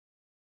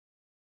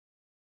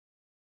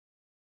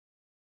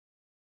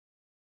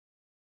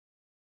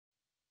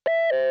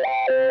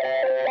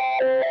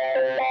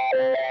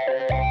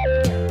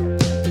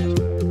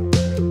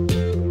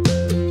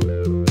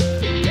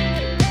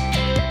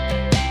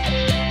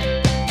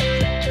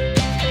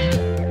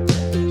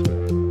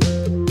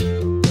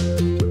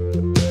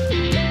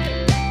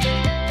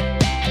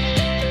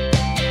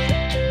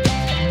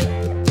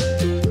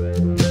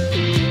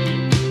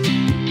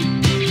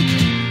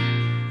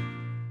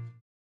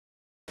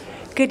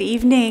Good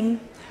evening.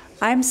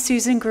 I'm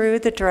Susan Grew,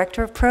 the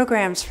Director of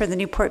Programs for the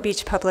Newport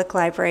Beach Public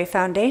Library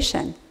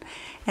Foundation,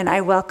 and I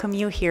welcome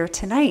you here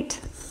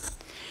tonight.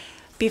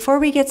 Before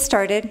we get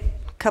started,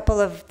 a couple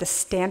of the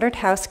standard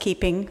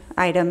housekeeping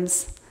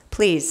items.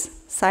 Please,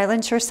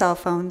 silence your cell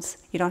phones.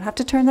 You don't have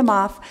to turn them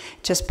off,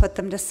 just put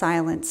them to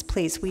silence,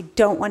 please. We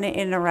don't want to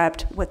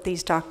interrupt what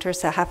these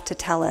doctors have to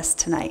tell us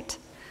tonight.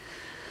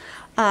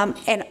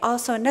 And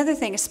also another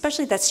thing,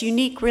 especially that's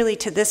unique really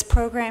to this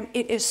program,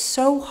 it is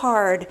so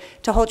hard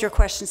to hold your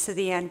questions to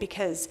the end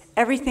because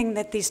everything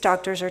that these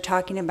doctors are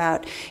talking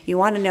about, you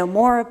want to know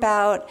more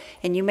about,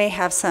 and you may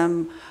have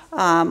some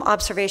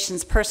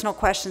observations, personal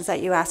questions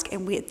that you ask,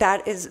 and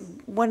that is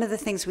one of the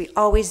things we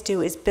always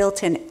do is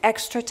built in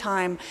extra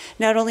time,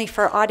 not only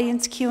for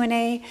audience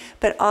Q&A,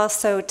 but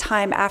also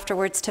time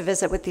afterwards to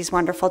visit with these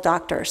wonderful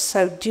doctors.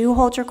 So do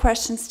hold your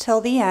questions till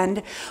the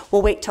end.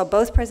 We'll wait till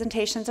both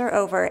presentations are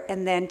over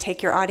and then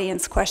take your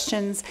audience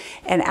questions,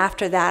 and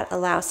after that,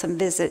 allow some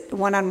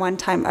one-on-one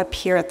time up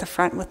here at the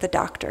front with the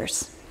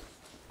doctors.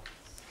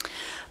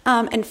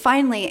 And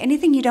finally,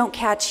 anything you don't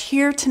catch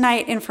here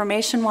tonight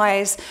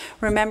information-wise,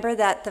 remember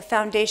that the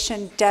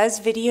foundation does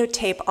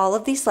videotape all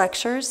of these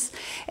lectures,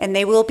 and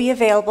they will be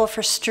available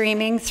for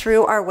streaming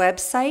through our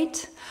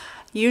website,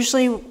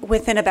 usually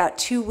within about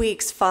 2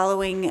 weeks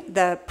following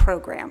the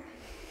program.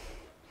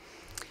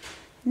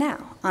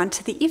 Now, on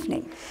to the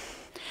evening.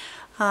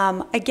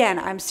 Again,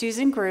 I'm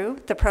Susan Grew,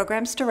 the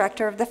Programs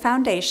Director of the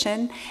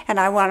Foundation,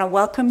 and I want to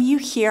welcome you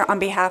here on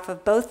behalf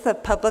of both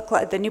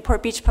the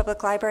Newport Beach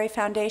Public Library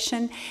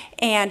Foundation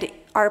and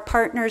our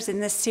partners in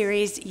this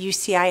series,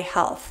 UC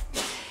Health.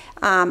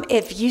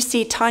 If you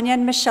see, Tanya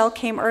and Michelle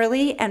came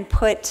early and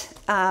put,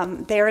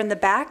 they're in the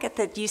back at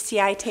the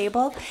UCI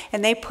table,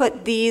 and they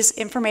put these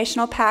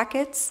informational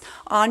packets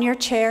on your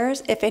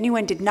chairs. If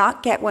anyone did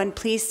not get one,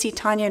 please see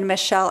Tanya and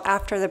Michelle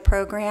after the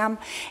program,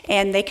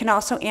 and they can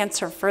also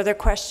answer further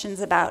questions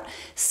about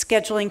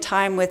scheduling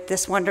time with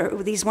these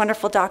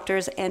wonderful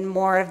doctors and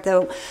more of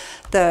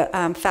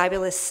the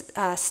fabulous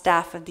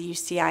staff of the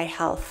UCI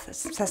Health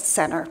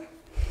Center.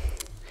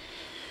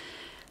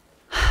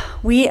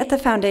 We at the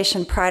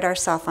Foundation pride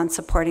ourselves on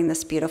supporting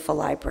this beautiful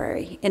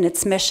library in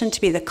its mission to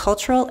be the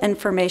cultural,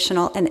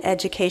 informational, and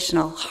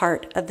educational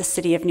heart of the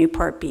city of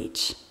Newport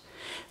Beach.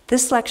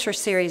 This lecture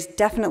series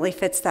definitely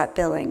fits that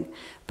billing,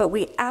 but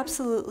we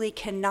absolutely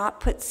cannot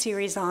put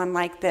series on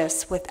like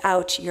this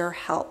without your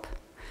help.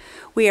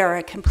 We are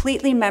a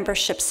completely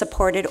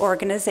membership-supported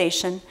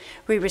organization.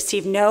 We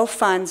receive no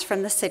funds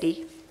from the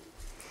city.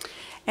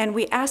 And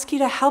we ask you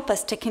to help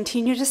us to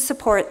continue to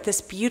support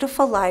this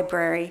beautiful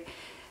library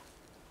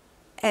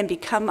and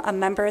become a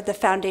member of the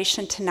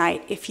foundation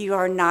tonight if you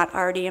are not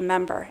already a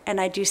member.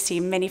 And I do see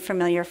many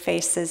familiar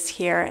faces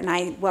here, and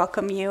I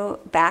welcome you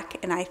back,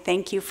 and I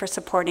thank you for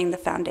supporting the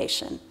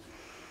foundation.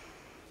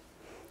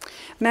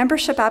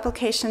 Membership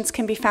applications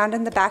can be found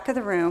in the back of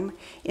the room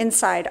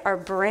inside our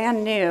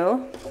brand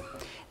new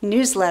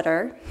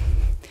newsletter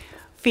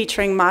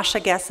featuring Masha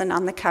Gessen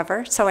on the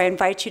cover. So I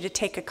invite you to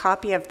take a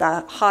copy of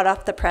the hot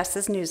off the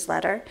presses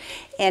newsletter.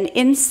 And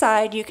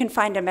inside you can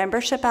find a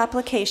membership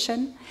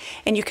application,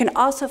 and you can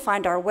also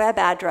find our web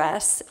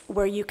address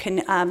where you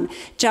can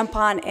jump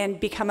on and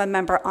become a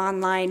member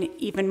online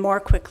even more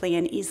quickly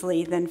and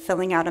easily than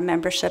filling out a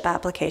membership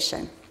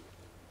application.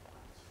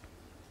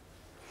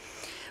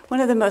 One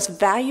of the most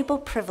valuable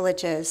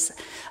privileges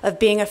of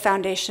being a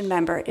foundation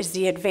member is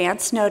the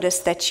advance notice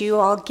that you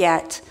all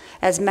get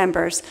as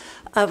members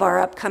of our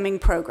upcoming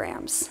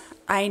programs.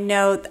 I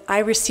know I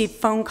receive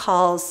phone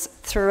calls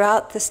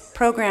throughout this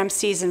program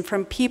season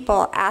from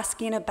people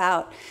asking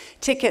about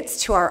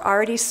tickets to our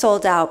already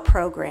sold out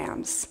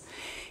programs.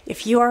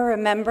 If you are a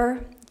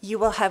member, you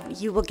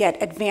will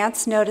get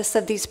advance notice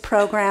of these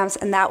programs,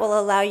 and that will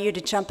allow you to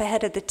jump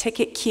ahead of the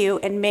ticket queue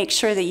and make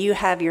sure that you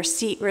have your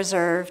seat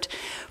reserved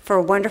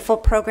for wonderful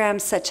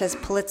programs such as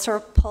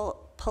Pulitzer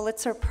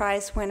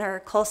Prize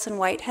winner Colson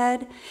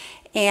Whitehead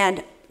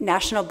and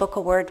National Book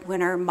Award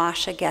winner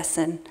Masha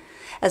Gessen,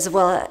 as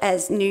well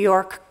as New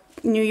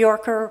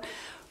Yorker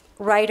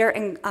writer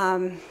and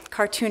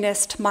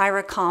cartoonist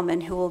Myra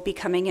Coleman, who will be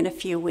coming in a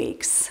few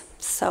weeks.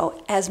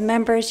 So as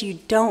members, you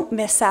don't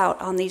miss out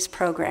on these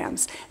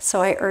programs.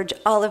 So I urge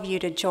all of you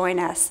to join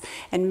us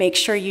and make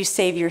sure you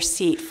save your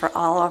seat for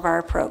all of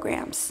our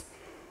programs.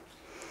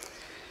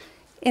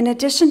 In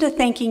addition to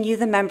thanking you,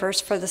 the members,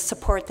 for the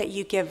support that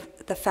you give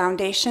the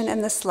foundation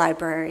and this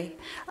library,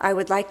 I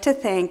would like to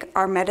thank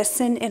our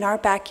Medicine in Our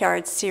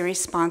Backyard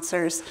series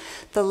sponsors,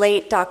 the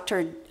late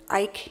Dr.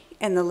 Ike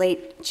and the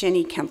late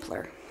Ginny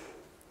Kempler.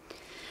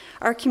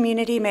 Our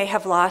community may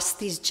have lost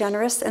these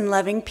generous and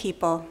loving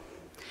people,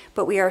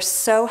 but we are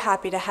so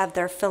happy to have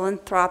their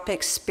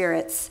philanthropic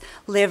spirits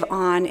live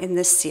on in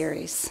this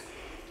series.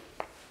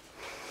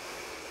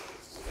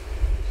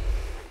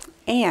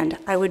 And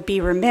I would be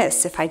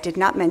remiss if I did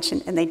not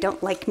mention, and they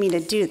don't like me to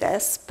do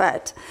this,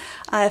 but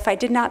if I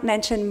did not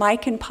mention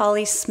Mike and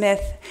Polly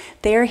Smith.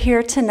 They're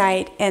here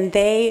tonight, and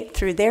they,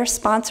 through their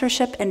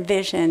sponsorship and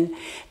vision,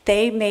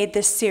 They made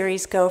this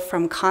series go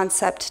from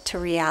concept to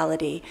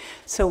reality.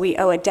 So we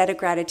owe a debt of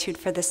gratitude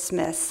for the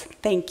Smiths.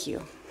 Thank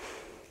you.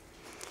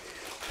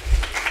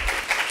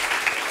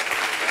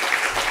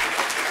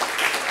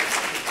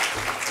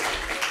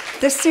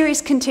 This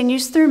series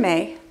continues through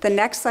May. The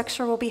next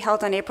lecture will be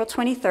held on April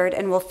 23rd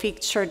and will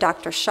feature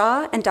Dr.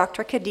 Shah and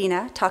Dr.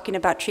 Kadina talking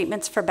about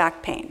treatments for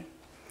back pain.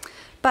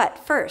 But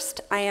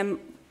first, I am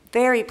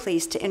very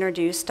pleased to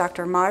introduce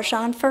Dr.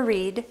 Marjan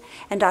Farid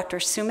and Dr.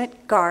 Sumit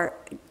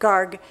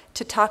Garg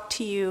to talk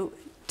to you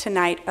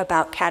tonight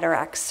about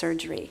cataract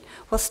surgery.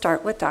 We'll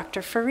start with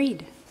Dr.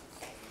 Farid.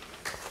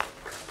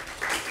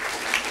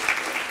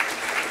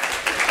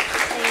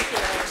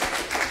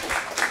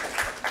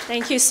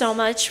 Thank you so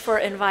much for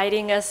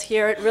inviting us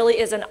here. It really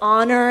is an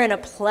honor and a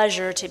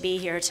pleasure to be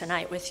here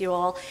tonight with you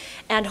all.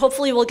 And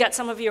hopefully we'll get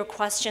some of your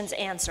questions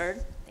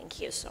answered. Thank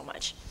you so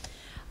much.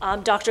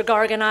 Dr.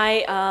 Garg and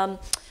I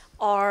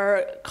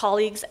are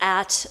colleagues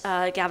at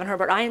Gavin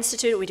Herbert Eye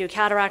Institute. We do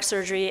cataract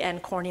surgery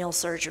and corneal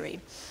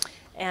surgery.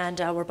 And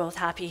we're both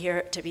happy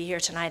to be here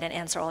tonight and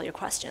answer all your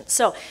questions.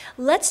 So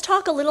let's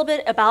talk a little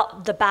bit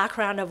about the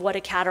background of what a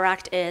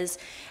cataract is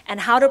and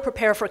how to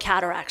prepare for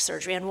cataract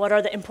surgery and what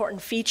are the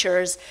important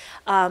features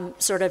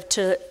sort of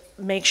to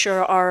make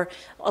sure are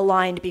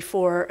aligned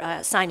before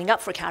signing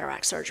up for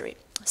cataract surgery.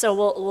 So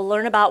we'll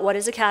learn about what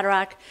is a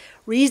cataract,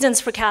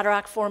 reasons for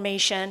cataract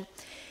formation,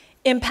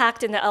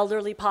 impact in the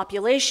elderly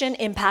population,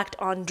 impact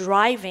on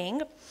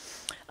driving,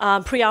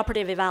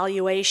 preoperative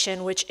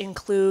evaluation, which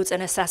includes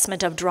an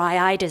assessment of dry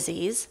eye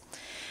disease,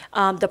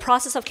 the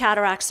process of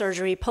cataract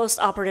surgery,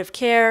 postoperative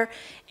care,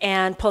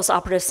 and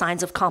postoperative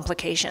signs of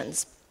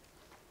complications.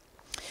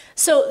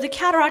 So the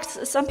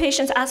cataracts, some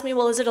patients ask me,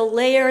 well, is it a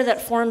layer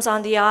that forms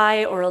on the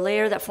eye or a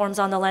layer that forms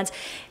on the lens?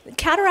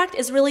 Cataract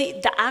is really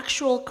the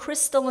actual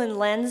crystalline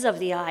lens of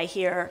the eye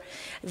here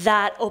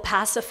that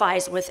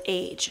opacifies with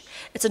age.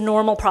 It's a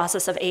normal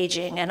process of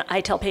aging, and I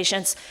tell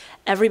patients,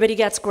 everybody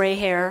gets gray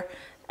hair,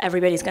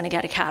 everybody's going to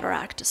get a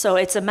cataract. So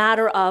it's a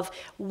matter of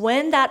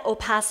when that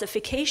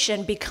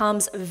opacification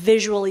becomes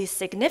visually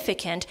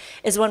significant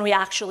is when we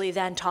actually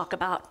then talk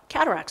about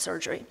cataract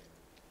surgery.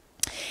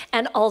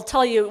 And I'll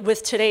tell you,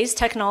 with today's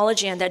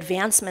technology and the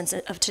advancements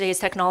of today's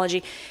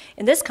technology,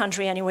 in this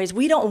country anyways,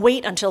 we don't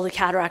wait until the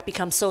cataract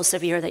becomes so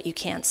severe that you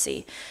can't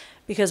see,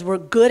 because we're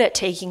good at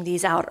taking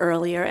these out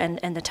earlier,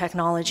 and the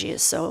technology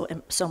is so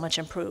much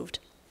improved.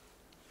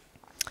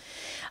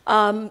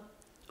 Some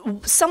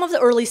of the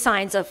early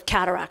signs of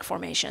cataract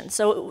formation.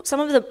 So some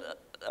of the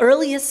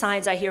earliest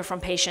signs I hear from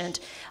patients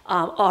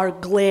are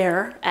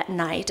glare at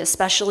night,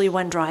 especially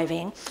when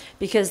driving,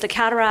 because the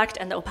cataract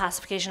and the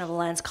opacification of the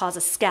lens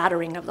causes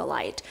scattering of the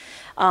light.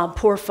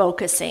 Poor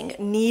focusing,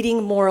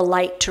 needing more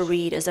light to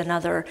read is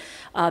another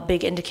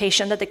big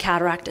indication that the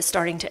cataract is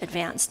starting to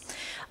advance.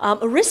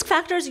 Risk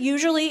factors,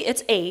 usually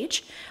it's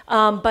age,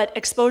 but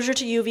exposure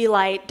to UV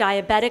light,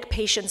 diabetic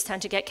patients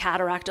tend to get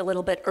cataract a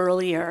little bit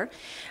earlier.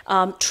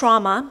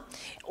 Trauma,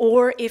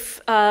 or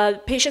if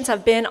patients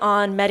have been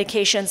on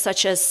medications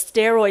such as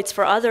steroids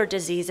for other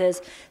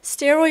diseases,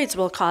 steroids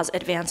will cause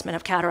advancement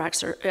of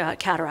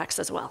cataracts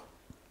as well.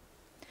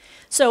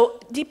 So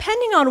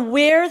depending on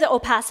where the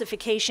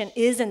opacification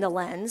is in the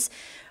lens,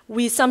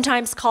 we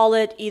sometimes call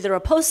it either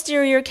a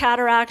posterior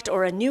cataract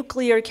or a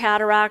nuclear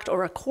cataract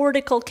or a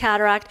cortical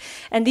cataract,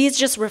 and these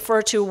just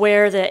refer to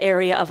where the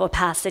area of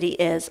opacity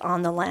is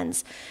on the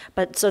lens.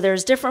 But so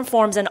there's different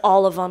forms, and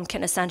all of them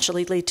can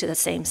essentially lead to the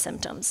same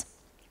symptoms.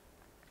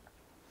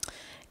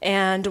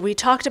 And we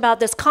talked about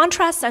this.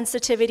 Contrast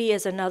sensitivity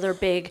is another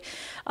big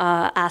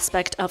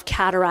aspect of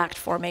cataract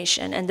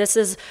formation. And this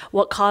is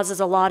what causes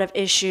a lot of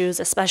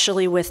issues,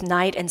 especially with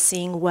night and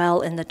seeing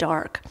well in the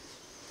dark.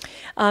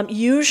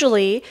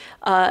 Usually,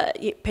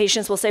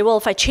 patients will say, well,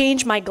 if I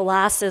change my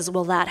glasses,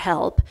 will that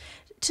help?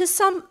 To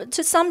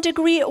some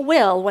degree, it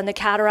will when the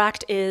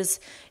cataract is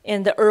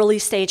in the early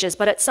stages.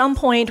 But at some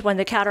point, when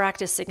the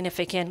cataract is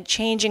significant,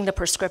 changing the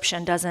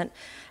prescription doesn't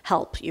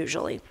help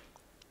usually.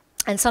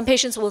 And some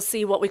patients will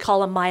see what we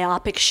call a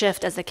myopic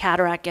shift as the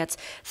cataract gets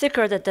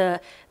thicker, that the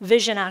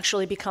vision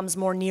actually becomes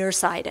more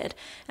nearsighted.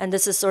 And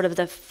this is sort of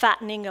the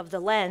fattening of the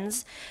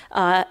lens,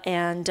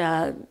 and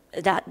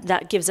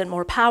that gives it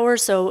more power.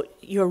 So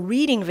your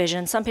reading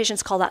vision, some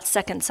patients call that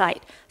second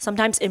sight,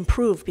 sometimes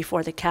improve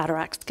before the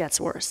cataract gets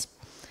worse.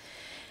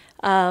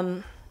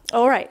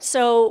 All right,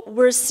 so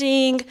we're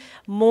seeing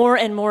more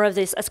and more of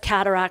this as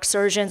cataract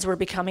surgeons. We're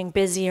becoming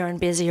busier and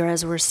busier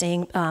as we're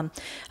seeing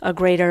a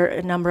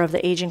greater number of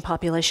the aging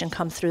population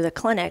come through the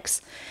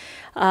clinics.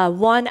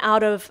 1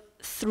 out of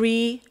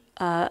 3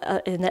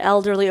 in the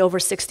elderly over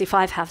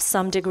 65 have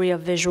some degree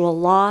of visual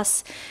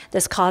loss.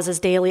 This causes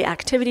daily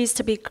activities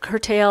to be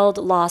curtailed,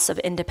 loss of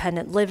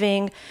independent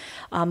living.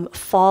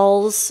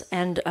 Falls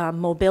and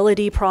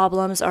mobility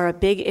problems are a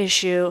big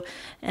issue,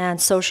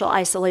 and social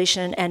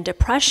isolation and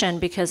depression,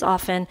 because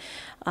often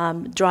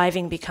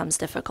driving becomes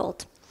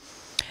difficult.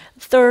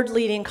 Third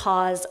leading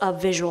cause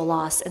of visual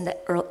loss in the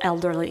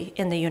elderly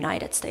in the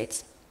United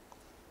States.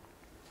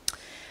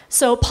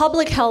 So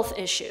public health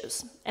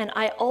issues, and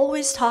I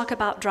always talk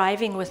about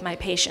driving with my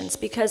patients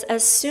because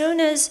as soon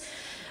as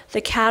the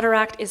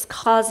cataract is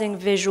causing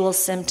visual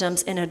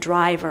symptoms in a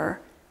driver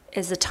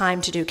is the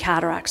time to do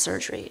cataract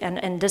surgery,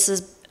 and this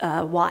is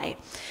why.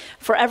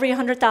 For every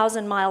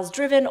 100,000 miles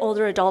driven,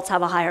 older adults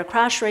have a higher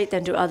crash rate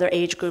than do other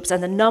age groups,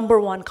 and the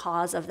 #1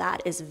 cause of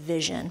that is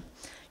vision,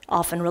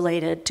 often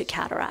related to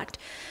cataract.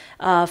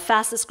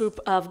 Fastest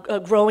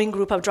growing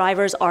group of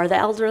drivers are the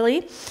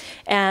elderly,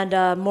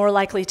 and more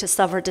likely to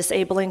suffer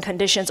disabling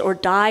conditions or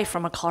die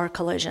from a car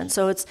collision.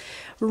 So it's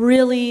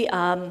really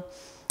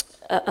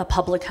a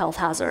public health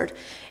hazard.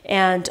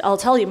 And I'll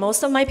tell you,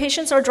 most of my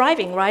patients are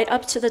driving right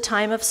up to the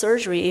time of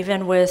surgery,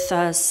 even with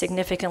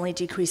significantly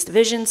decreased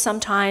vision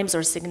sometimes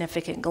or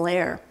significant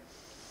glare.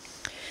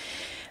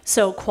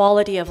 So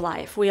quality of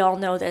life, we all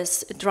know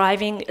this.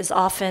 Driving is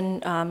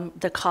often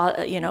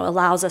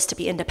allows us to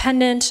be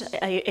independent,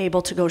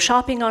 able to go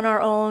shopping on our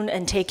own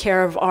and take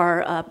care of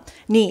our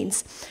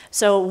needs.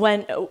 So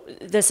when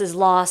this is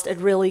lost, it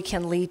really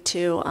can lead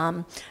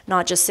to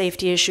not just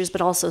safety issues, but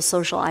also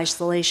social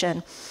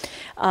isolation.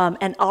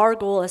 And our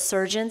goal as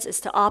surgeons is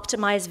to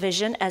optimize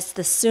vision as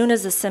soon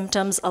as the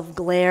symptoms of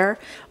glare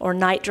or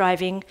night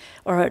driving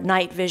or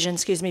night vision,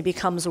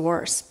 becomes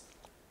worse.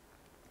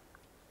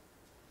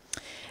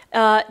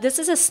 This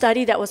is a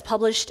study that was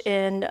published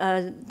in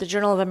the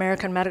Journal of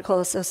American Medical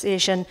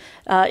Association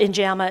in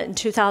JAMA in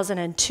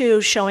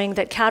 2002, showing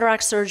that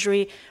cataract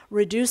surgery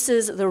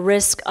reduces the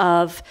risk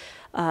of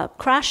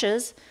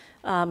crashes,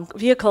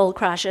 vehicle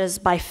crashes,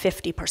 by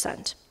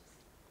 50%.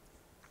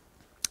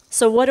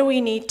 So what do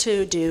we need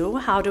to do?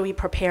 How do we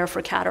prepare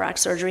for cataract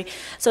surgery?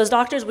 So as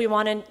doctors, we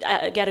want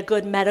to get a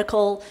good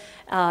medical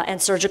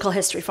and surgical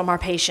history from our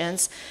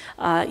patients,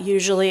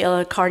 usually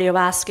a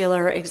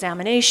cardiovascular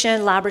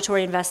examination,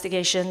 laboratory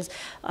investigations,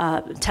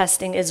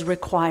 testing is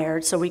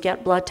required. So we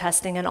get blood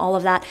testing and all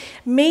of that,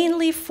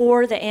 mainly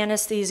for the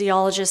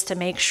anesthesiologist to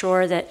make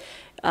sure that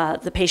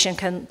the patient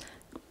can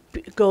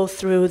go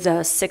through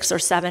the 6 or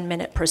 7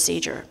 minute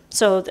procedure.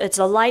 So it's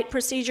a light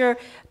procedure,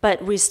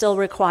 but we still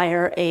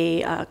require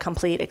a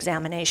complete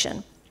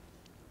examination.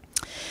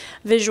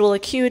 Visual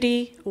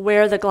acuity,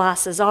 where the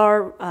glasses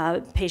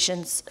are,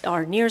 patients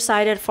are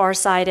nearsighted,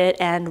 farsighted,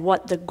 and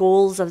what the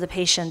goals of the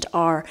patient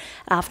are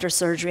after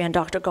surgery, and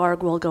Dr. Garg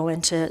will go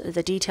into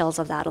the details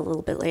of that a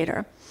little bit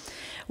later.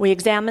 We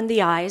examine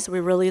the eyes.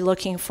 We're really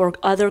looking for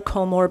other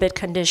comorbid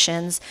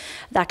conditions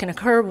that can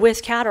occur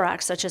with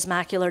cataracts, such as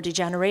macular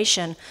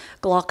degeneration,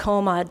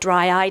 glaucoma,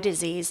 dry eye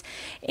disease,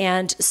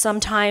 and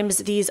sometimes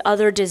these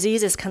other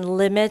diseases can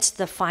limit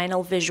the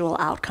final visual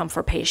outcome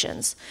for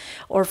patients.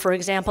 Or for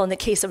example, in the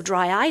case of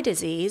dry eye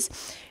disease,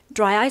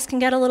 dry eyes can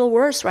get a little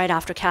worse right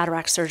after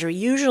cataract surgery.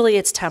 Usually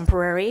it's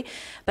temporary,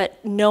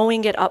 but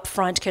knowing it up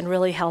front can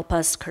really help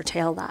us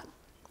curtail that.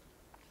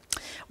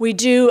 We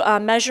do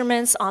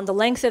measurements on the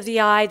length of the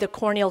eye, the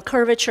corneal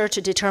curvature to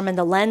determine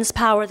the lens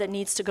power that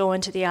needs to go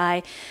into the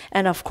eye.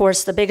 And of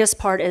course, the biggest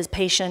part is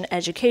patient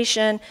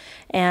education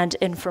and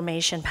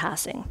information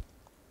passing.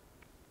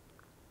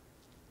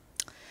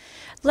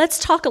 Let's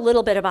talk a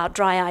little bit about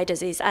dry eye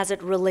disease as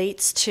it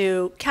relates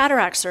to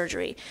cataract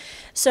surgery.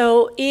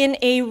 So in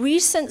a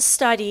recent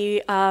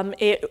study,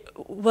 it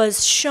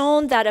was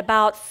shown that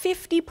about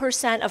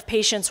 50% of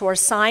patients who are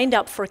signed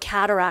up for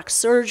cataract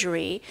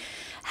surgery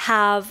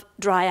have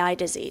dry eye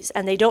disease,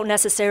 and they don't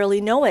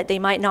necessarily know it. They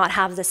might not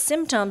have the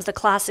symptoms, the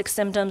classic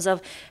symptoms of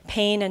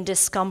pain and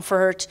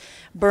discomfort,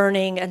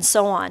 burning, and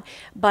so on,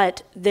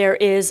 but there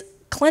is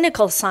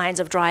clinical signs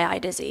of dry eye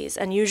disease,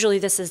 and usually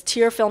this is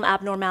tear film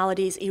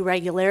abnormalities,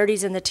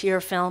 irregularities in the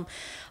tear film,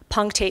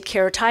 punctate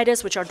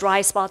keratitis, which are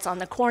dry spots on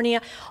the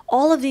cornea.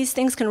 All of these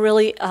things can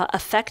really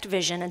affect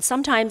vision, and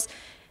sometimes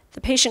the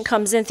patient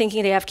comes in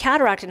thinking they have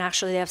cataract and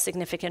actually they have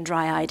significant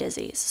dry eye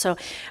disease. So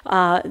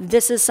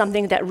this is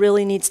something that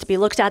really needs to be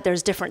looked at.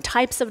 There's different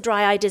types of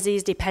dry eye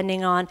disease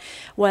depending on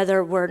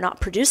whether we're not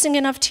producing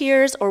enough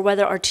tears or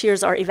whether our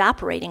tears are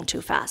evaporating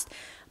too fast.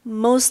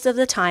 Most of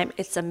the time,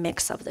 it's a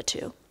mix of the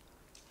two.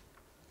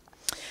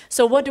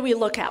 So what do we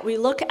look at? We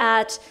look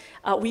at,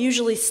 we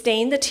usually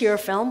stain the tear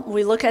film.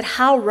 We look at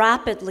how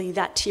rapidly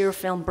that tear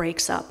film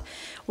breaks up.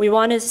 We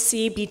want to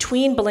see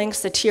between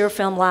blinks the tear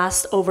film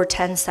lasts over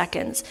 10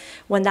 seconds.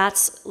 When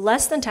that's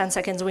less than 10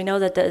 seconds, we know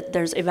that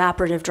there's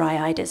evaporative dry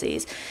eye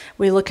disease.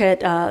 We look at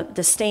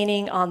the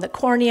staining on the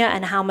cornea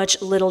and how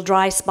much little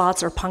dry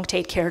spots or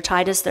punctate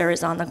keratitis there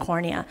is on the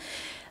cornea.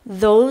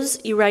 Those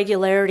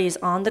irregularities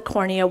on the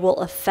cornea will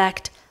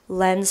affect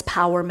lens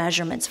power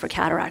measurements for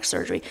cataract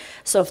surgery.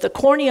 So if the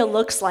cornea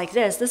looks like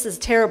this is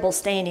terrible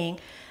staining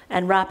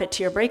and rapid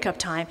tear breakup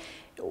time.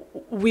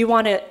 We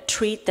want to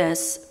treat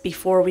this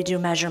before we do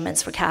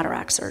measurements for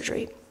cataract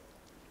surgery.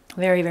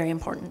 Very, very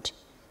important.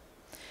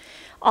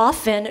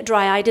 Often,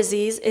 dry eye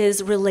disease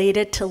is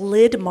related to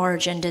lid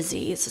margin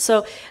disease.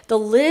 So the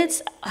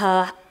lids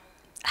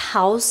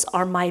house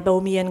our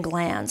meibomian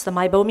glands. The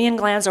meibomian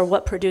glands are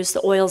what produce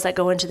the oils that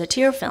go into the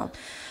tear film.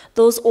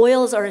 Those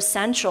oils are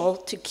essential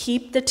to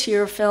keep the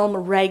tear film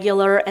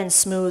regular and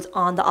smooth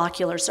on the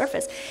ocular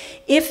surface.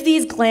 If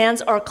these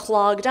glands are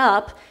clogged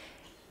up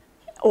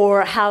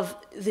or have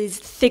these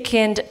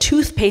thickened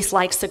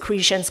toothpaste-like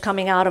secretions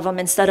coming out of them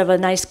instead of a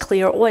nice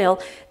clear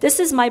oil, this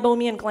is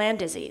meibomian gland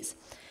disease.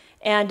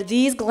 And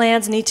these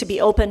glands need to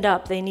be opened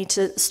up. They need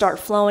to start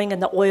flowing,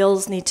 and the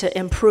oils need to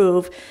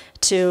improve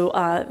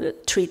to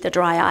treat the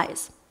dry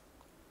eyes.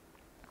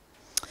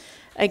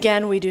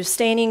 Again, we do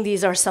staining.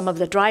 These are some of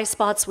the dry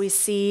spots we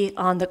see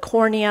on the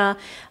cornea.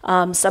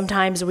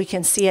 Sometimes we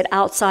can see it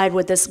outside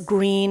with this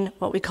green,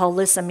 what we call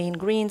lissamine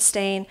green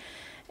stain.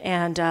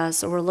 And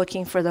so we're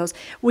looking for those.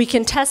 We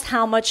can test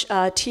how much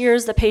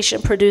tears the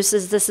patient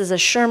produces. This is a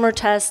Schirmer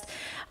test.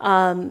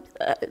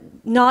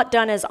 Not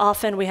done as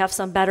often. We have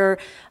some better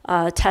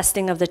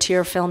testing of the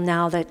tear film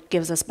now that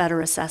gives us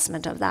better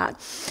assessment of that.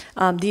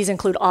 These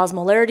include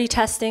osmolarity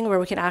testing, where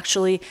we can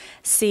actually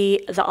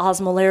see the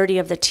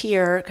osmolarity of the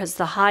tear, because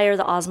the higher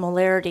the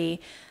osmolarity,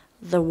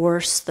 the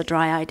worse the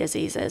dry eye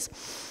disease is.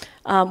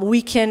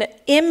 We can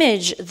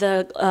image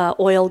the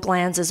oil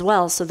glands as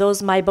well. So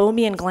those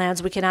meibomian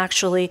glands, we can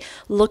actually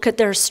look at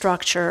their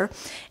structure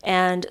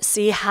and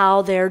see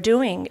how they're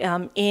doing.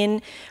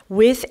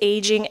 With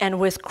aging and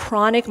with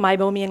chronic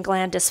meibomian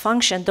gland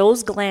dysfunction,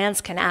 those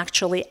glands can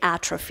actually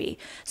atrophy.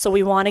 So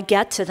we want to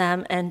get to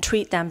them and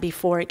treat them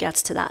before it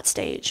gets to that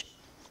stage.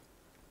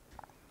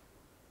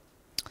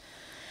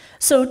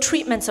 So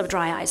treatments of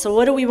dry eye. So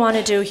what do we want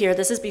to do here?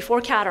 This is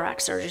before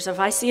cataract surgery. So if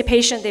I see a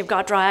patient, they've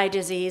got dry eye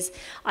disease,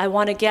 I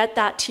want to get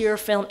that tear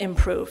film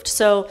improved.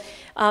 So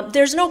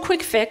there's no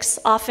quick fix.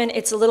 Often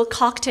it's a little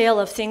cocktail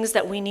of things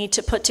that we need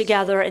to put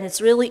together, and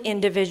it's really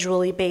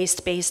individually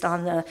based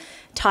on the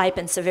type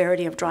and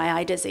severity of dry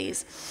eye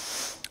disease.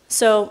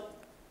 So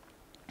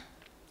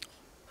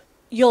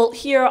you'll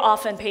hear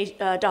often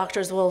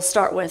doctors will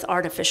start with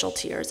artificial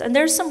tears. And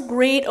there's some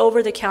great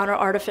over-the-counter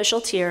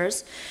artificial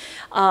tears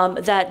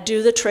that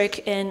do the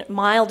trick in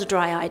mild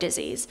dry eye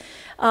disease.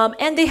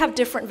 And they have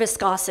different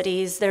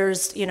viscosities.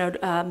 There's,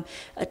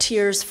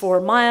 tears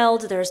for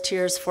mild, there's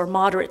tears for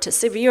moderate to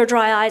severe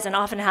dry eyes, and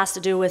often has to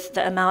do with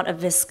the amount of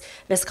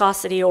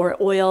viscosity or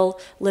oil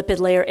lipid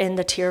layer in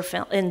the tear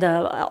film, in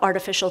the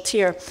artificial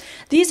tear.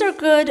 These are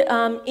good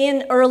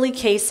in early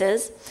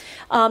cases.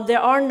 There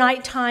are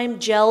nighttime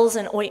gels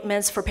and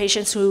ointments for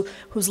patients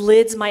whose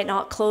lids might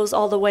not close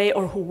all the way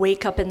or who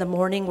wake up in the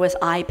morning with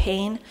eye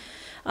pain.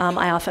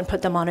 I often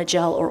put them on a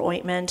gel or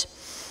ointment.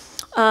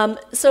 A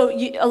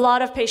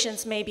lot of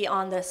patients may be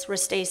on this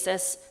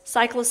Restasis,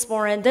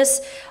 cyclosporin.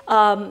 This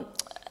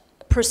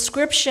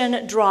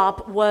prescription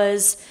drop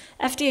was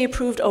FDA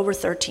approved over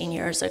 13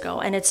 years ago,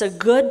 and it's a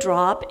good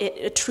drop.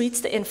 It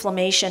treats the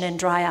inflammation in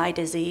dry eye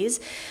disease.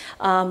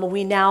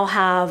 We now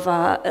have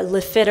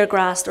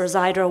Lifitegrast or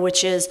Xiidra,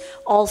 which is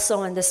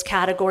also in this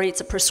category.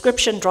 It's a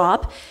prescription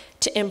drop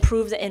to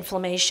improve the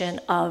inflammation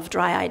of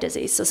dry eye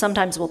disease. So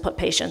sometimes we'll put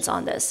patients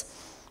on this,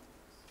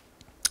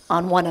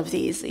 on one of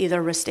these,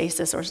 either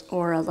Restasis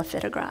or a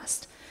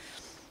Lifitegrast.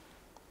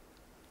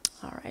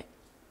 All right.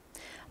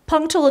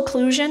 Punctal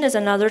occlusion is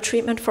another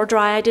treatment for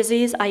dry eye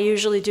disease. I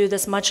usually do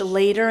this much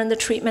later in the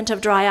treatment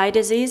of dry eye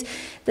disease.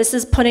 This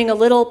is putting a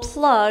little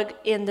plug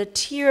in the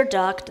tear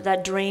duct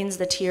that drains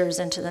the tears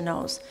into the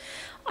nose.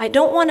 I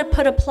don't want to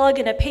put a plug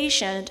in a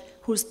patient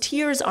whose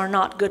tears are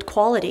not good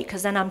quality,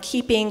 because then I'm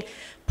keeping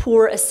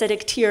poor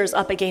acidic tears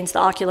up against the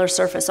ocular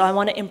surface. So I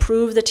want to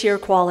improve the tear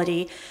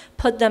quality,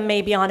 put them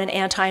maybe on an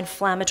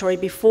anti-inflammatory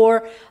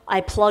before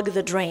I plug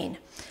the drain.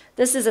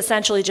 This is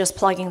essentially just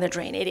plugging the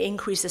drain. It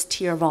increases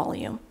tear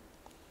volume.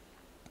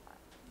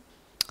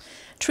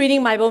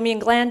 Treating meibomian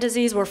gland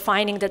disease, we're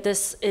finding that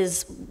this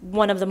is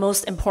one of the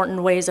most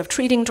important ways of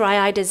treating dry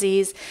eye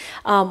disease.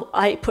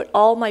 I put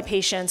all my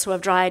patients who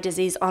have dry eye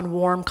disease on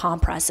warm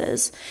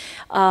compresses.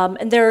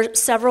 And there are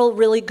several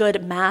really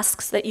good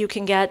masks that you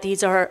can get.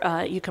 These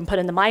are, you can put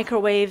in the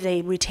microwave,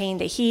 they retain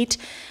the heat.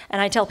 And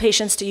I tell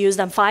patients to use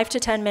them 5 to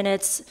 10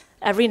 minutes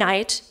every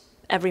night.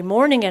 Every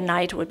morning and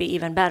night would be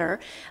even better,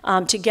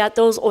 to get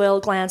those oil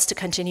glands to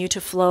continue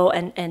to flow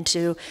and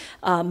to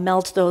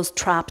melt those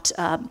trapped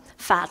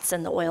fats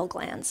in the oil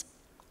glands.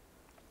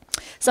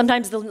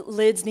 Sometimes the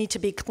lids need to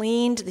be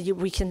cleaned.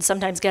 We can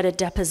sometimes get a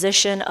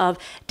deposition of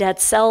dead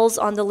cells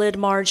on the lid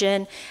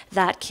margin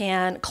that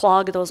can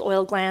clog those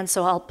oil glands,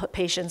 so I'll put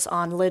patients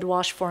on lid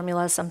wash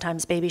formula,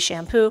 sometimes baby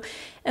shampoo.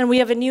 And we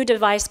have a new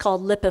device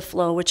called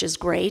LipiFlow, which is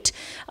great,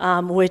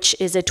 which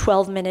is a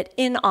 12-minute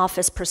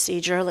in-office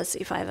procedure. Let's see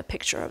if I have a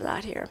picture of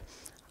that here.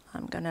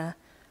 I'm gonna,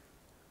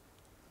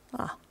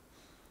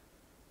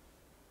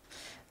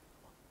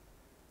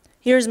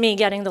 Here's me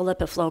getting the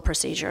LipiFlow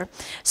procedure.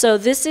 So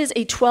this is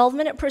a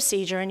 12-minute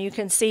procedure, and you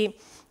can see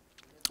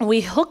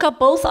we hook up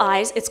both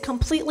eyes. It's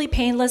completely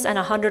painless and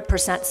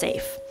 100%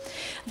 safe.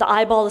 The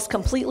eyeball is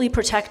completely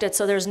protected,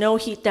 so there's no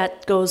heat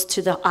that goes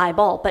to the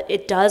eyeball, but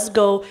it does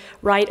go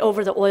right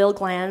over the oil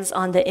glands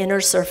on the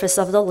inner surface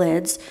of the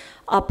lids,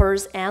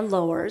 uppers and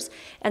lowers.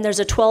 And there's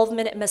a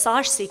 12-minute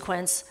massage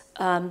sequence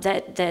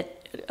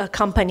that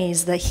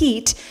accompanies the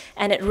heat,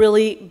 and it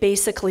really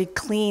basically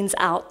cleans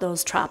out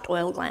those trapped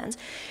oil glands.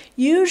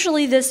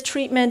 Usually this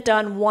treatment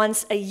done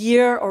once a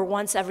year or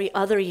once every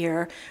other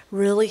year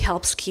really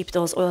helps keep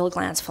those oil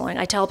glands flowing.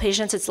 I tell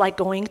patients it's like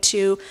going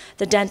to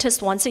the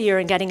dentist once a year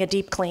and getting a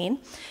deep clean.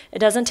 It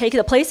doesn't take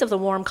the place of the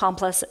warm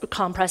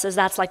compresses.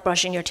 That's like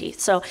brushing your teeth.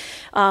 So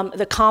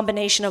the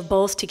combination of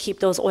both to keep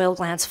those oil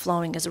glands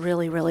flowing is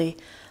really, really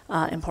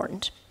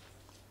important.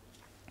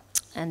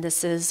 And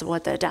this is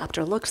what the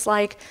adapter looks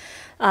like.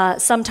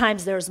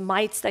 Sometimes there's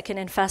mites that can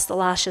infest the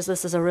lashes.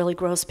 This is a really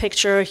gross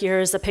picture.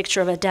 Here's a picture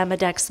of a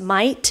Demodex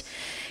mite.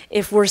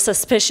 If we're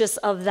suspicious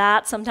of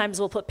that, sometimes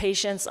we'll put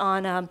patients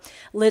on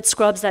lid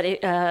scrubs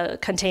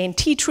that contain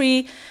tea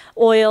tree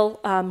oil,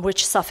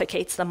 which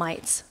suffocates the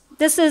mites.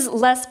 This is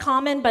less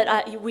common,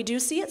 but we do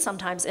see it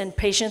sometimes in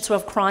patients who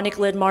have chronic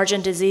lid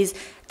margin disease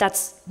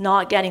that's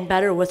not getting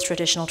better with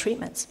traditional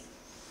treatments.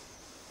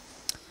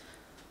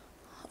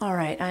 All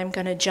right, I'm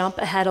going to jump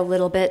ahead a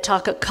little bit,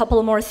 talk a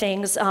couple more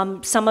things.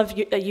 Some of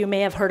you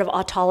may have heard of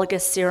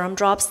autologous serum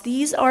drops.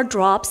 These are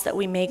drops that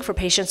we make for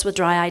patients with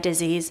dry eye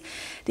disease.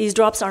 These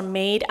drops are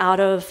made out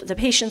of the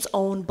patient's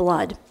own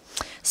blood.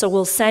 So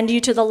we'll send you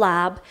to the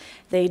lab.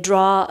 They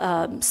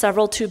draw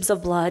several tubes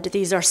of blood.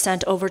 These are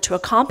sent over to a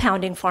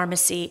compounding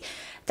pharmacy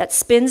that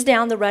spins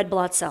down the red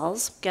blood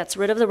cells, gets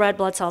rid of the red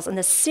blood cells, and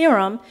the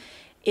serum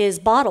is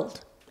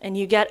bottled. And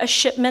you get a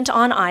shipment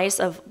on ice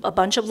of a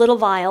bunch of little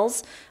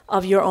vials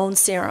of your own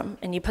serum.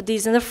 And you put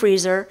these in the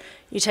freezer.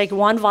 You take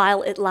one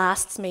vial, it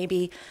lasts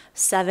maybe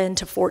 7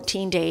 to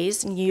 14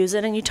 days, and you use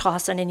it and you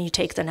toss it and you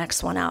take the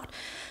next one out.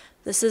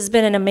 This has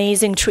been an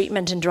amazing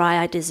treatment in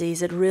dry eye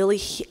disease. It really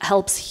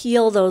helps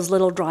heal those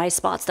little dry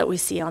spots that we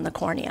see on the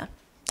cornea.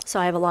 So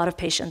I have a lot of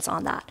patients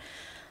on that.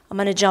 I'm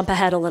going to jump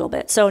ahead a little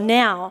bit. So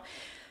now,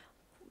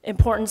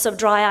 importance of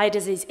dry eye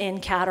disease in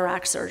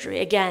cataract surgery.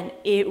 Again,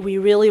 we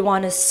really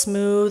want a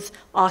smooth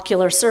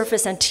ocular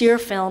surface and tear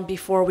film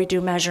before we do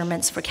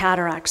measurements for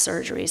cataract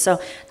surgery. So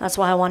that's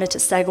why I wanted to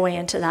segue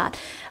into that.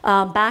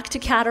 Back to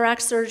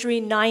cataract surgery,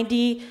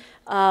 90%,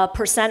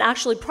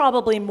 actually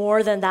probably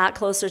more than that,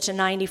 closer to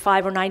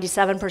 95 or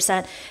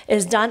 97%,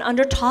 is done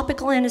under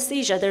topical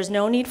anesthesia. There's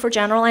no need for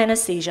general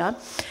anesthesia.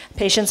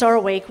 Patients are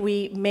awake.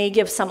 We may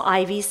give some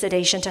IV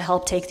sedation to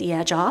help take the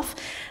edge off.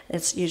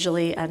 It's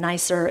usually a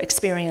nicer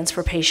experience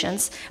for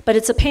patients, but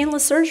it's a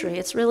painless surgery.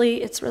 It's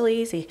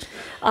really easy.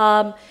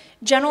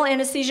 General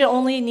anesthesia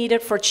only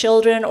needed for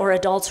children or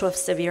adults who have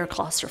severe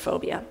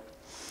claustrophobia.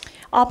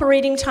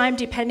 Operating time,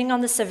 depending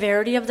on the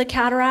severity of the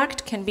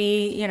cataract, can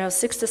be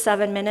 6 to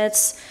 7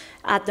 minutes,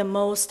 at the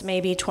most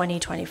maybe 20,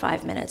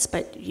 25 minutes,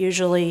 but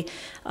usually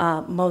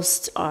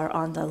most are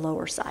on the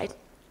lower side.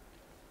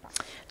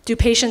 Do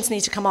patients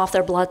need to come off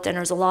their blood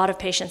thinners? A lot of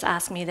patients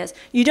ask me this.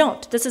 You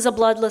don't. This is a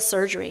bloodless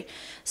surgery.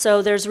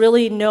 So there's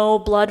really no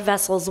blood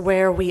vessels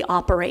where we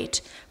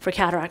operate for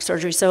cataract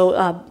surgery,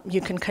 so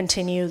you can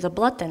continue the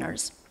blood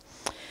thinners.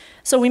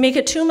 So we make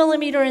a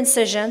 2-millimeter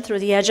incision through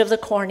the edge of the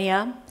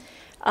cornea,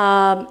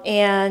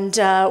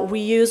 and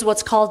we use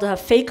what's called a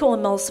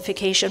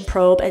phacoemulsification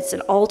probe. It's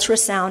an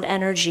ultrasound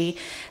energy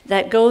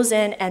that goes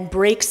in and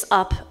breaks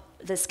up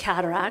this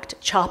cataract,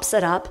 chops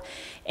it up,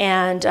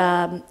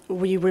 and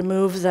we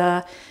remove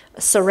the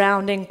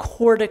surrounding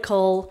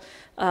cortical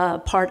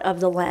part of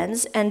the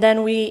lens, and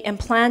then we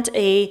implant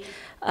a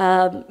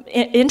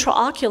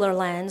intraocular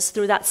lens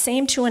through that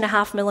same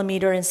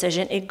 2.5-millimeter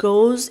incision. It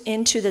goes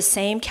into the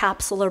same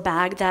capsular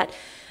bag that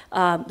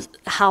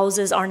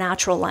houses our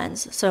natural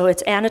lens. So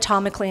it's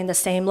anatomically in the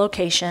same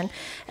location,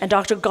 and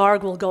Dr.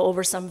 Garg will go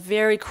over some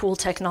very cool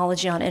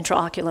technology on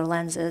intraocular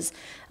lenses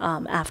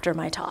after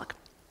my talk.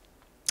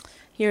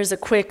 Here's a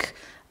quick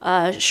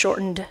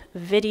shortened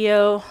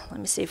video. Let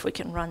me see if we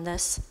can run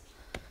this.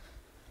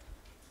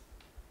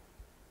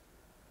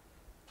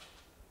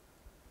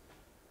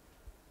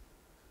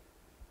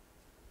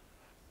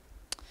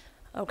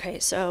 Okay,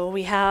 so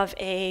we have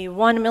a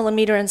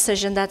 1-millimeter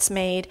incision that's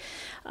made,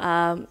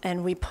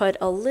 and we put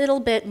a little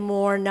bit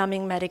more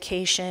numbing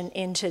medication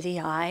into the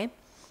eye.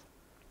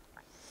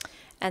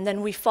 And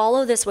then we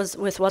follow this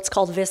with what's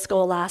called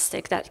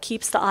viscoelastic that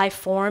keeps the eye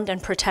formed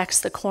and protects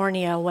the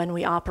cornea when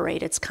we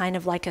operate. It's kind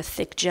of like a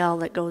thick gel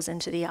that goes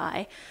into the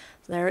eye.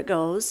 So there it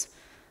goes.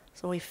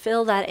 So we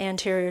fill that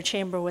anterior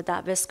chamber with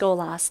that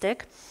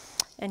viscoelastic.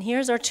 And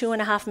here's our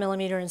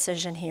 2.5-millimeter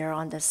incision here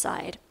on this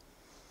side.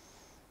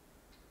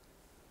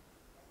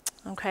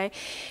 Okay,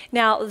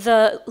 now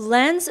the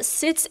lens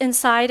sits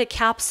inside a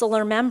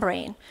capsular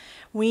membrane.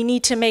 We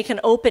need to make an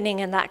opening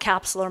in that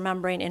capsular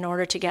membrane in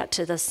order to get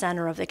to the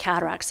center of the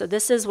cataract. So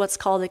this is what's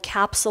called a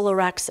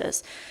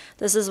capsulorhexis.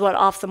 This is what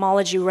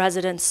ophthalmology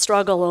residents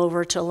struggle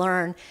over to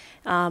learn,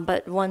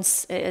 but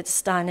once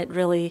it's done, it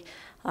really,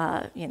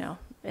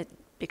 it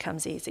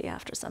becomes easy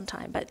after some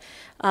time. But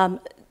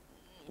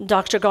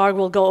Dr. Garg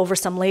will go over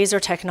some laser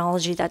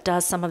technology that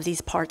does some of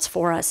these parts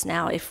for us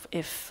now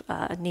if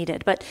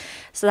needed. But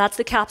so that's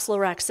the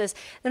capsulorhexis.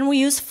 Then we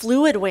use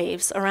fluid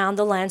waves around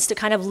the lens to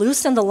kind of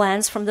loosen the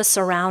lens from the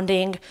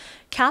surrounding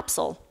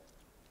capsule.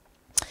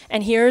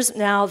 And here's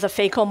now the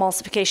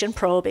phacoemulsification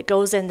probe. It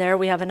goes in there.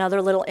 We have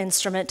another little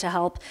instrument to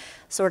help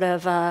sort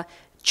of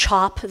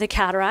chop the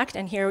cataract.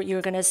 And here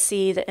you're going to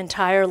see the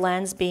entire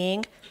lens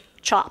being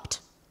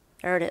chopped.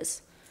 There it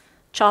is,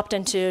 chopped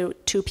into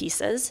 2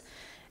 pieces.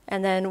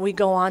 And then we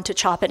go on to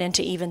chop it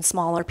into even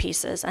smaller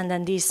pieces. And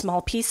then these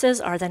small pieces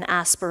are then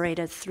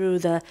aspirated through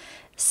the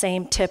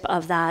same tip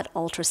of that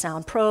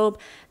ultrasound probe.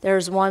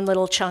 There's one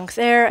little chunk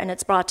there, and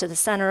it's brought to the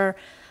center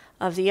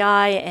of the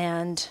eye,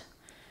 and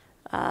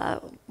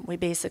we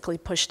basically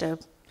push the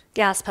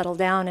gas pedal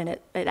down, and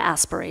it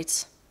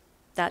aspirates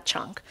that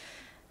chunk.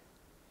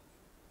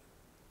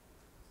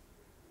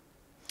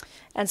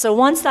 And so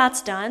once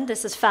that's done,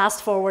 this is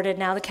fast forwarded,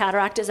 now the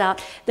cataract is out.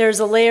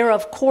 There's a layer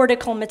of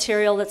cortical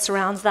material that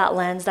surrounds that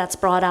lens that's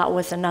brought out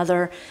with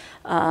another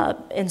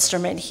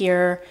instrument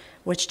here,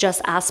 which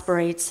just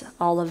aspirates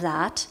all of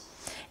that.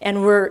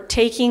 And we're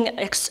taking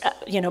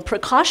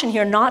precaution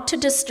here not to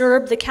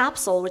disturb the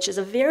capsule, which is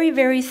a very,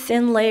 very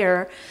thin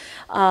layer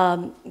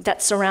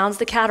that surrounds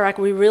the cataract.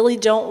 We really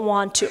don't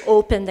want to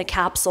open the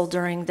capsule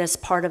during this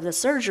part of the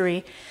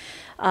surgery.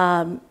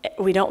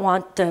 We don't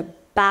want the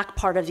back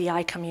part of the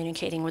eye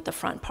communicating with the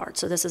front part.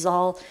 So this is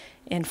all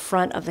in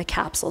front of the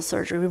capsule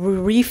surgery. We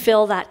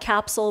refill that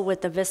capsule with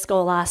the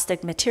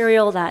viscoelastic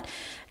material, that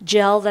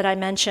gel that I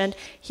mentioned.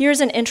 Here's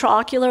an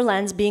intraocular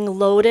lens being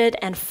loaded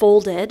and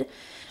folded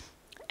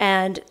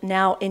and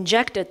now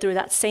injected through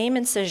that same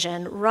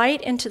incision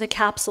right into the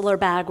capsular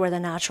bag where the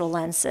natural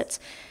lens sits.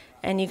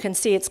 And you can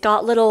see it's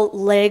got little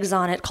legs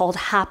on it called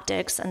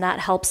haptics, and that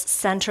helps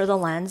center the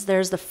lens.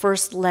 There's the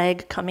first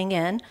leg coming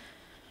in.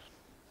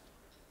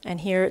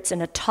 And here it's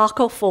in a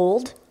taco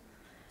fold,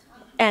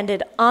 and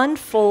it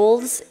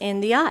unfolds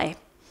in the eye.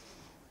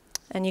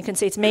 And you can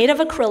see it's made of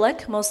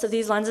acrylic. Most of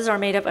these lenses are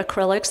made of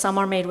acrylic. Some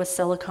are made with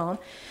silicone.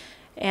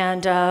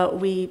 And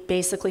we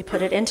basically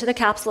put it into the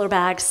capsular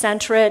bag,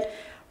 center it,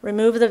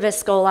 remove the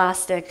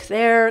viscoelastic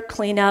there,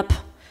 clean up.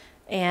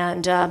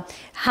 And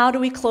how do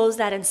we close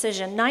that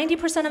incision?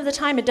 90% of the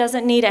time, it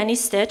doesn't need any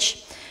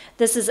stitch.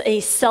 This is a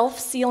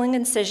self-sealing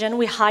incision.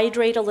 We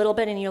hydrate a little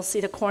bit, and you'll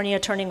see the cornea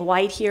turning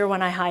white here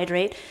when I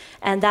hydrate,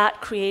 and that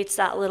creates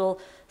that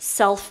little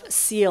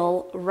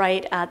self-seal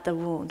right at the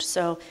wound.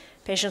 So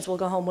patients will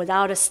go home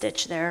without a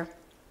stitch there,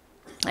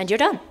 and you're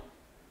done.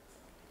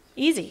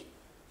 Easy.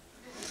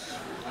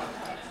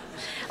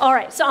 All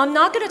right, so I'm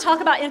not going to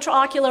talk about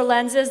intraocular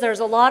lenses.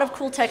 There's a lot of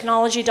cool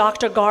technology.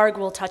 Dr. Garg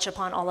will touch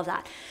upon all of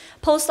that.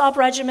 Post-op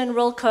regimen,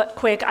 real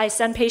quick, I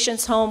send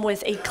patients home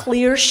with a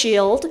clear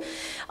shield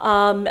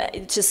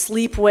to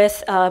sleep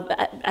with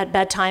at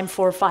bedtime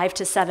for 5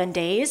 to 7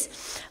 days.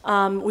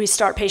 We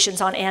start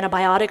patients on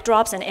antibiotic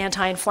drops and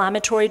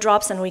anti-inflammatory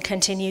drops, and we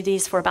continue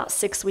these for about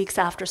 6 weeks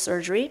after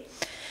surgery.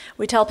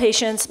 We tell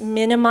patients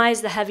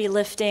minimize the heavy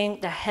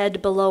lifting, the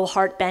head below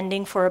heart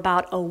bending for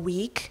about a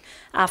week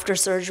after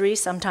surgery,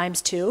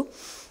 sometimes 2.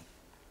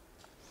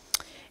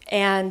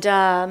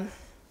 And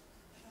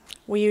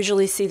we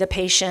usually see the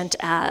patient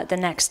the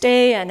next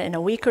day and in a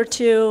week or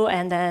 2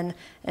 and then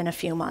in a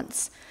few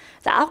months.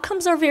 The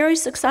outcomes are very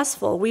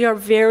successful. We are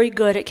very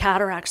good at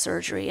cataract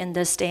surgery in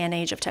this day and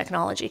age of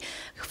technology.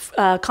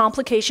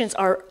 Complications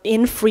are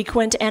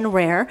infrequent and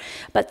rare,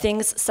 but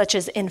things such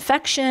as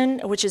infection,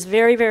 which is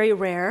very, very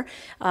rare,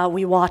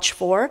 we watch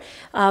for.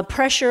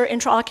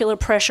 Intraocular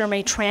pressure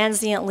may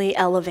transiently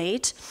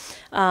elevate.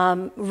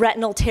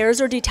 Retinal tears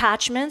or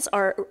detachments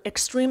are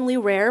extremely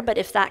rare, but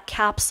if that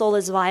capsule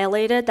is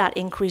violated, that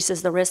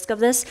increases the risk of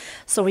this,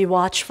 so we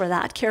watch for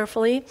that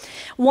carefully.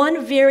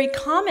 One very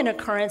common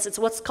occurrence is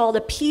what's called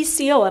a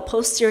PCO, a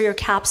posterior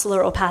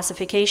capsular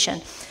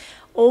opacification.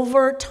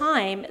 Over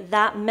time,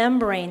 that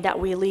membrane that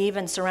we leave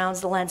and surrounds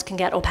the lens can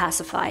get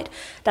opacified.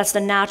 That's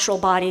the natural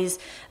body's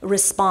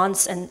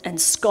response and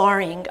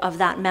scarring of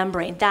that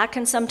membrane. That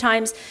can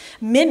sometimes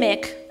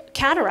mimic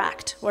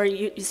cataract, where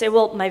you say,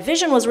 well, my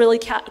vision was really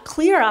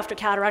clear after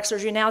cataract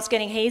surgery, now it's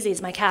getting hazy,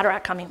 is my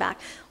cataract coming back?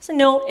 So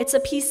no, it's a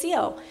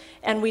PCO.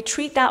 And we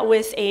treat that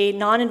with a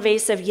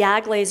non-invasive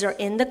YAG laser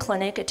in the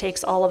clinic. It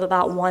takes all of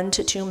about 1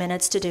 to 2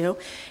 minutes to do,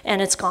 and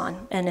it's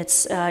gone, and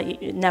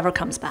it never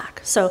comes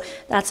back. So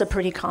that's a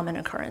pretty common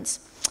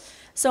occurrence.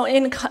 So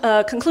in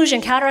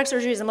conclusion, cataract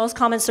surgery is the most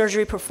common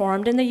surgery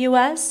performed in the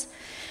US.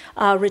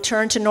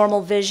 Return to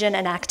normal vision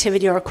and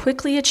activity are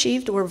quickly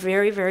achieved. We're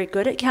very, very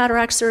good at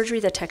cataract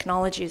surgery. The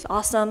technology is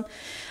awesome.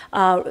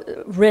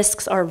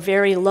 Risks are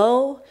very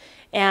low,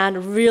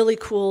 and really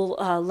cool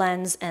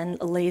lens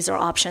and laser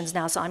options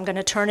now. So I'm going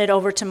to turn it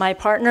over to my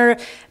partner,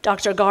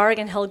 Dr. Garg,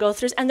 and he'll go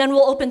through, and then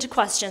we'll open to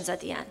questions at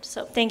the end.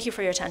 So thank you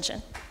for your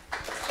attention.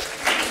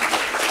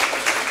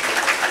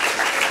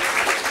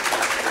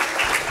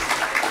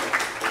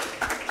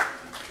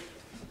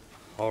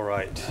 All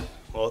right.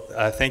 Well,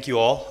 thank you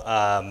all.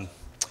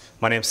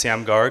 My name is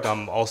Sam Garg.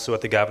 I'm also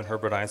at the Gavin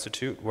Herbert Eye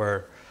Institute,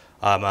 where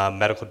I'm a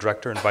medical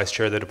director and vice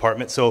chair of the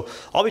department. So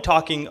I'll be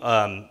talking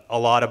a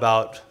lot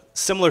about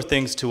similar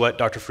things to what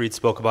Dr. Farid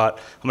spoke about.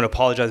 I'm going to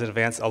apologize in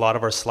advance. A lot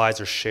of our slides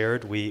are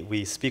shared.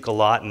 We speak a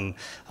lot, and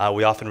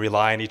we often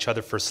rely on each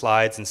other for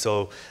slides, and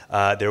so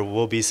there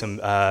will be some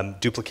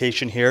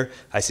duplication here.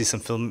 I see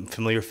some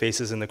familiar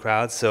faces in the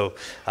crowd, so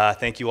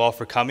thank you all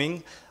for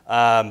coming.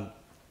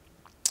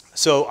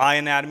 So eye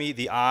anatomy,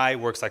 the eye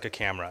works like a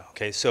camera,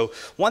 okay? So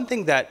one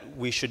thing that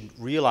we should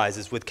realize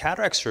is with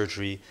cataract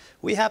surgery,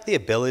 we have the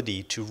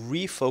ability to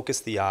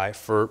refocus the eye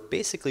for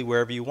basically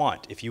wherever you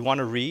want. If you want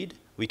to read,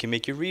 we can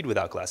make you read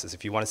without glasses.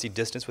 If you want to see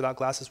distance without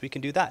glasses, we can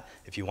do that.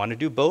 If you want to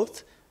do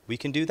both, we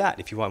can do that.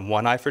 If you want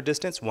one eye for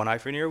distance, one eye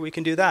for near, we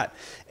can do that.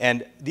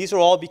 And these are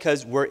all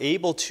because we're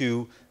able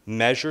to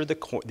measure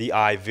the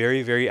eye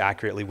very, very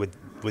accurately with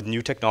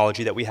new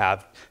technology that we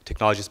have.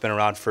 Technology has been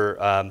around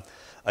for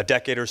a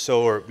decade or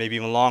so, or maybe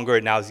even longer,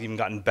 and now it's even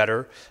gotten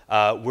better.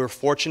 We're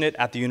fortunate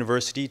at the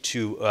university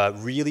to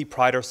really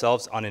pride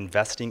ourselves on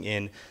investing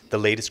in the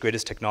latest,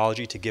 greatest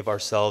technology to give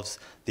ourselves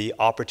the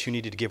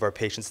opportunity to give our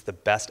patients the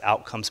best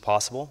outcomes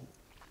possible.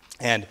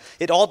 And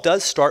it all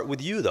does start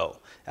with you, though.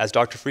 As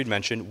Dr. Farid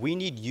mentioned, we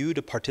need you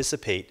to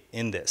participate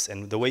in this.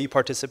 And the way you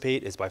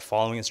participate is by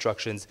following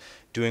instructions,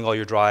 doing all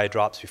your dry eye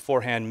drops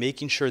beforehand,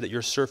 making sure that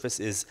your surface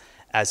is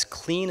as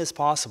clean as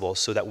possible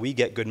so that we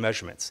get good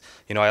measurements.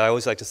 You know, I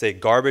always like to say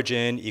garbage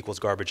in equals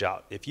garbage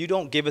out. If you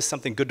don't give us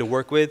something good to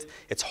work with,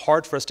 it's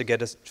hard for us to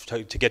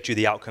get you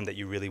the outcome that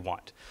you really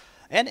want.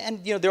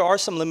 And you know, there are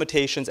some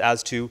limitations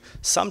as to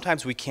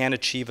sometimes we can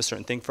achieve a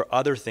certain thing for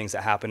other things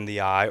that happen in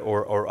the eye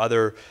or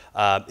other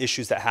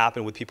issues that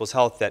happen with people's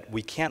health that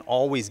we can't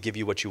always give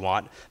you what you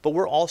want, but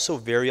we're also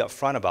very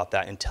upfront about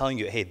that and telling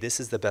you, hey, this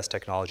is the best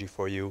technology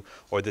for you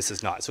or this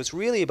is not. So it's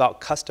really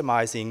about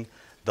customizing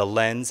the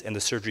lens and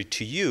the surgery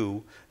to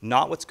you,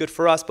 not what's good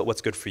for us, but what's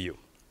good for you.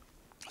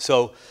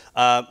 So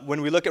when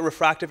we look at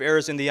refractive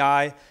errors in the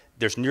eye,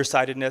 there's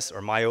nearsightedness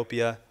or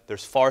myopia,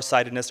 there's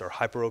farsightedness or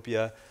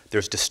hyperopia,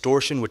 there's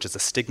distortion, which is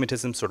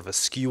astigmatism, sort of a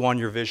skew on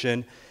your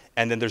vision,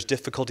 and then there's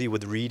difficulty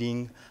with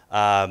reading,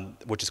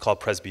 which is called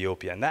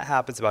presbyopia. And that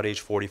happens about age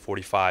 40,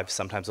 45,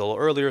 sometimes a little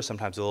earlier,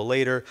 sometimes a little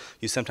later.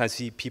 You sometimes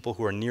see people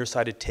who are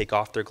nearsighted take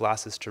off their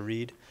glasses to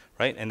read,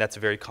 right? And that's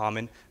very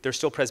common. They're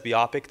still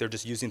presbyopic, they're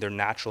just using their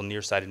natural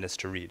nearsightedness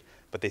to read,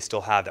 but they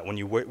still have that. When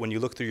you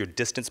look through your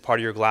distance part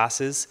of your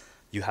glasses,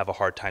 you have a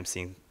hard time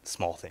seeing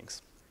small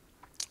things.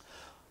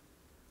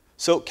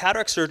 So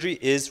cataract surgery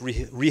is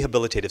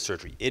rehabilitative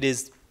surgery. It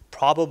is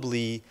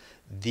probably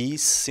the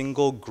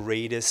single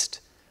greatest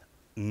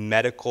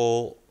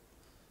medical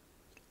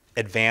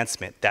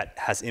advancement that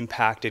has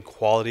impacted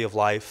quality of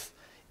life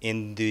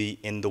in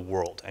the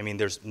world. I mean,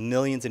 there's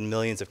millions and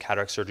millions of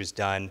cataract surgeries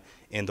done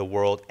in the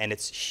world, and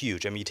it's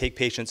huge. I mean, you take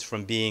patients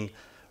from being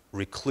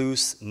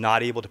recluse,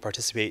 not able to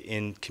participate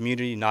in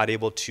community, not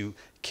able to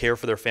care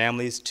for their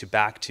families, to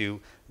back to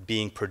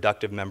being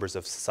productive members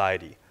of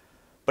society.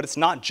 But it's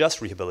not just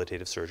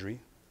rehabilitative surgery,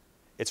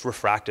 it's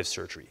refractive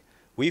surgery.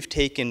 We've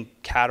taken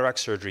cataract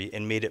surgery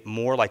and made it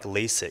more like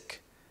LASIK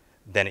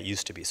than it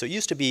used to be. So it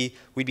used to be,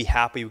 we'd be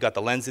happy, we've got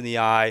the lens in the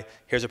eye,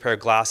 here's a pair of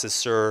glasses,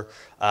 sir,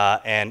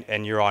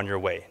 and you're on your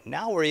way.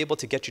 Now we're able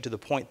to get you to the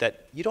point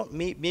that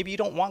maybe you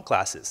don't want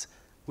glasses.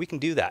 We can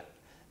do that.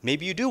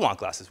 Maybe you do want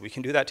glasses. We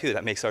can do that too.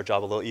 That makes our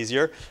job a little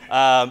easier.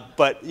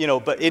 But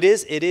it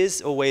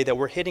is a way that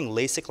we're hitting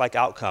LASIK-like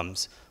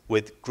outcomes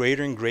with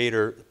greater and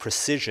greater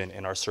precision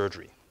in our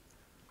surgery.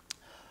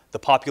 The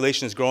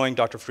population is growing.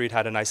 Dr. Farid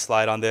had a nice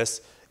slide on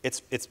this.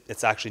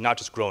 It's actually not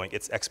just growing,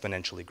 it's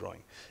exponentially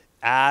growing.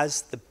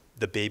 As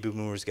the baby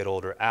boomers get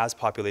older, as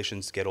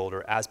populations get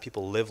older, as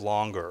people live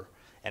longer,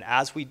 and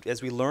as we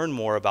learn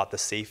more about the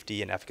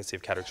safety and efficacy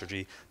of cataract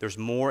surgery, there's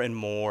more and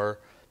more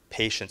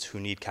patients who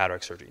need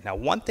cataract surgery. Now,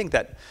 one thing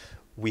that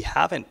we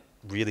haven't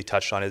really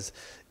touched on is,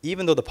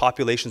 even though the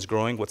population is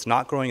growing, what's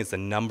not growing is the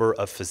number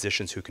of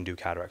physicians who can do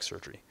cataract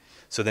surgery.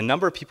 So the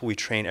number of people we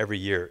train every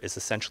year is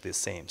essentially the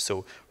same.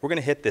 So we're going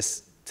to hit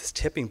this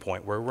tipping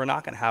point where we're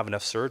not going to have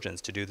enough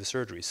surgeons to do the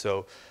surgery.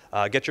 So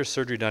get your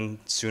surgery done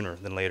sooner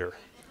than later.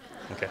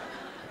 Okay,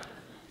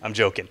 I'm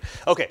joking.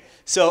 Okay,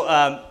 so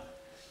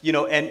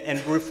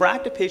and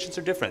refractive patients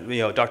are different.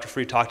 Dr.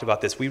 Farid talked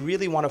about this. We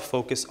really want to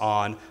focus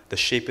on the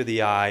shape of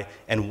the eye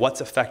and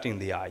what's affecting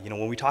the eye.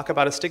 When we talk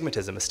about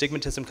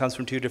astigmatism comes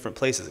from two different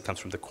places. It comes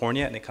from the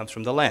cornea and it comes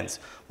from the lens.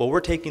 Well,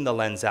 we're taking the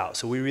lens out,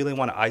 so we really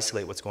want to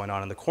isolate what's going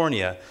on in the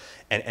cornea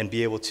and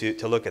be able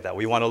to look at that.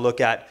 We want to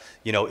look at,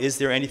 is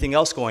there anything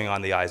else going on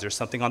in the eye? Is there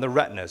something on the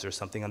retina? Is there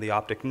something on the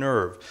optic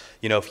nerve?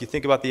 If you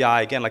think about the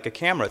eye, again, like a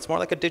camera, it's more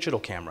like a digital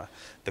camera.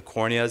 The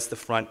cornea is the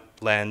front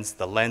lens.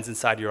 The lens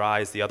inside your eye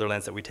is the other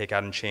lens that we take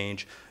out and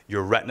change.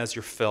 Your retina is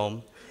your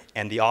film.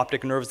 And the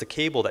optic nerve is the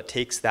cable that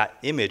takes that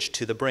image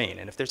to the brain.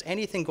 And if there's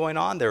anything going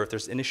on there, if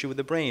there's an issue with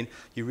the brain,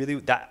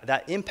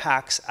 that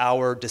impacts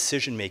our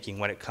decision making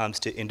when it comes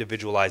to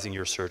individualizing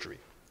your surgery.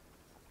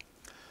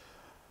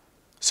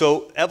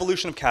 So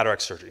evolution of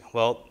cataract surgery.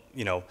 Well,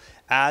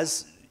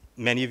 as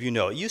many of you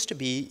know, it used to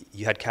be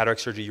you had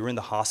cataract surgery, you were in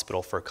the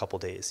hospital for a couple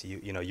days.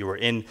 You were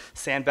in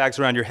sandbags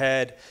around your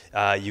head,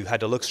 you had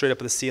to look straight up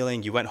at the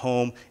ceiling, you went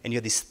home, and you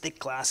had these thick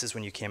glasses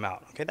when you came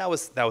out. Okay, that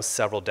was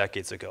several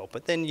decades ago.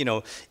 But then,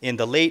 in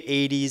the late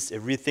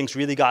 80s, things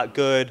really got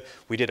good.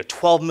 We did a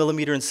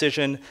 12mm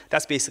incision.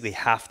 That's basically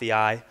half the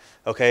eye.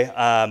 Okay,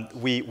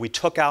 we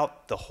took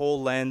out the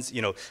whole lens.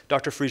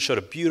 Dr. Farid showed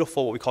a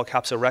beautiful, what we call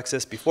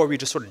capsulorhexis. Before, we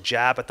just sort of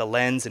jab at the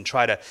lens and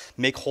try to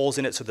make holes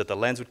in it so that the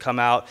lens would come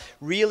out.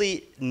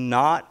 Really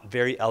not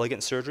very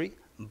elegant surgery,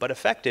 but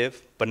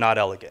effective, but not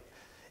elegant.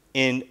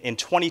 In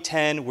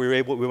 2010,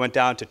 we went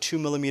down to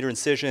 2mm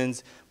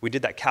incisions. We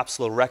did that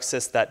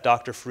capsulorhexis that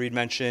Dr. Farid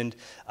mentioned.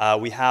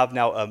 We have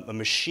now a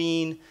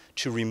machine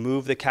to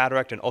remove the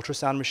cataract, an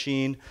ultrasound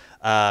machine.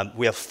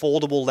 We have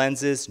foldable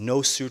lenses,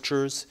 no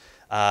sutures.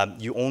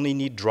 You only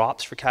need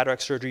drops for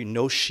cataract surgery,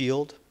 no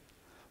shield.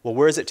 Well,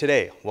 where is it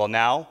today? Well,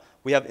 now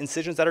we have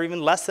incisions that are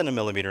even less than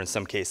 1mm in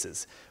some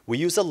cases. We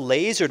use a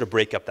laser to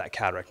break up that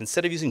cataract.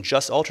 Instead of using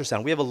just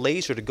ultrasound, we have a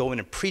laser to go in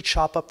and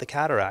pre-chop up the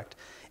cataract,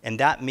 and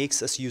that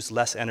makes us use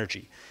less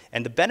energy.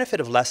 And the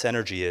benefit of less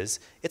energy is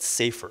it's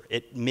safer.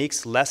 It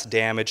makes less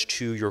damage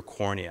to your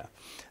cornea.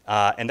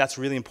 And that's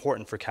really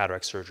important for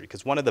cataract surgery,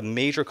 because one of the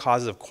major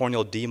causes of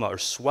corneal edema or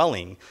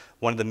swelling,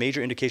 one of the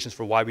major indications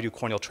for why we do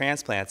corneal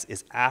transplants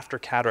is after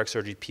cataract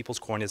surgery, people's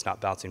cornea is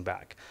not bouncing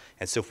back.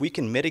 And so if we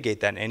can mitigate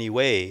that in any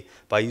way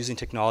by using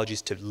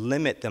technologies to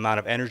limit the amount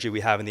of energy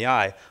we have in the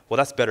eye, well,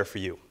 that's better for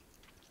you.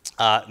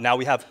 Now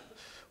we have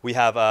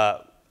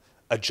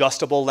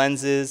adjustable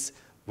lenses.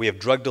 We have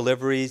drug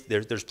delivery.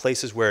 There's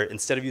places where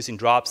instead of using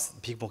drops,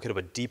 people could have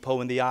a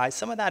depot in the eye.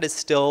 Some of that is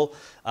still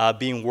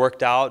being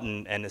worked out,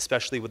 and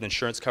especially with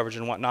insurance coverage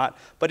and whatnot.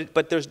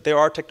 But there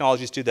are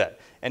technologies to do that.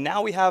 And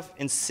now we have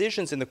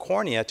incisions in the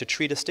cornea to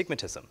treat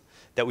astigmatism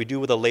that we do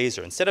with a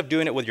laser. Instead of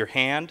doing it with your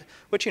hand,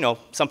 which,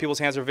 some people's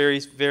hands are very,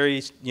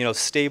 very,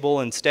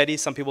 stable and steady.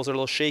 Some people's are a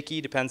little shaky,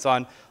 depends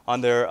on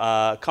their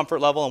comfort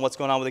level and what's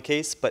going on with the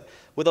case. But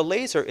with a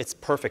laser, it's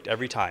perfect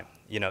every time.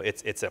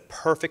 It's a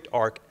perfect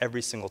arc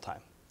every single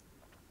time.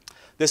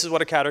 This is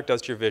what a cataract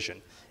does to your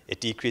vision. It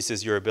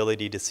decreases your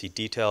ability to see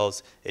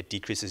details. It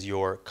decreases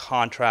your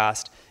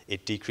contrast.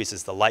 It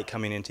decreases the light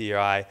coming into your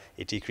eye.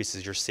 It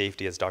decreases your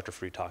safety, as Dr.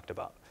 Farid talked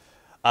about.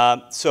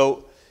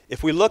 So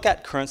if we look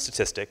at current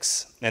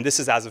statistics, and this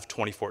is as of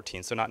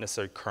 2014, so not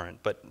necessarily current,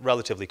 but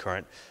relatively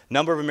current,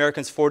 number of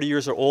Americans 40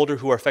 years or older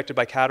who are affected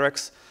by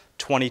cataracts,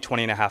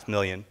 20.5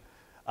 million.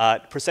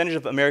 Percentage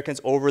of Americans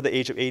over the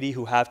age of 80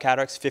 who have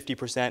cataracts,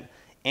 50%.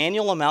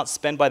 Annual amount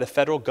spent by the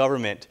federal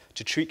government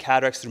to treat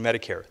cataracts through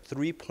Medicare,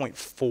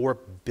 $3.4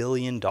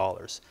 billion.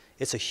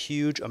 It's a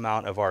huge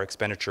amount of our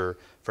expenditure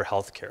for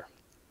healthcare.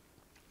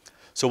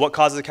 So what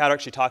causes a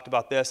cataract? She talked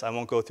about this. I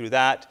won't go through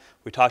that.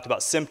 We talked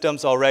about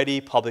symptoms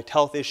already, public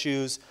health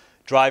issues,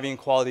 driving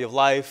quality of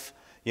life,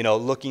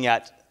 looking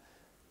at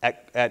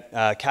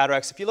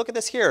cataracts. If you look at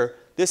this here,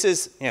 this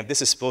is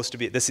supposed to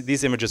be,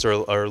 these images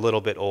are a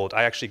little bit old.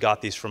 I actually got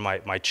these from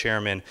my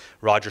chairman,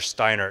 Roger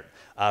Steinert,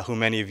 who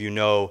many of you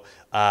know,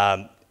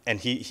 and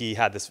he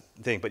had this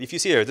thing. But if you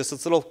see here, this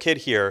little kid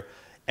here,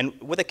 and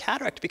with a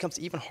cataract, it becomes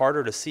even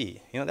harder to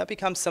see. That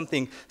becomes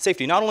something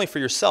safety, not only for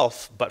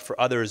yourself, but for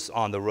others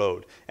on the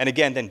road. And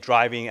again, then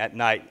driving at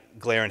night,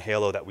 glare and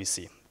halo that we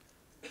see.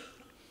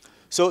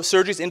 So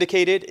surgery is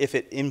indicated if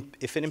it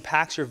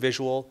impacts your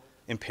visual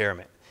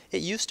impairment.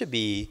 It used to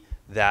be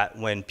that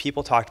when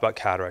people talked about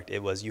cataract,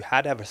 it was you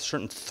had to have a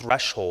certain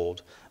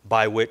threshold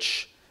by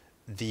which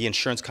the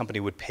insurance company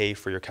would pay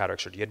for your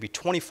cataract surgery. You had to be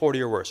 20/40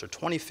 or worse, or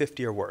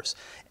 20/50 or worse.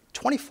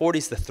 20/40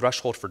 is the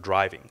threshold for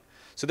driving.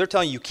 So they're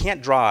telling you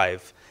can't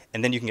drive,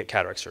 and then you can get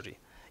cataract surgery.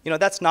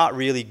 That's not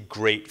really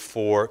great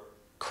for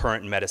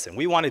current medicine.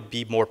 We want to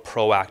be more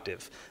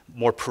proactive,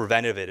 more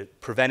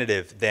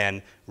preventative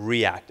than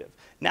reactive.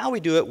 Now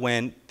we do it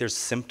when there's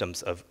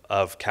symptoms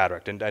of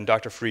cataract, and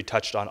Dr. Farid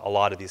touched on a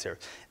lot of these here.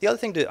 The other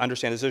thing to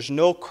understand is there's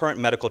no current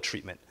medical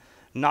treatment.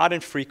 Not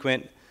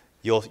infrequent,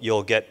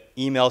 you'll get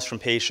emails from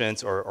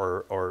patients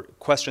or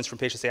questions from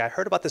patients say, I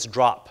heard about this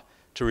drop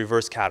to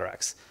reverse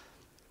cataracts.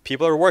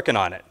 People are working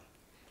on it.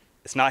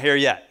 It's not here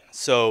yet.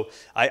 So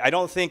I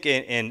don't think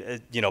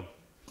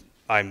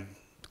I'm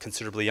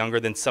considerably younger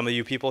than some of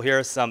you people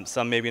here, some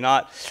maybe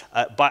not,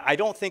 but I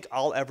don't think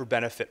I'll ever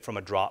benefit from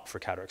a drop for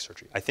cataract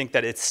surgery. I think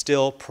that it's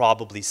still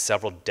probably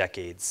several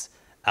decades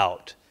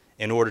out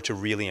in order to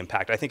really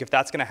impact. I think if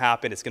that's going to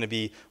happen, it's going to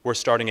be we're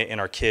starting it in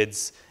our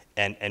kids,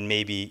 and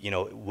maybe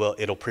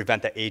it'll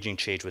prevent that aging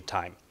change with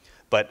time.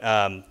 But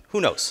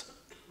who knows?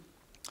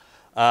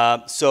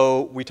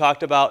 So we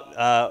talked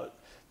about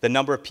the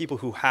number of people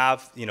who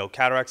have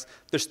cataracts.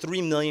 There's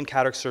 3 million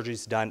cataract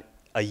surgeries done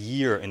a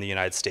year in the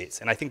United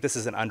States. And I think this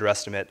is an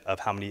underestimate of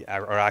how many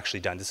are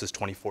actually done. This is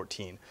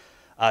 2014.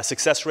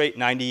 Success rate,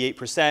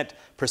 98%.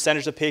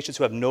 Percentage of patients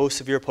who have no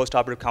severe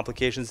postoperative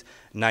complications,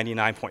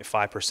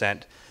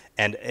 99.5%.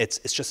 And it's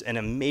just an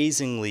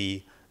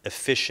amazingly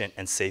efficient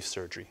and safe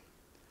surgery.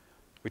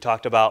 We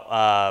talked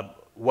about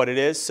what it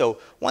is. So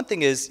one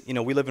thing is,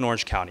 we live in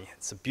Orange County.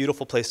 It's a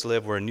beautiful place to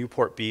live. We're in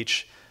Newport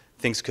Beach.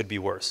 things could be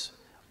worse.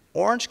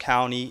 Orange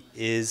County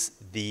is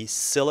the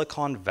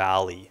Silicon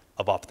Valley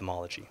of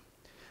ophthalmology.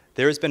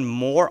 There has been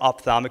more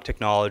ophthalmic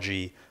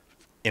technology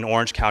in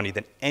Orange County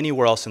than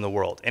anywhere else in the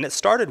world. And it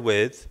started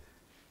with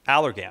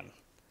Allergan.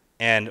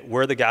 And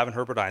we're the Gavin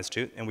Herbert Eye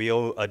Institute, and we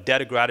owe a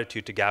debt of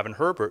gratitude to Gavin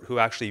Herbert, who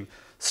actually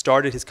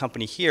started his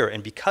company here.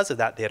 And because of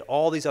that, they had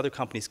all these other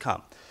companies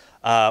come.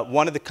 A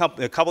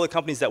couple of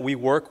companies that we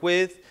work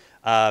with,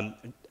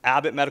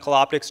 Abbott Medical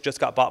Optics just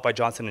got bought by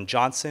Johnson &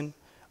 Johnson.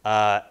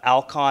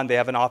 Alcon, they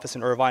have an office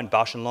in Irvine,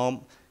 Bausch &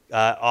 Lomb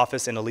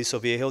office in Aliso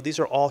Viejo. These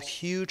are all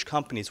huge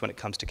companies when it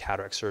comes to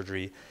cataract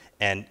surgery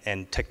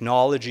and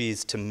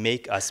technologies to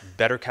make us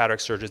better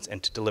cataract surgeons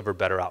and to deliver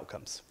better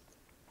outcomes.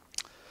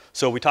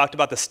 So we talked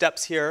about the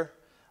steps here.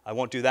 I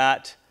won't do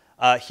that.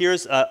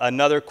 Here's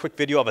another quick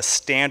video of a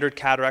standard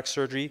cataract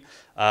surgery.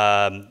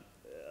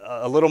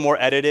 A little more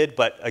edited,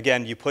 but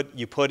again, you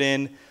put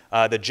in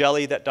the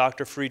jelly that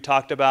Dr. Farid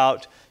talked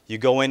about. You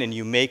go in and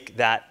you make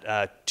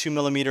that 2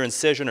 millimeter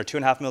incision or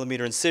 2.5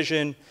 millimeter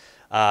incision.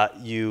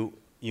 You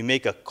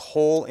make a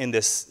hole in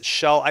this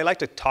shell. I like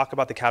to talk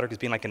about the cataract as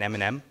being like an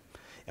M&M,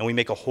 and we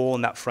make a hole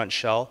in that front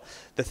shell.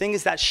 The thing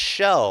is that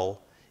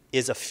shell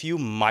is a few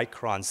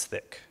microns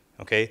thick,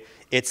 okay?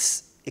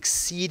 It's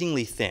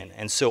exceedingly thin,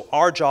 and so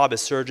our job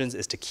as surgeons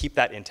is to keep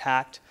that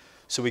intact.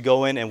 So we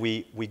go in and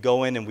we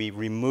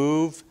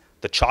remove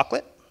the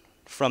chocolate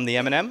from the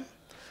M&M,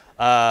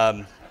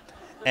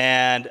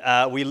 and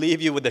we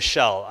leave you with the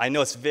shell. I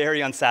know it's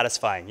very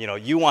unsatisfying. You know,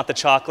 you want the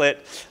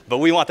chocolate, but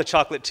we want the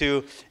chocolate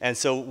too, and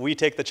so we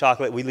take the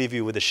chocolate, we leave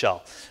you with the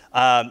shell.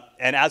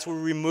 And as we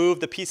remove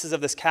the pieces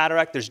of this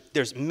cataract,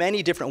 there's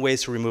many different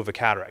ways to remove a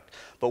cataract.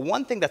 But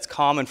one thing that's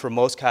common for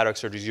most cataract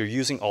surgeries, you're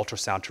using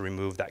ultrasound to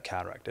remove that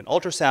cataract. And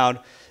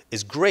ultrasound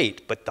is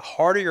great, but the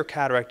harder your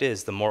cataract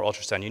is, the more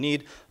ultrasound you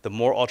need. The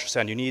more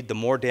ultrasound you need, the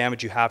more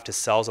damage you have to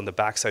cells on the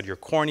backside of your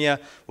cornea,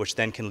 which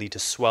then can lead to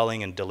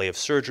swelling and delay of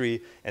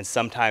surgery. And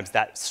sometimes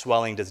that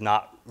swelling does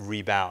not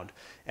rebound.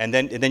 And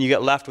then you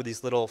get left with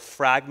these little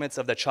fragments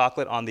of the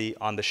chocolate on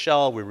the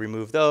shell. We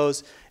remove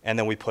those, and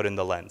then we put in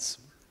the lens.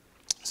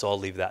 So I'll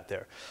leave that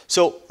there.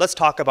 So let's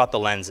talk about the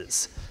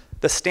lenses.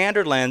 The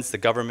standard lens, the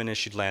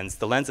government-issued lens,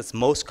 the lens that's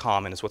most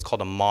common is what's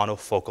called a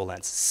monofocal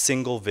lens,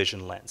 single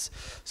vision lens.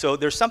 So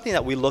there's something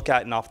that we look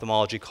at in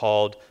ophthalmology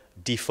called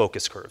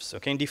defocus curves.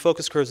 Okay? And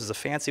defocus curves is a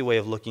fancy way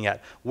of looking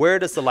at where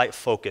does the light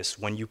focus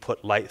when you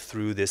put light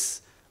through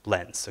this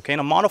lens. Okay?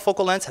 And a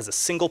monofocal lens has a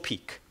single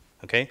peak.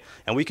 Okay?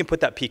 And we can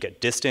put that peak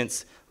at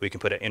distance, we can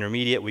put it at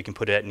intermediate, we can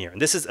put it at near.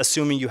 And this is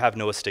assuming you have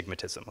no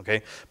astigmatism,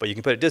 okay? But you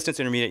can put it at distance,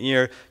 intermediate,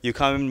 near. You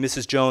come in,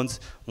 Mrs. Jones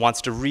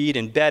wants to read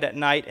in bed at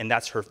night, and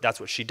that's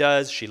what she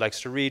does. She likes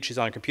to read, she's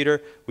on a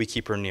computer, we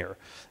keep her near.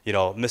 You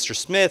know, Mr.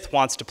 Smith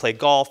wants to play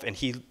golf, and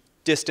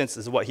distance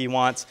is what he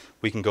wants,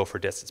 we can go for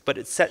distance. But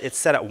it's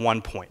set at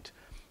one point.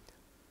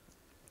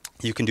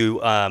 You can do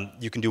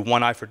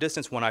one eye for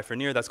distance, one eye for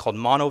near. That's called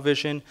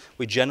monovision.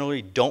 We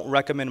generally don't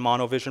recommend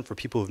monovision for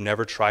people who've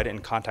never tried it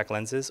in contact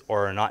lenses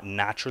or are not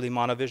naturally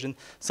monovision.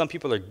 Some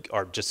people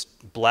are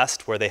just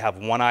blessed where they have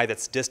one eye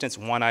that's distance,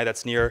 one eye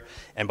that's near,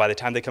 and by the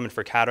time they come in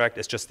for cataract,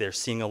 it's just they're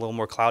seeing a little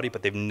more cloudy,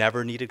 but they've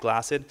never needed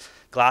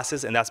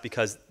glasses, and that's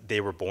because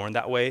they were born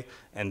that way,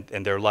 and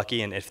they're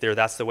lucky, and if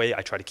that's the way,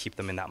 I try to keep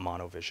them in that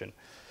monovision.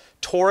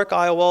 Toric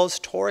IOLs,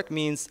 toric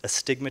means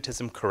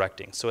astigmatism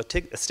correcting. So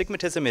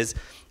astigmatism is,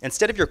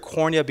 instead of your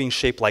cornea being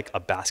shaped like a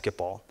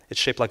basketball, it's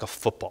shaped like a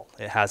football.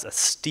 It has a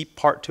steep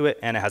part to it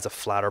and it has a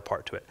flatter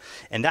part to it.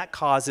 And that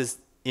causes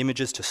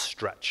images to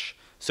stretch.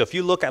 So if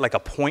you look at like a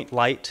point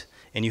light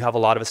and you have a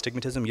lot of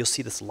astigmatism, you'll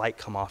see this light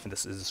come off and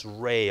this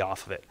ray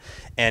off of it.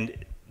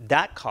 And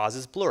that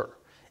causes blur.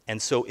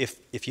 And so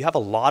if you have a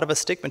lot of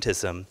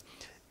astigmatism,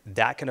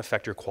 that can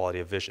affect your quality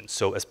of vision.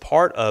 So as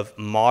part of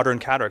modern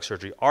cataract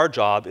surgery, our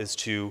job is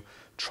to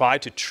try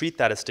to treat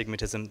that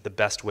astigmatism the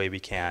best way we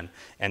can,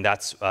 and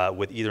that's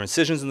with either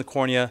incisions in the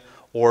cornea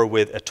or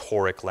with a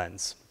toric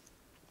lens.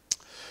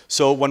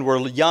 So when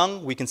we're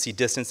young, we can see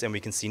distance and we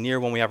can see near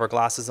when we have our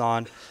glasses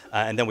on,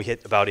 and then we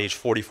hit about age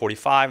 40,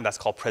 45, and that's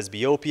called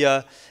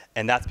presbyopia,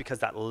 and that's because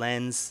that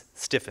lens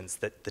stiffens,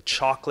 that the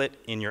chocolate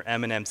in your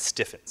M&M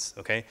stiffens,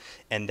 okay?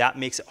 And that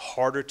makes it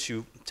harder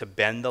to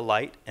bend the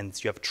light, and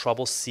you have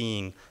trouble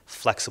seeing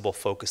flexible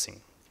focusing.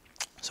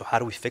 So how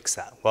do we fix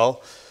that?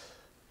 Well,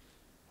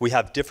 we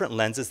have different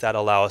lenses that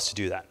allow us to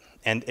do that.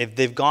 And if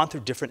they've gone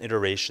through different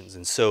iterations.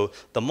 And so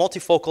the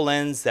multifocal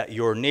lens that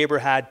your neighbor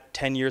had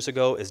 10 years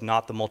ago is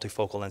not the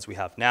multifocal lens we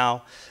have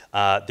now.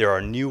 There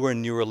are newer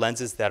and newer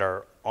lenses that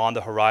are on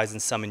the horizon,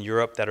 some in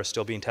Europe that are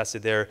still being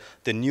tested there.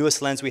 The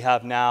newest lens we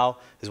have now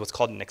is what's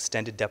called an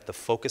extended depth of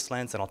focus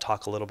lens, and I'll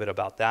talk a little bit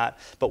about that.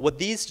 But what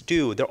these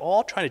do, they're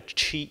all trying to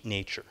cheat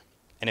nature.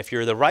 And if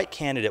you're the right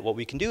candidate, what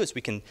we can do is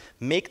we can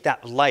make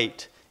that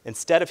light,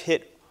 instead of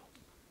hit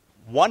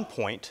one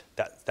point,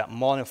 that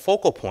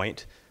monofocal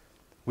point,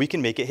 we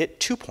can make it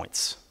hit 2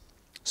 points.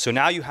 So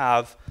now you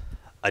have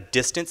a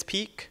distance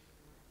peak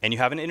and you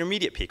have an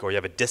intermediate peak, or you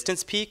have a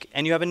distance peak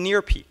and you have a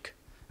near peak,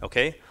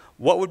 okay?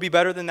 What would be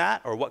better than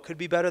that, or what could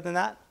be better than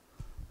that?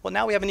 Well,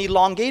 now we have an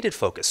elongated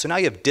focus. So now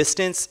you have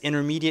distance,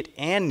 intermediate,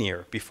 and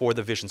near before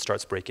the vision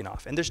starts breaking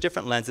off. And there's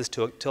different lenses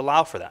to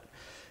allow for that.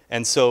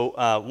 And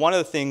so one of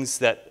the things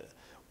that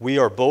we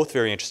are both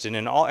very interested in,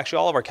 and actually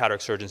all of our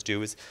cataract surgeons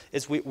do, is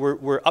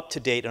we're up to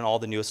date on all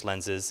the newest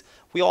lenses.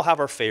 We all have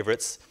our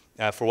favorites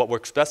for what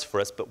works best for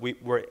us, but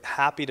we're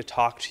happy to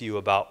talk to you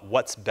about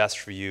what's best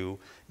for you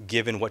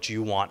given what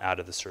you want out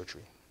of the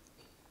surgery.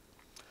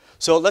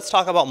 So let's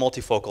talk about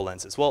multifocal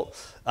lenses. Well,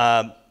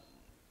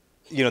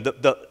 you know,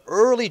 the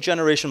early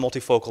generation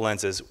multifocal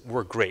lenses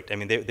were great. I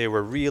mean, they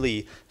were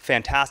really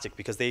fantastic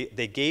because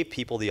they gave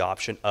people the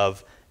option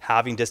of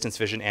having distance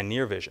vision and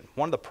near vision.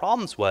 One of the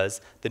problems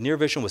was the near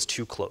vision was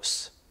too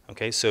close.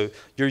 Okay, so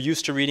you're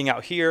used to reading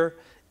out here,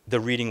 the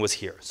reading was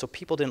here. So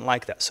people didn't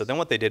like that. So then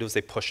what they did was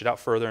they pushed it out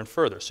further and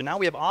further. So now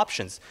we have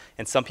options.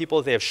 And some people,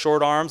 if they have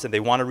short arms and they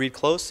want to read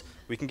close,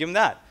 we can give them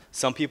that.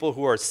 Some people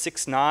who are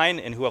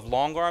 6'9" and who have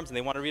long arms and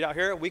they want to read out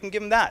here, we can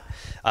give them that.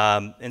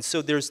 And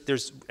so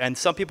and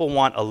some people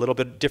want a little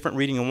bit different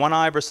reading in one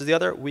eye versus the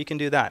other, we can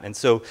do that. And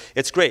so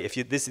it's great.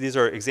 These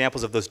are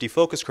examples of those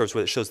defocus curves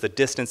where it shows the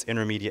distance,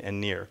 intermediate, and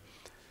near.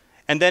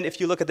 And then if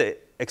you look at the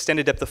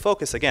extended depth of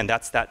focus, again,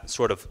 that's that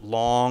sort of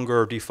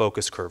longer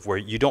defocus curve where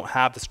you don't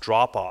have this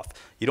drop off.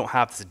 You don't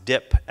have this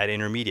dip at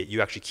intermediate.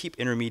 You actually keep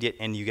intermediate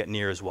and you get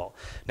near as well.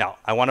 Now,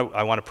 I want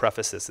to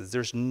preface this is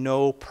there's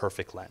no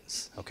perfect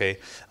lens, okay?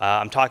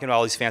 I'm talking about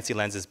all these fancy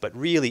lenses, but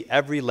really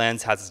every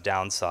lens has its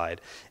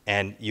downside,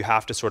 and you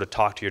have to sort of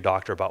talk to your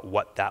doctor about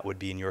what that would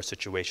be in your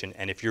situation,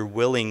 and if you're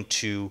willing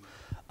to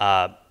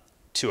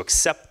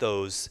accept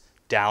those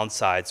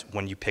downsides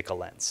when you pick a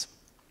lens.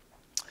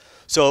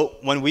 So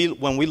when we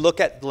look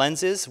at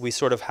lenses, we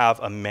sort of have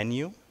a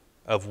menu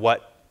of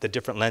what the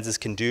different lenses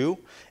can do,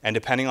 and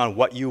depending on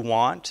what you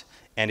want,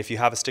 and if you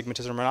have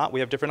astigmatism or not, we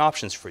have different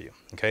options for you.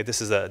 Okay,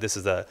 this is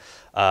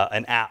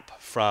an app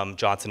from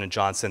Johnson &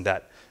 Johnson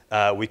that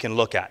we can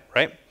look at,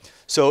 right?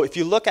 So if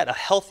you look at a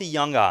healthy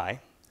young eye,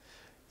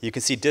 you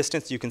can see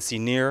distance, you can see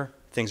near,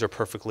 things are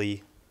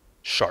perfectly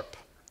sharp.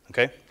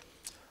 Okay.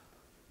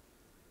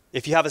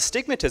 If you have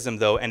astigmatism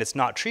though, and it's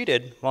not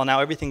treated, well,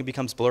 now everything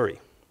becomes blurry.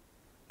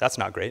 That's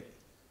not great.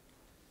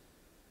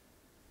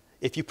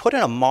 If you put in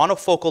a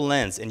monofocal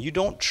lens and you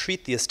don't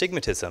treat the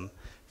astigmatism,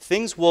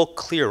 things will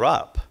clear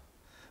up,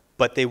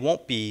 but they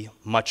won't be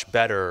much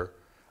better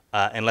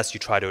unless you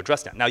try to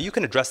address that. Now, you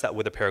can address that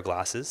with a pair of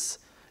glasses.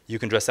 You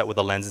can address that with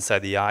a lens inside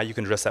the eye. You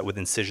can address that with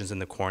incisions in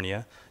the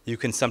cornea. You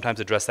can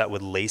sometimes address that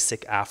with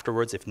LASIK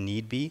afterwards if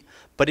need be.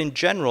 But in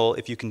general,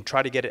 if you can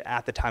try to get it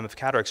at the time of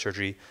cataract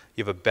surgery,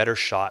 you have a better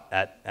shot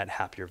at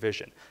happier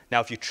vision.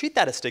 Now, if you treat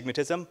that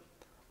astigmatism,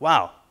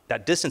 wow,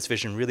 that distance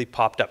vision really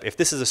popped up, if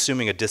this is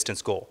assuming a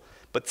distance goal.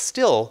 But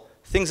still,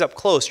 things up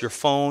close, your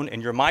phone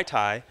and your Mai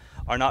Tai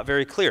are not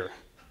very clear.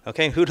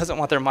 Okay, who doesn't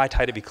want their Mai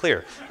Tai to be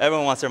clear?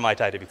 Everyone wants their Mai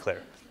Tai to be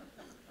clear.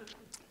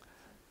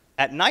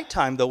 At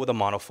nighttime, though, with a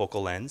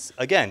monofocal lens,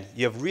 again,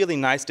 you have really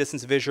nice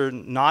distance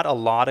vision, not a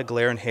lot of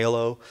glare and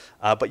halo,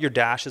 but your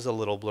dash is a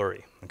little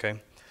blurry,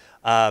 okay?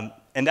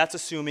 And that's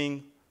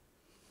assuming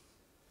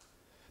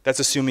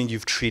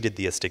you've treated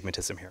the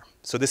astigmatism here.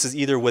 So this is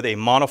either with a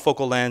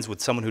monofocal lens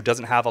with someone who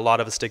doesn't have a lot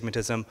of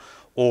astigmatism,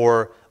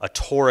 or a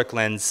toric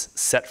lens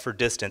set for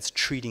distance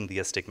treating the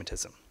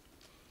astigmatism.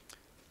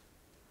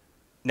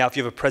 Now, if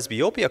you have a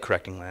presbyopia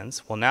correcting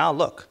lens, well now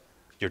look,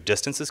 your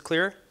distance is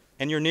clear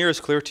and your near is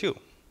clear too,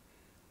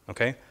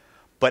 okay?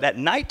 But at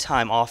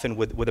nighttime, often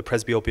with a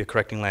presbyopia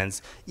correcting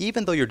lens,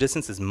 even though your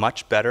distance is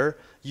much better,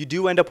 you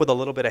do end up with a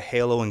little bit of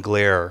halo and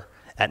glare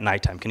at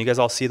nighttime. Can you guys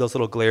all see those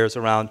little glares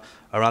around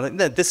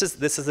it? This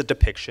is a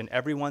depiction.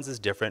 Everyone's is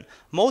different.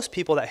 Most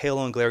people, that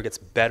halo and glare gets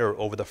better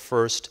over the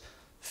first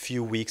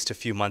few weeks to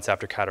few months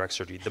after cataract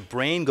surgery. The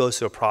brain goes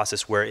through a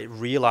process where it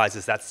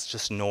realizes that's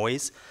just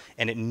noise,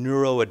 and it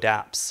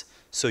neuroadapts.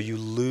 So you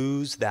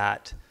lose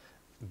that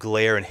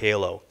glare and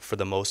halo for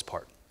the most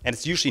part. And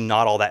it's usually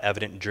not all that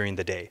evident during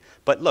the day.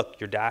 But look,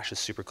 your dash is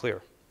super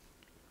clear.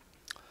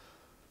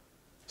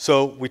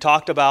 So we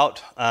talked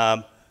about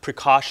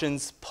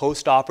precautions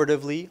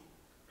post-operatively,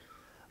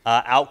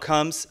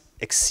 outcomes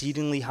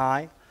exceedingly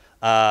high.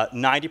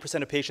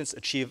 90% of patients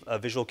achieve a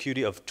visual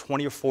acuity of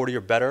 20 or 40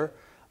 or better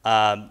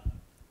right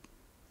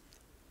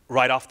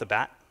off the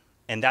bat,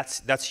 and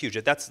that's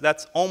huge.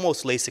 That's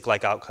almost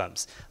LASIK-like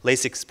outcomes.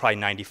 LASIK's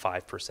probably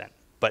 95%.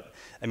 But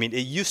I mean, it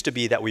used to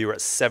be that we were at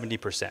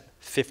 70%,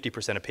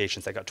 50% of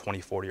patients that got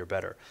 20, 40 or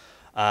better.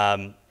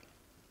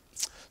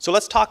 So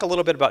let's talk a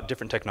little bit about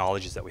different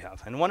technologies that we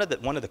have. And one of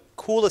the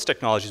coolest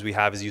technologies we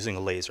have is using a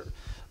laser.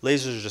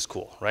 Lasers are just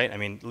cool, right? I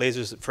mean,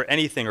 lasers for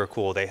anything are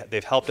cool.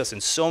 They've helped us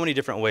in so many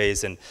different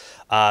ways. And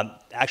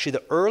actually,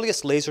 the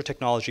earliest laser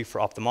technology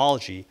for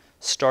ophthalmology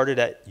started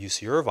at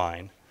UC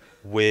Irvine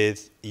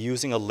with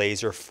using a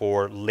laser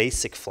for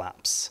LASIK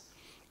flaps.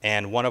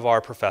 And one of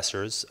our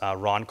professors,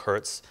 Ron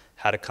Kurtz,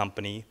 had a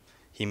company.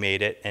 He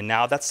made it. And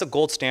now that's the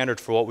gold standard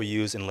for what we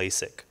use in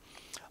LASIK.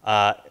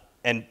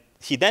 And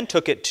he then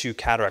took it to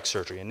cataract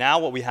surgery. And now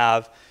what we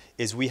have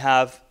is we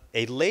have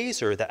a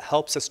laser that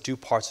helps us do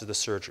parts of the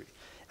surgery.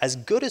 As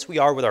good as we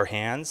are with our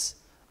hands,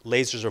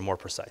 lasers are more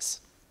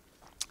precise.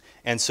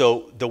 And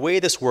so the way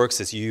this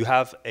works is you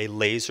have a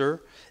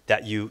laser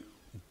that you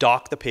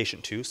dock the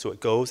patient to, so it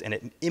goes and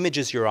it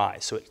images your eye.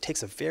 So it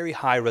takes a very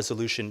high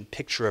resolution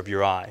picture of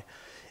your eye,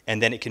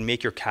 and then it can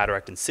make your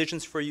cataract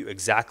incisions for you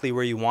exactly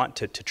where you want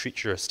to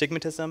treat your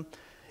astigmatism.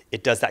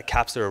 It does that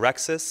capsular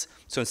rhexis.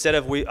 So instead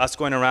of us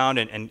going around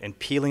and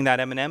peeling that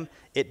M&M,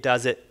 it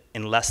does it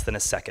in less than a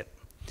second.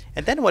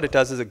 And then what it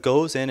does is it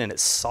goes in and it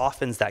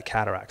softens that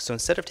cataract. So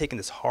instead of taking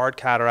this hard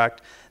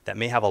cataract that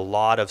may have a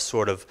lot of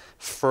sort of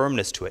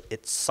firmness to it,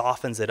 it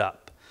softens it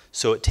up.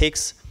 So it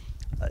takes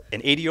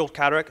an 80-year-old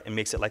cataract and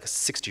makes it like a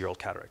 60-year-old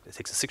cataract. It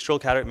takes a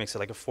 60-year-old cataract and makes it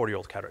like a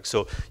 40-year-old cataract.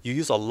 So you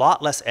use a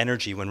lot less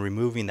energy when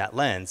removing that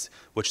lens,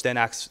 which then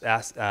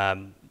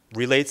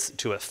relates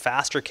to a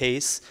faster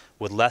case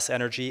with less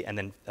energy and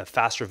then a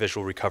faster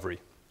visual recovery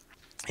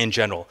in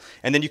general.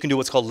 And then you can do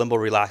what's called limbo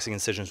relaxing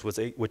incisions,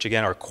 which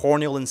again are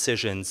corneal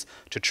incisions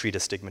to treat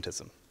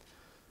astigmatism.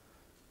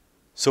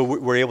 So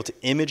we're able to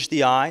image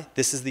the eye.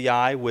 This is the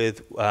eye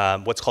with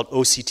what's called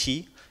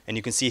OCT. And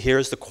you can see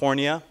here's the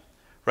cornea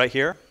right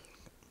here.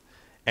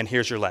 And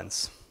here's your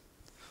lens.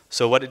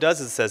 So what it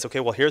does is it says, okay,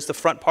 well, here's the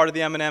front part of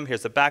the M&M,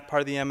 here's the back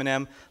part of the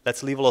M&M.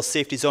 Let's leave a little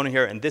safety zone in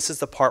here, and this is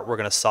the part we're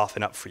going to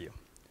soften up for you.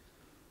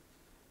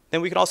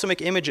 Then we can also make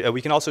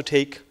we can also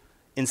take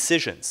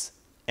incisions,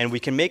 and we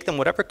can make them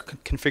whatever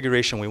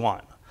configuration we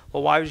want.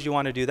 Well, why would you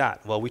want to do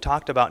that? Well, we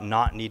talked about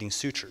not needing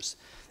sutures,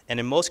 and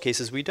in most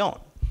cases we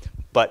don't.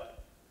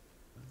 But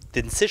the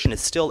incision is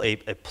still a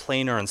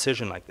planar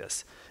incision like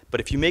this. But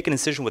if you make an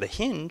incision with a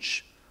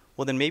hinge,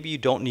 well, then maybe you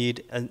don't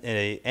need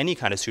any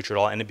kind of suture at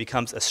all, and it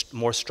becomes a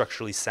more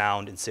structurally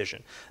sound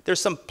incision.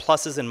 There's some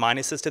pluses and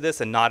minuses to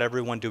this, and not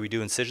everyone do we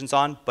do incisions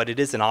on, but it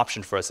is an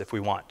option for us if we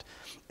want.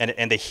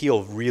 And they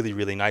heal really,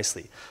 really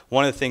nicely.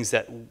 One of the things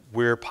that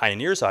we're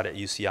pioneers on at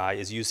UCI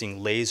is using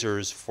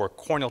lasers for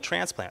corneal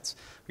transplants.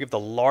 We have the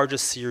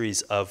largest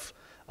series of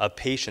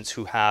patients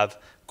who have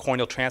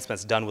corneal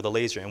transplants done with a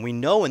laser, and we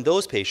know in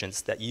those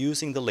patients that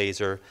using the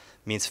laser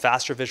means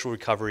faster visual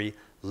recovery,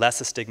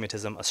 less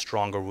astigmatism, a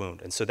stronger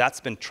wound. And so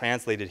that's been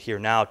translated here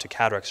now to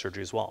cataract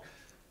surgery as well.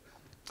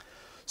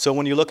 So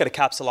when you look at a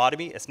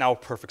capsulotomy, it's now a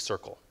perfect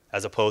circle,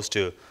 as opposed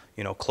to,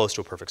 close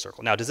to a perfect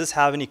circle. Now, does this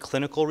have any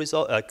clinical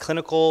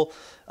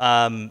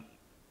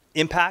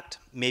impact?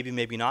 Maybe,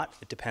 maybe not.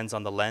 It depends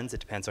on the lens. It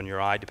depends on your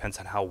eye. It depends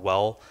on how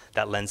well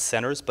that lens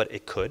centers, but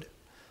it could.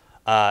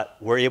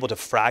 We're able to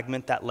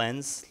fragment that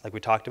lens, like we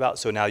talked about.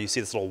 So now you see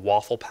this little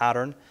waffle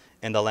pattern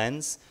in the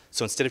lens.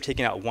 So instead of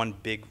taking out one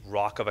big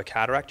rock of a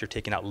cataract, you're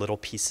taking out little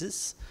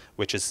pieces,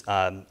 which is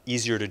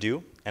easier to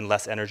do and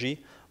less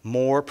energy.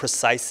 More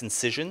precise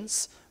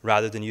incisions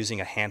rather than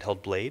using a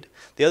handheld blade.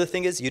 The other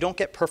thing is you don't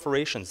get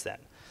perforations then.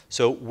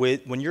 So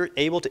when you're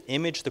able to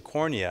image the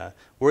cornea,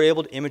 we're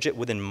able to image it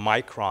within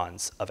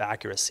microns of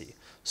accuracy.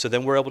 So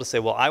then we're able to say,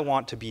 well, I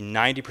want to be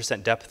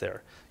 90% depth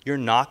there. You're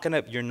not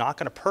gonna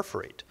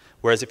perforate.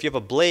 Whereas if you have a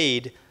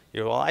blade,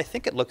 well, I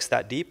think it looks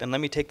that deep, and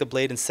let me take the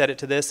blade and set it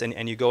to this,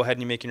 and you go ahead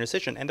and you make your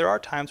incision. And there are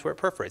times where it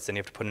perforates, and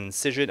you have to put an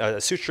incision,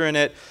 a suture in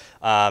it,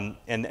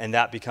 and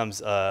that becomes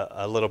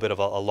a little bit of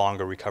a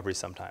longer recovery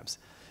sometimes.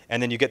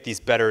 And then you get these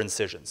better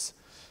incisions.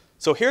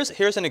 So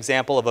here's an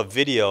example of a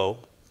video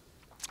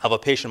of a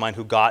patient of mine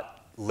who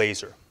got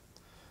laser.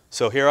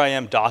 So here I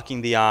am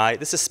docking the eye.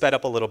 This is sped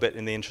up a little bit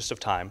in the interest of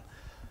time.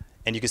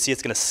 And you can see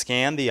it's going to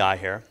scan the eye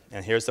here.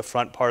 And here's the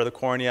front part of the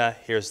cornea.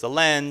 Here's the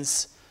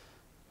lens.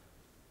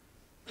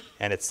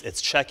 And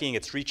it's checking,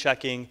 it's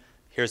rechecking.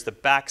 Here's the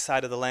back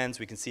side of the lens.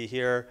 We can see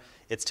here,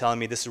 it's telling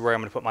me this is where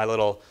I'm going to put my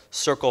little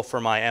circle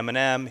for my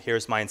M&M.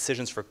 Here's my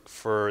incisions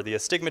for the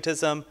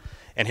astigmatism.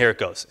 And here it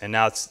goes. And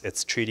now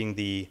it's treating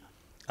the,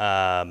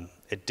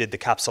 it did the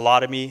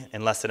capsulotomy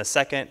in less than a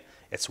second.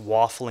 It's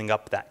waffling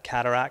up that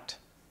cataract.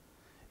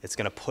 It's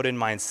going to put in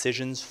my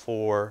incisions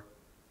for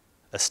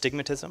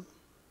astigmatism.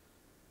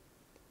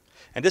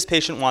 And this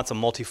patient wants a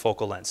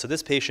multifocal lens. So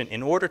this patient,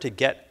 in order to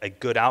get a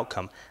good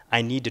outcome,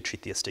 I need to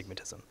treat the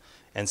astigmatism.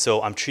 And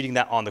so I'm treating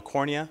that on the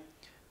cornea.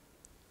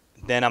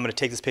 Then I'm going to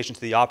take this patient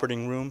to the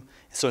operating room.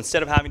 So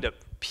instead of having to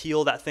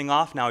peel that thing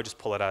off, now I just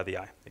pull it out of the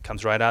eye. It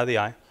comes right out of the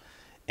eye.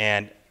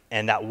 And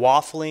that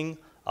waffling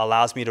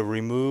allows me to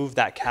remove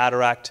that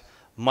cataract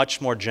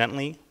much more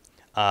gently,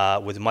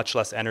 with much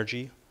less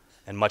energy,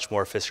 and much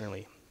more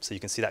efficiently. So you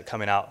can see that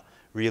coming out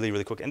really,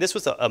 really quick. And this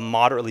was a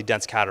moderately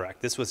dense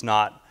cataract. This was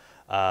not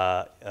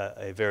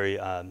a very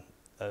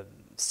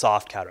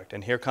soft cataract.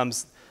 And here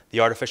comes the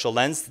artificial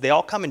lens. They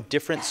all come in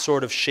different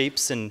sort of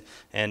shapes and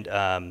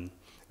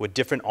with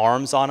different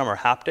arms on them or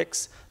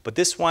haptics. But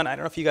this one, I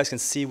don't know if you guys can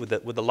see with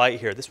the light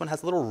here, this one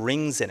has little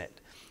rings in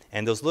it.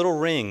 And those little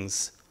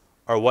rings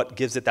are what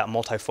gives it that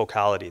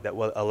multifocality, that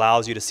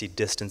allows you to see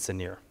distance and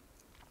near.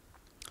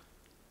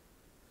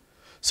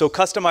 So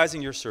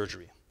customizing your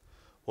surgery.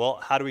 Well,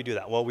 how do we do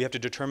that? Well, we have to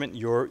determine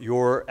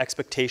your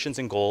expectations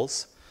and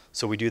goals.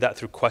 So we do that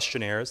through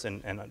questionnaires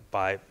and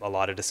by a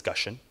lot of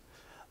discussion.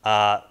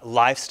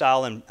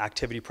 Lifestyle and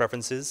activity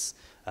preferences,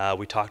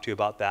 we talked to you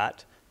about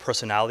that.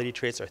 personality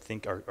traits, I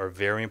think, are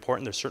very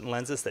important. There's certain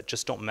lenses that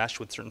just don't mesh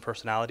with certain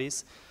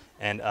personalities.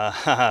 And,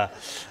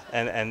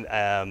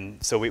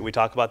 so we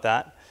talk about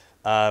that.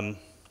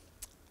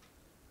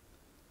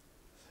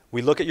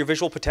 We look at your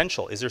visual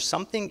potential. Is there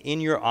something in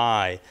your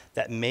eye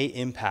that may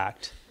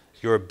impact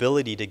your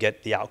ability to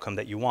get the outcome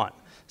that you want?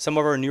 Some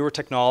of our newer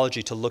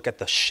technology to look at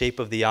the shape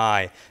of the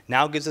eye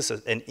now gives us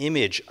an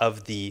image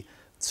of the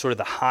sort of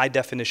the high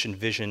definition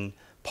vision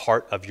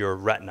part of your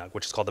retina,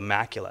 which is called the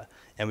macula.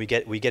 And we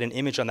get an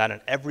image on that in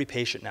every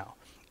patient now.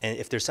 And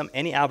if there's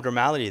any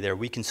abnormality there,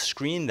 we can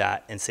screen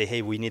that and say,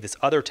 hey, we need this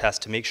other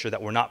test to make sure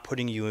that we're not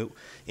putting you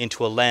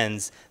into a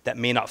lens that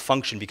may not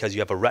function because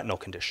you have a retinal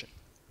condition.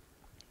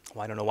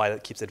 Well, I don't know why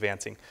that keeps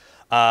advancing.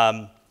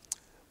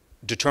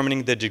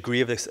 Determining the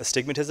degree of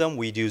astigmatism,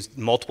 we do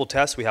multiple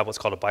tests. We have what's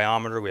called a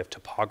biometer, we have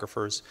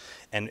topographers,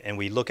 and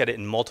we look at it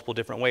in multiple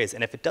different ways.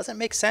 And if it doesn't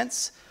make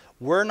sense,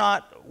 we're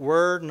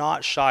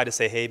not shy to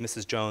say, hey,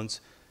 Mrs.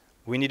 Jones,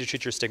 we need to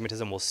treat your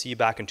astigmatism. We'll see you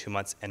back in 2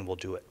 months and we'll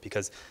do it.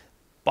 Because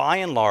by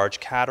and large,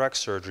 cataract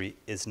surgery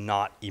is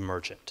not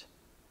emergent.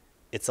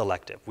 It's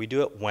elective. We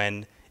do it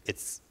when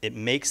it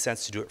makes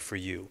sense to do it for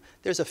you.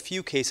 There's a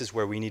few cases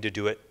where we need to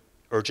do it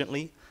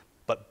urgently,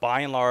 but by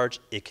and large,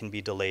 it can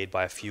be delayed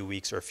by a few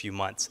weeks or a few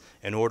months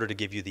in order to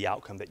give you the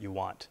outcome that you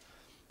want.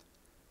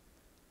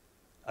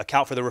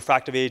 Account for the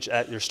refractive age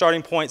at your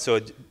starting point, so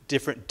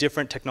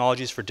different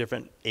technologies for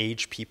different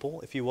age people,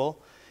 if you will.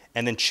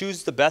 And then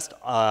choose the best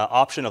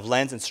option of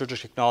lens and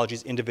surgical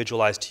technologies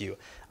individualized to you.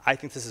 I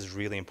think this is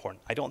really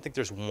important. I don't think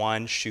there's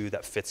one shoe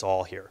that fits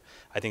all here.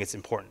 I think it's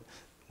important.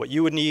 What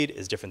you would need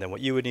is different than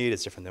what you would need,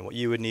 is different than what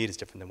you would need, is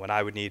different than what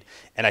I would need.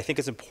 And I think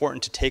it's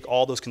important to take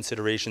all those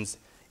considerations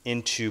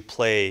into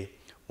play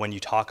when you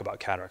talk about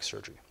cataract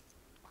surgery.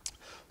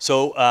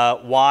 So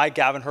why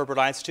Gavin Herbert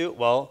Eye Institute?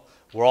 Well,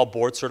 we're all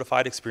board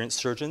certified, experienced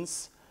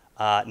surgeons,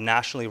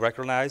 nationally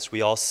recognized.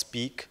 We all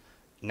speak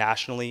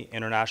nationally,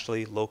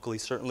 internationally, locally,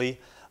 certainly.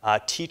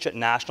 Teach at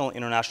national and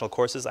international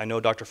courses. I know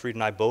Dr. Farid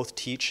and I both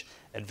teach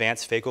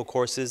advanced phaco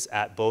courses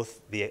at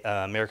both the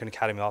American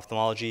Academy of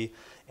Ophthalmology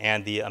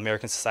and the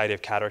American Society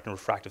of Cataract and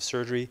Refractive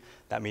Surgery.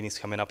 That meeting's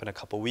coming up in a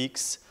couple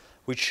weeks.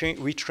 We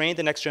train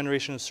the next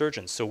generation of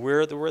surgeons. So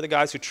we're the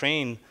guys who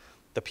train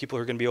the people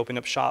who are going to be opening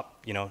up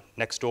shop,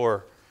 next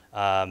door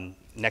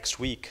next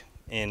week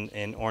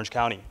in Orange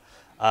County.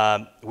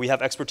 We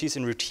have expertise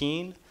in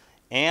routine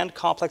and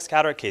complex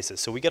cataract cases.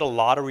 So we get a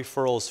lot of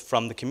referrals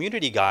from the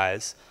community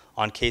guys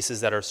on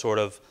cases that are sort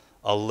of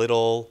a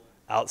little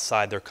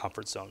outside their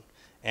comfort zone.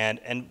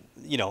 And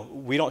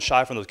we don't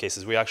shy from those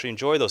cases. We actually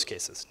enjoy those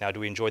cases. Now, do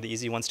we enjoy the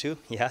easy ones too?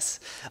 Yes.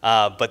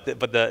 But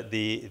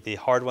the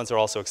hard ones are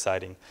also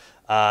exciting.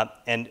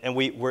 And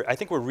I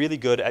think we're really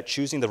good at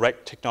choosing the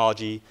right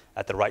technology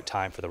at the right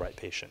time for the right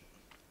patient.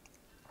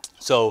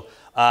 So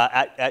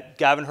at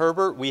Gavin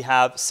Herbert, we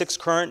have 6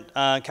 current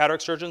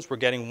cataract surgeons. We're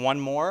getting 1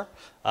 more.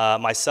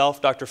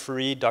 Myself, Dr.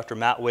 Farid, Dr.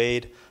 Matt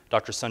Wade,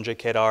 Dr. Sanjay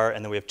Kedar,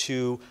 and then we have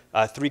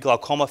 3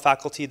 glaucoma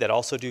faculty that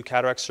also do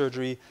cataract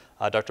surgery,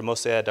 Dr.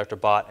 Mosaed, Dr.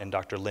 Bott, and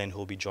Dr. Lin, who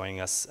will be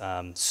joining us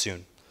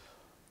soon.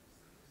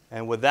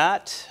 And with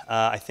that,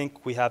 I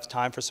think we have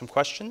time for some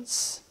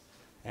questions.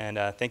 And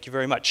thank you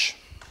very much.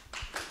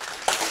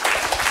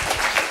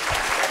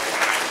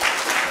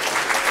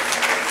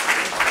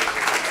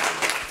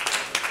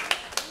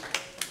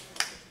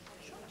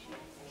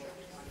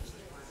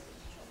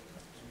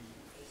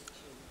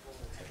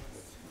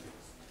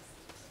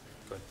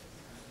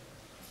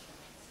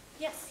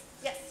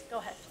 Yes, go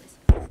ahead, please.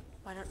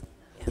 Why don't,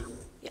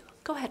 yeah,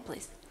 go ahead,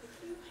 please.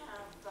 If you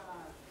have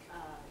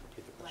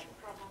like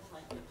problems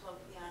like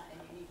diplopia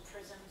and you need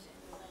prisms in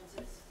the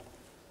lenses,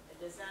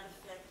 does that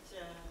affect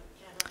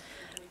cataract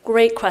surgery?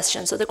 Great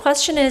question. So the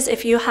question is,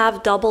 if you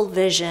have double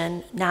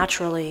vision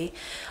naturally,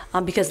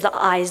 because the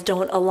eyes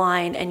don't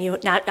align and you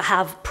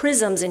have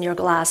prisms in your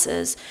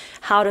glasses,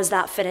 how does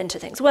that fit into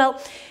things?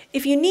 Well,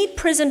 if you need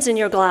prisms in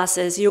your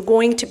glasses, you're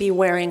going to be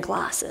wearing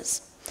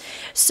glasses.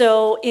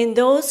 So in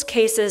those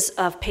cases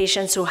of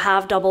patients who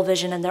have double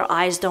vision and their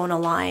eyes don't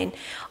align,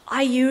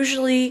 I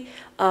usually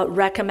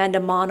recommend a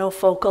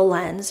monofocal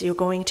lens. You're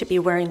going to be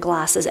wearing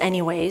glasses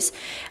anyways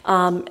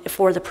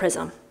for the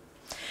prism.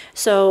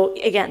 So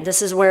again,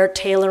 this is where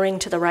tailoring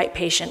to the right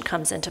patient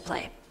comes into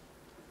play.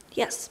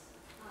 Yes?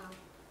 I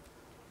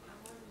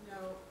want to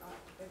know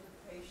if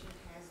a patient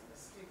has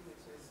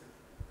astigmatism.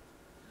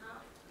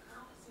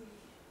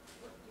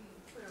 What do you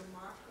put a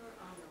marker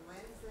on the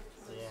lens that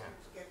you insert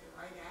to get the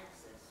right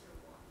access or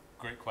what?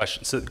 Great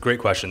question. So, great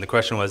question. The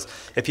question was,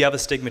 if you have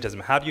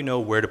astigmatism, how do you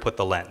know where to put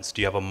the lens?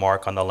 Do you have a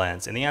mark on the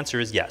lens? And the answer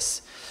is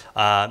yes.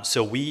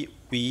 So we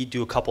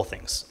do a couple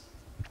things.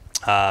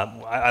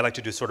 I like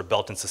to do sort of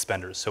belt and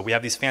suspenders. So we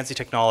have these fancy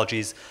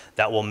technologies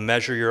that will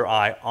measure your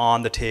eye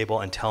on the table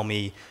and tell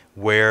me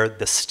where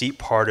the steep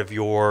part of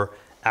your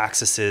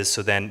axis is.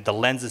 So then the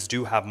lenses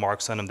do have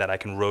marks on them that I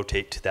can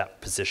rotate to that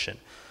position.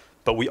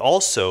 But we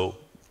also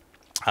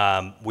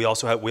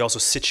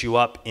sit you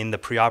up in the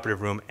preoperative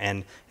room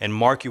and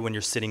mark you when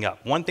you're sitting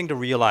up. One thing to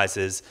realize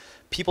is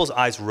people's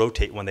eyes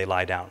rotate when they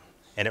lie down.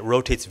 and it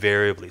rotates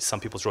variably. Some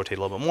people's rotate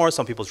a little bit more,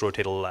 some people's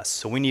rotate a little less.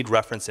 So we need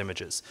reference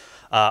images.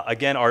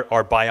 Again,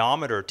 our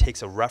biometer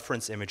takes a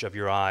reference image of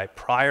your eye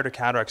prior to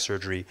cataract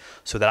surgery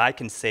so that I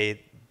can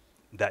say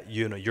that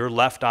your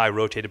left eye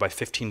rotated by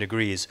 15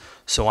 degrees,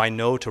 so I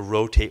know to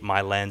rotate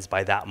my lens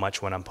by that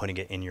much when I'm putting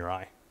it in your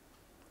eye.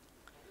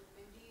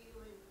 And do you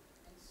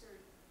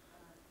insert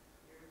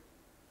your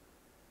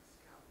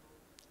scalpel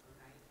or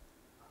knife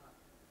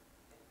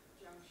at the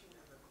junction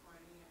of the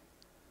cornea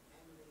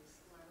and the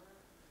sclera?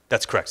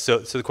 That's correct. So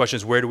the question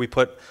is, where do we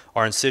put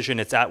our incision?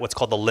 It's at what's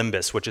called the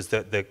limbus, which is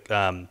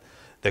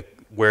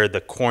where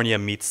the cornea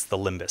meets the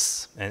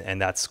limbus,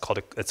 and that's called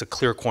it's a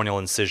clear corneal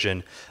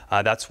incision.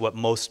 That's what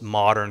most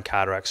modern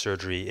cataract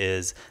surgery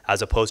is,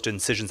 as opposed to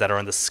incisions that are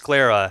in the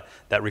sclera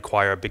that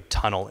require a big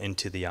tunnel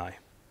into the eye.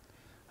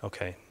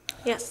 Okay.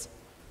 Yes.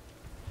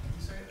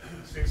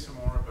 Say some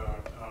more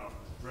about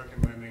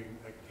recommending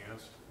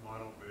against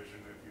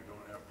monovision if you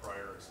don't have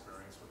prior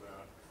experience with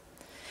that.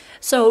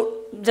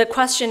 So the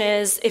question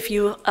is, if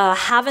you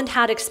haven't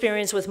had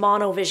experience with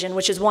monovision,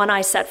 which is one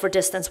eye set for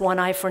distance, one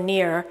eye for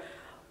near,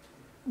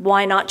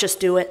 why not just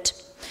do it?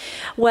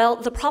 Well,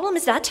 the problem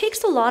is that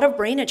takes a lot of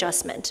brain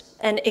adjustment,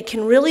 and it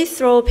can really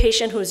throw a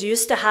patient who's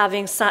used to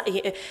having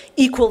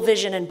equal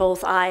vision in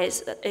both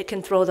eyes, it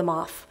can throw them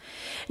off.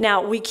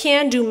 Now, we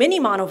can do mini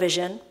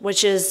monovision,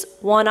 which is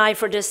one eye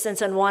for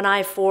distance and one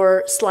eye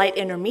for slight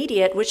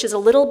intermediate, which is a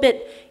little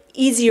bit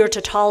easier to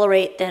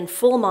tolerate than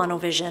full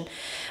monovision.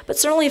 But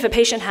certainly if a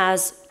patient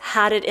has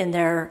had it in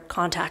their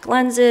contact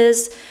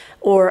lenses,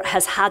 or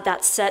has had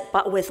that set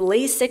but with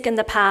LASIK in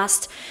the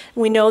past,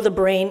 we know the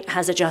brain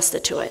has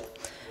adjusted to it.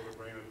 Will the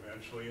brain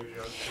eventually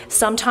adjust to it?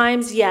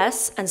 Sometimes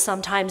yes, and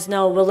sometimes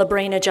no. Will the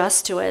brain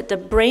adjust to it? The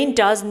brain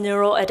does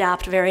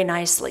neuroadapt very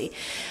nicely.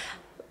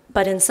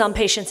 But in some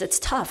patients it's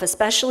tough,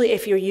 especially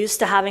if you're used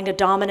to having a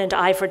dominant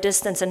eye for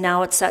distance and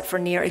now it's set for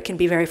near. It can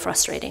be very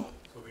frustrating.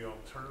 So the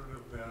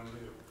alternative then,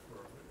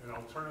 an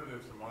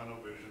alternative to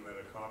monovision that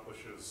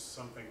accomplishes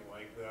something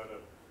like that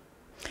of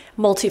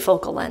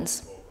Multifocal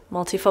lens.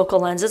 Multifocal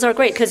lenses are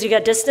great because you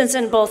get distance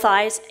in both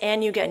eyes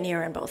and you get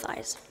near in both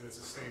eyes. it's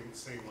the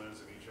same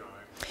lens in each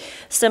eye.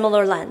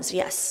 Similar lens,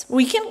 yes.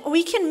 We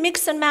can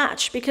mix and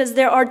match because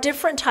there are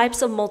different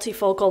types of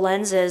multifocal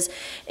lenses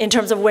in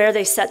terms of where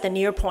they set the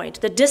near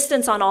point. The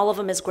distance on all of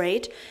them is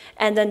great,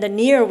 and then the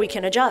near we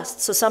can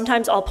adjust. So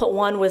sometimes I'll put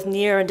one with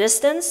near and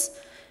distance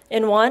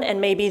in one,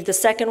 and maybe the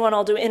second one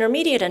I'll do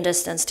intermediate and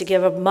distance to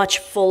give a much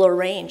fuller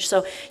range.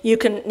 So you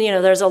can,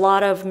 there's a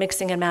lot of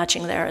mixing and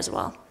matching there as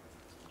well.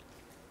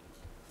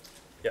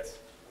 Yes.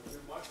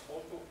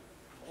 Multifocal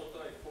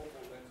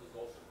lens is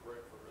also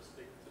correct for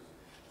astigmatism.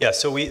 Yeah,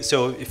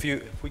 so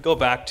if we go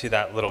back to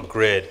that little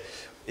grid,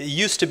 it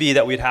used to be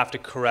that we'd have to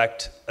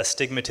correct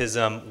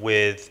astigmatism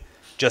with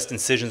just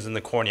incisions in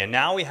the cornea.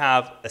 Now we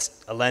have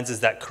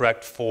lenses that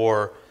correct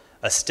for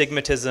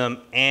astigmatism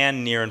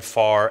and near and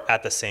far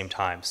at the same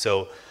time.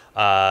 So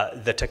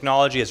the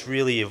technology has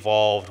really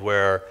evolved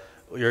where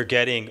you're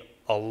getting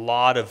a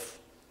lot of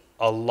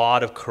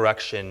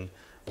correction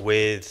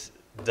with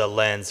the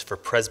lens for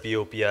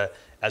presbyopia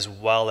as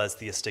well as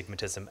the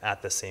astigmatism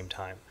at the same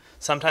time.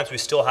 Sometimes we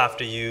still have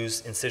to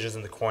use incisions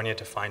in the cornea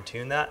to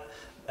fine-tune that,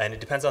 and it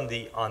depends on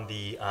the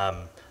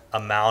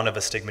amount of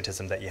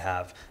astigmatism that you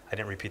have. I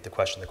didn't repeat the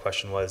question. The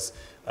question was,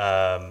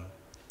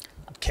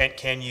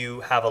 can you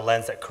have a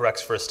lens that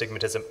corrects for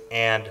astigmatism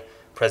and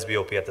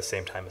presbyopia at the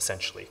same time,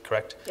 essentially,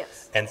 correct?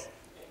 Yes.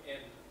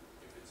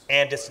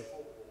 And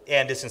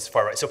distance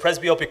far, right? So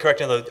presbyopia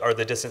correcting are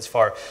the distance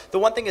far. The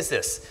one thing is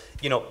this,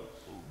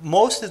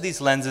 most of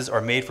these lenses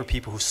are made for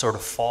people who sort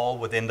of fall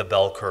within the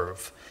bell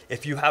curve.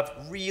 If you have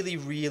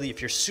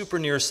if you're super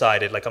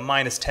nearsighted, like a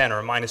 -10 or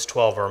a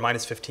 -12 or a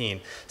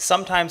 -15,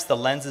 sometimes the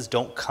lenses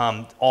don't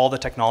all the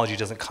technology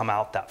doesn't come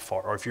out that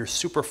far. Or if you're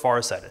super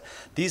farsighted,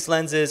 these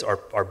lenses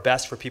are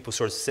best for people who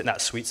sort of sit in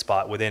that sweet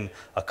spot within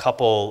a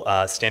couple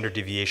standard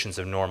deviations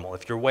of normal.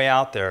 If you're way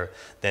out there,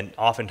 then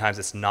oftentimes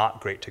it's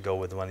not great to go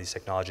with one of these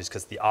technologies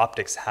because the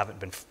optics haven't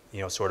been,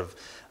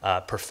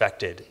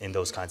 perfected in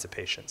those kinds of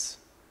patients.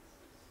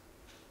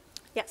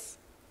 Yes.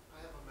 I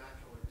have a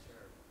macular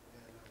tear,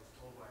 and I was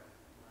told by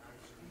my eye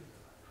surgeon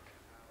that I would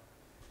have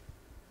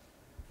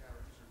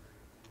cataract surgery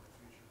in the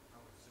future,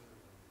 probably sooner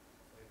than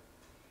later.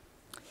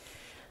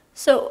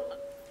 So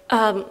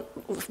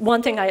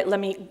one thing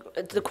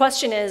the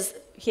question is,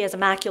 he has a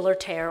macular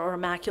tear or a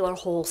macular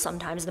hole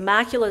sometimes. The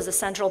macula is a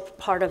central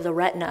part of the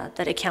retina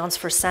that accounts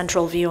for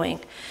central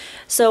viewing.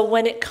 So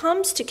when it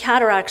comes to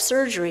cataract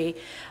surgery,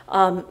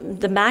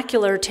 the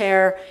macular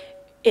tear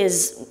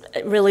is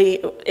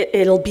really,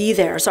 it'll be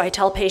there. So I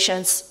tell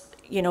patients,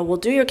 we'll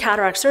do your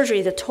cataract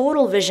surgery, the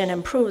total vision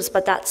improves,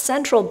 but that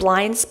central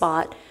blind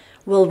spot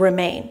will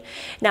remain.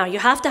 Now, you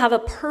have to have a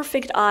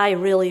perfect eye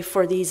really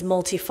for these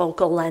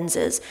multifocal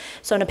lenses.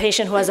 So in a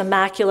patient who has a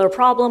macular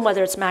problem,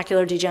 whether it's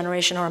macular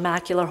degeneration or a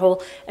macular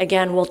hole,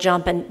 again, we'll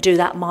jump and do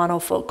that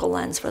monofocal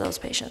lens for those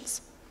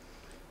patients.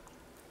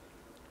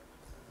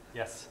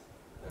 Yes.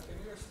 Can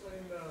you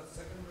explain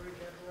secondary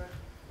cataract,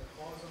 the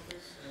cause of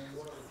this, and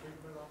what are the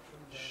treatment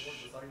options, and what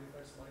the side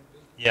effects might be?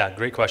 Yeah,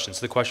 great question.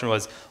 So the question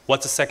was,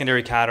 what's a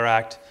secondary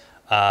cataract?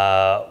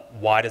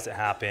 Why does it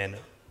happen?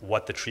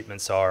 What the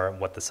treatments are,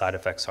 what the side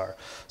effects are.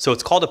 So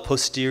it's called a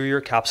posterior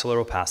capsular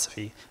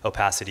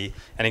opacity.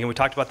 And again, we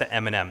talked about the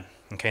M&M,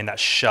 okay, and that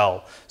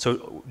shell.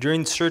 So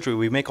during surgery,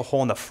 we make a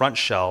hole in the front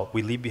shell,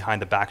 we leave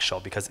behind the back shell,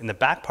 because in the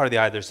back part of the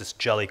eye, there's this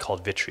jelly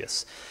called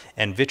vitreous.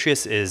 And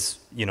vitreous is,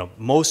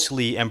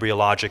 mostly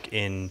embryologic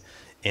in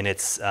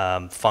its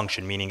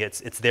function, meaning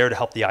it's there to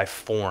help the eye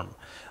form.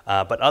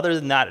 But other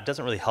than that, it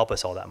doesn't really help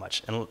us all that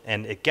much.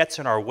 And it gets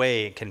in our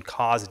way and can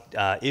cause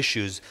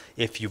issues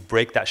if you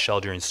break that shell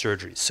during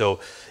surgery. So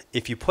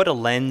if you put a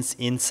lens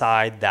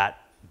inside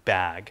that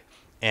bag,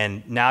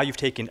 and now you've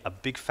taken a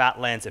big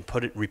fat lens and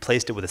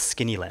replaced it with a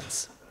skinny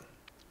lens,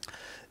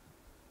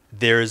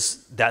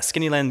 there's that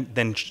skinny lens,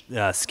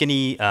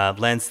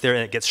 lens there,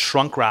 and it gets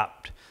shrunk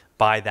wrapped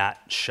by that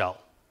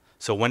shell.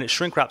 So when it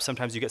shrink wraps,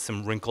 sometimes you get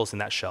some wrinkles in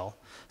that shell.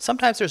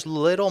 Sometimes there's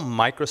little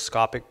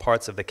microscopic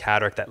parts of the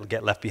cataract that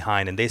get left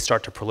behind, and they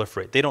start to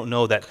proliferate. They don't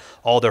know that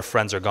all their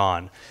friends are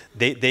gone.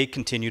 They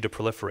continue to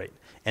proliferate.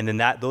 And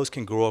then those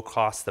can grow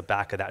across the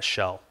back of that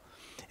shell.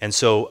 And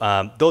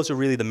so those are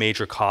really the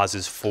major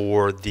causes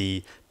for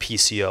the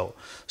PCO.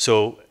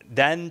 So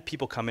then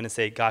people come in and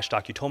say, gosh,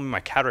 doc, you told me my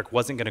cataract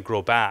wasn't going to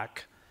grow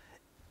back,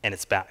 and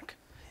it's back.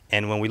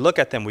 And when we look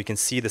at them, we can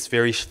see this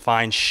very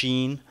fine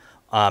sheen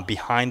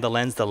behind the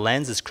lens. The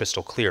lens is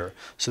crystal clear.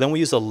 So then we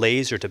use a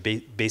laser to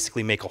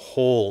basically make a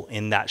hole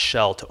in that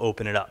shell to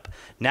open it up.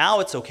 Now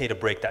it's okay to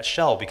break that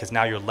shell because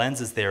now your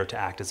lens is there to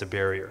act as a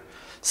barrier.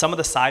 Some of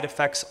the side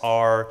effects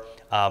are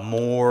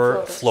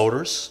more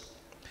floaters.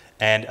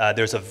 And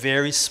there's a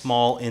very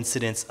small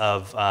incidence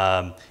of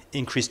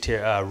increased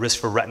risk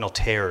for retinal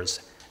tears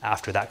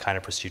after that kind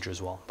of procedure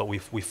as well. But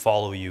we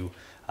follow you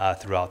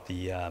throughout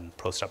the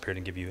post-op period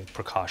and give you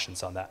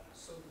precautions on that.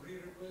 So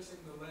replacing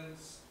the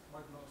lens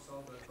might not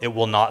solve that problem? It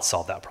will not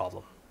solve that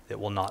problem. It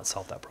will not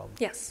solve that problem.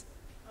 Yes.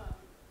 I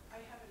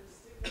have an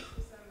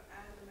astigmatism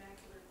and a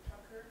macular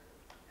pucker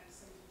and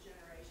some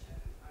degeneration.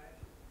 I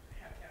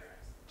have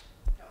cataracts.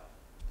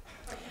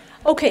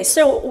 Okay,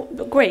 so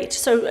great.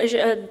 So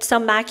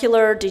some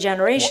macular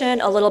degeneration,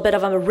 a little bit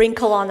of a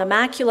wrinkle on the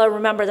macula.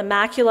 Remember, the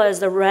macula is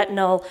the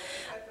retinal.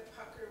 At the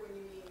pucker, when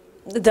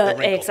you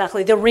mean?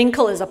 Exactly. The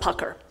wrinkle is a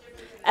pucker.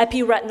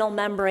 Epiretinal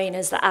membrane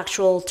is the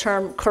actual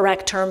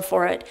correct term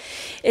for it.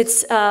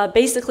 It's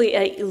basically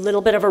a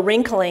little bit of a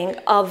wrinkling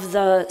of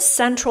the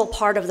central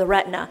part of the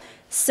retina,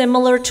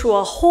 similar to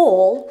a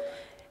hole.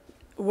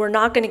 We're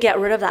not going to get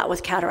rid of that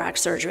with cataract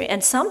surgery.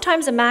 And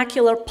sometimes a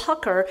macular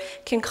pucker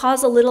can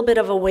cause a little bit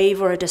of a wave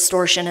or a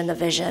distortion in the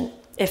vision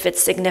if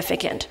it's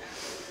significant.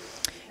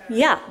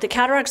 Yeah, the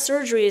cataract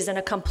surgery is in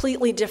a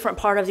completely different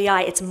part of the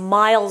eye. It's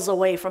miles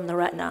away from the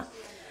retina.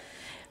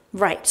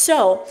 Right,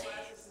 so,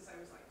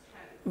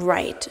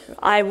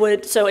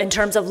 so in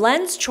terms of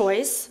lens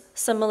choice,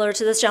 similar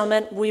to this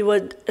gentleman, we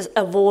would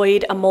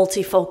avoid a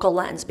multifocal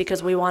lens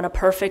because we want a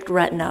perfect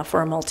retina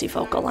for a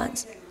multifocal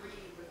lens.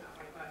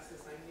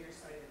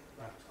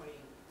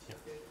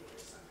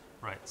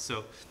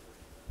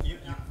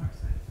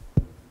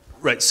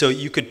 Right. So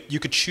you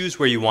could choose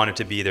where you want it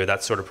to be there.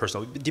 That's sort of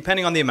personal.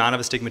 Depending on the amount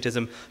of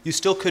astigmatism, you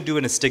still could do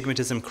an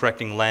astigmatism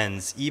correcting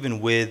lens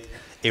even with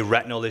a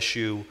retinal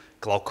issue,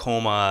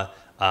 glaucoma,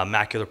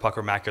 macular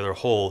pucker, macular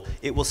hole.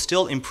 It will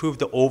still improve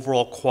the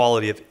overall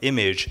quality of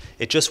image.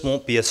 It just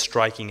won't be as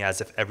striking as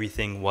if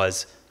everything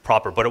was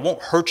proper. But it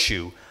won't hurt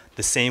you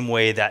the same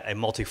way that a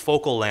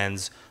multifocal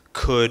lens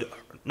could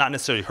not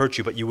necessarily hurt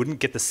you, but you wouldn't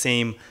get the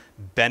same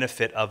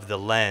benefit of the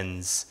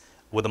lens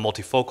with a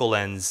multifocal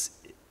lens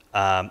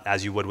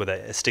as you would with a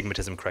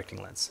astigmatism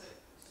correcting lens.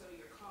 So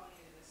you're calling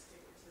it an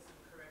astigmatism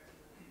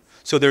correcting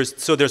lens?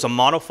 So there's a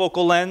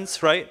monofocal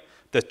lens, right?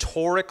 The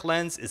toric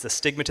lens is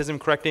astigmatism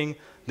correcting.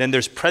 Then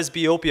there's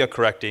presbyopia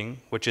correcting,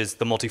 which is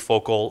the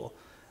multifocal,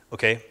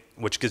 okay,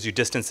 which gives you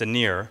distance and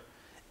near.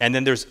 And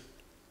then there's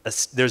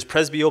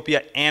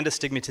presbyopia and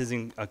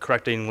astigmatism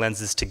correcting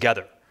lenses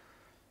together.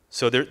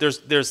 So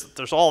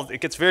there's all,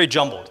 it gets very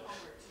jumbled.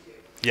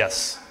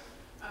 Yes.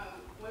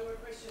 One more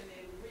question.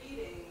 In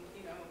reading,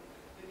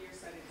 the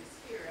nearsighted is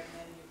here, and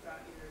then you've got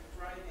your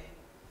driving,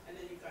 and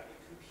then you've got your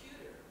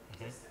computer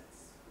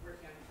distance,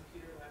 working on a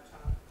computer,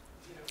 laptop,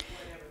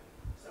 whatever.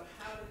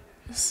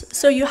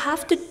 So So you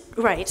have to,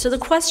 right, so the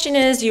question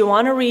is, you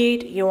want to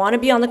read, you want to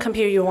be on the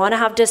computer, you want to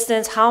have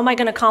distance, how am I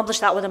going to accomplish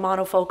that with a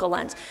monofocal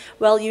lens?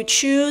 Well, you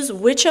choose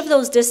which of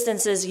those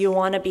distances you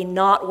want to be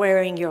not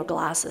wearing your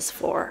glasses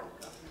for,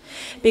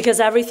 because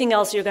everything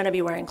else you're going to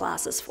be wearing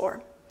glasses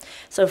for.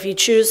 So if you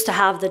choose to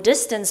have the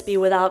distance be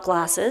without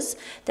glasses,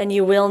 then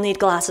you will need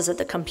glasses at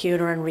the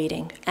computer and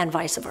reading, and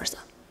vice versa.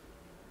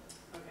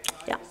 Okay,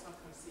 well, I guess I'll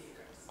come see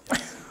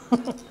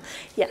you guys.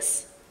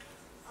 Yes.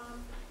 I've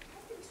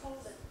been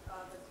told that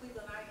the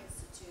Cleveland Eye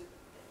Institute,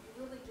 that you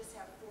really just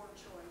have 4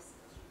 choices.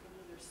 You can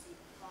either see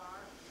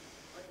far,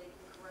 or they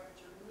can correct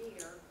your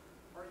near,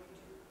 or you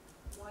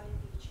do one in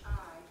each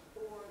eye,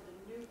 or the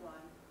new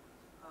one,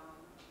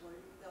 where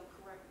they'll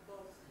correct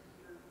both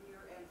your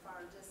near and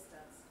far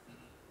distance.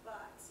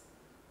 But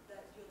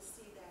that you'll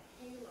see that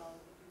halo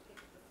if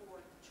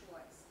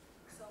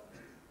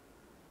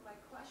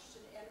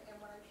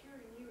I'm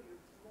hearing you, you're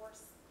more,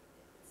 it's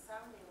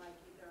sounding like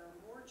there are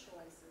more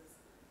choices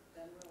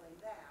than really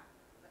that.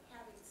 But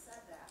having said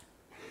that,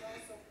 you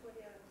also put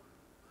in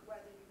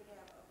whether you can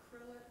have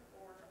acrylic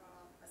or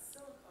a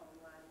silicone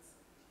lens,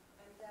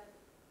 and then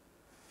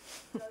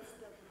does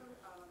the,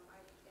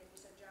 and you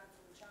said Johnson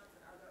 &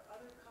 Johnson, are there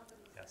other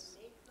companies that Yes.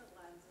 make the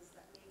lenses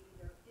that maybe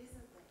there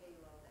isn't the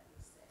halo that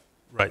you say?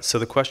 Right. So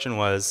the question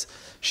was,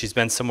 she's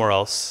been somewhere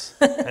else,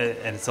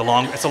 and it's a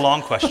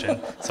long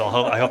question. So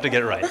I hope to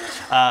get it right.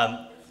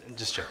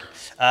 Just joking.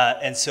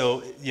 And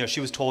so, she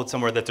was told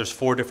somewhere that there's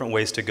 4 different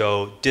ways to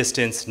go: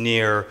 distance,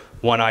 near,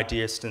 one eye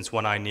distance,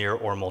 one eye near,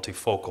 or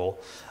multifocal.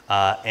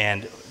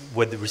 And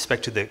with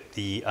respect to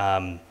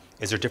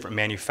is there different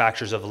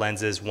manufacturers of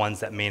lenses, ones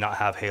that may not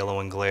have halo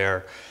and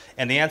glare?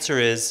 And the answer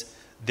is,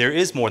 there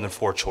is more than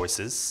 4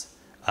 choices.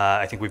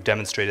 I think we've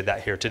demonstrated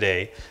that here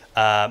today.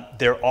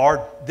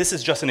 This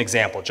is just an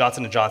example.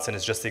 Johnson & Johnson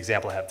is just the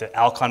example I have. The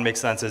Alcon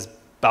makes lenses,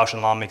 Bausch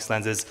 & Lomb makes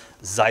lenses,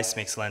 Zeiss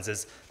makes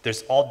lenses.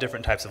 There's all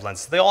different types of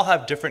lenses. They all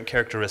have different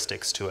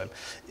characteristics to them.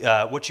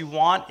 What you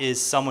want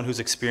is someone who's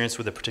experienced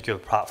with a particular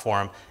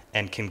platform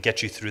and can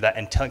get you through that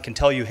and can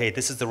tell you, hey,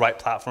 this is the right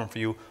platform for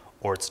you,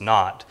 or it's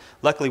not.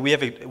 Luckily,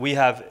 we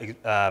have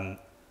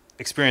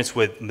experience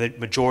with the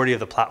majority of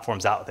the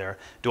platforms out there.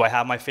 Do I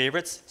have my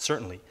favorites?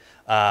 Certainly.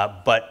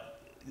 But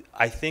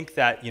I think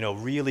that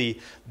really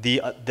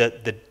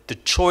the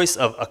choice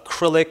of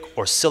acrylic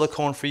or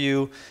silicone for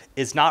you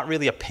is not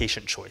really a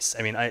patient choice.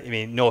 I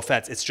mean, no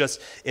offense. It's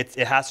just it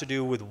has to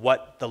do with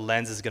what the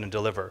lens is going to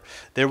deliver.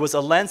 There was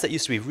a lens that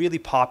used to be really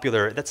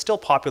popular, that's still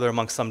popular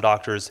among some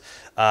doctors,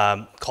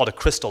 called a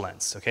crystal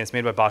lens. Okay, it's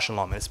made by Bausch &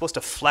 Lomb, and it's supposed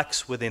to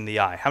flex within the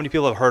eye. How many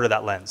people have heard of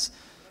that lens?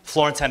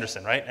 Florence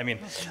Henderson, right? I mean,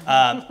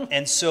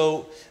 and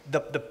so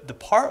the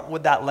part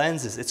with that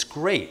lens is it's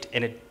great,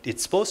 and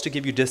it's supposed to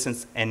give you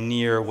distance and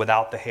near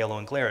without the halo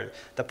and glare.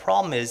 The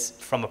problem is,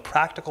 from a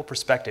practical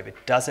perspective, it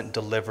doesn't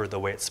deliver the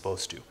way it's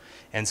supposed to.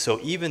 And so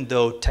even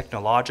though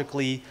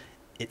technologically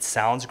it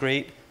sounds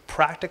great,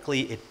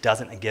 practically it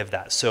doesn't give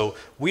that. So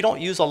we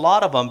don't use a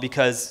lot of them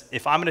because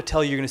if I'm going to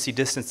tell you you're going to see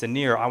distance and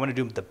near, I want to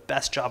do the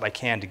best job I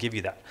can to give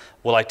you that.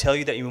 Will I tell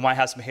you that you might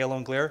have some halo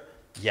and glare?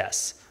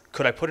 Yes.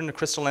 Could I put in a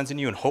crystal lens in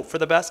you and hope for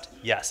the best?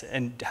 Yes.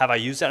 And have I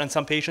used that on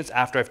some patients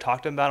after I've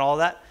talked to them about all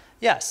that?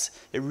 Yes.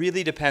 It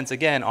really depends,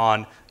 again,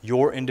 on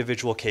your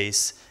individual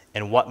case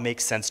and what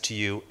makes sense to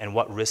you and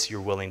what risks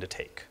you're willing to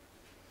take.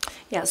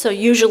 Yeah, so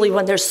usually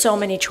when there's so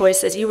many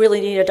choices, you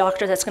really need a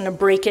doctor that's going to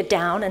break it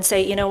down and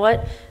say, you know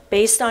what,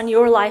 based on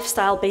your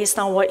lifestyle, based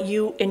on what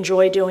you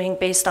enjoy doing,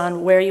 based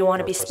on where you want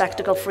to be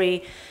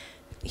spectacle-free,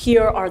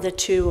 here are the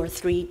 2 or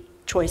 3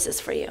 choices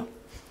for you.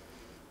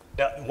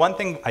 Now, one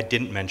thing I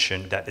didn't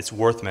mention that it's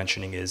worth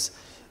mentioning is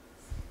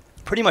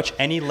pretty much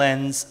any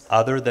lens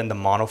other than the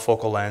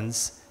monofocal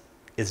lens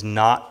is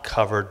not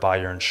covered by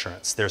your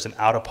insurance. There's an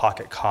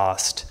out-of-pocket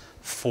cost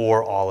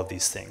for all of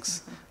these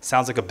things.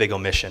 Sounds like a big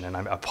omission, and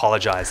I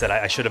apologize that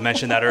I should have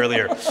mentioned that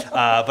earlier,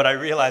 but I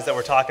realize that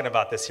we're talking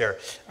about this here.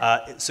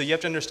 So you have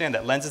to understand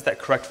that lenses that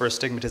correct for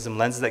astigmatism,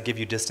 lenses that give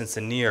you distance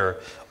and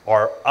near,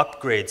 are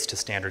upgrades to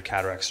standard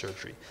cataract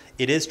surgery.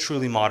 It is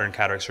truly modern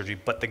cataract surgery,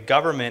 but the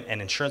government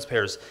and insurance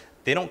payers,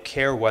 they don't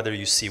care whether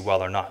you see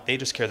well or not. They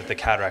just care that the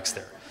cataract's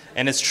there.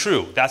 And it's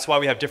true. That's why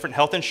we have different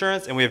health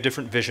insurance and we have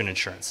different vision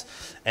insurance.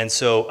 And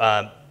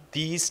so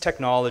these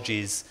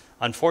technologies,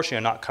 unfortunately,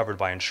 are not covered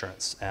by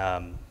insurance.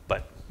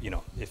 But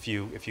if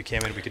you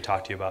came in, we could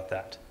talk to you about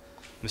that.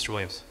 Mr.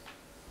 Williams.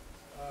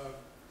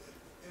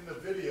 In the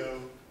video,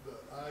 the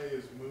eye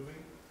is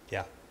moving.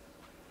 Yeah.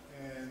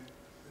 And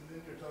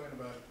then you're talking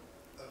about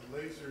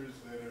lasers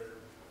that are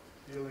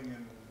dealing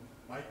in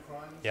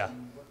microns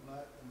and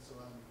whatnot. And so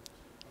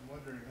I'm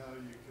wondering how you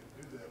can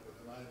do that with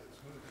an eye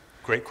that's moving.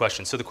 Great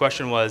question. So the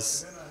question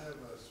was. And then I have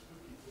a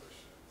spooky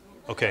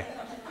question. Okay.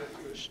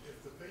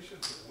 If the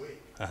patient's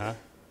awake,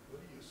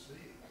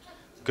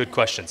 good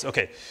questions.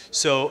 Okay,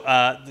 so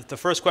the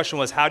first question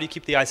was, how do you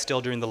keep the eye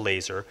still during the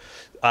laser?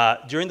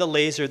 During the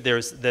laser,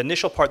 there's the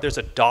initial part, there's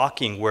a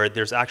docking where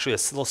there's actually a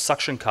little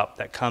suction cup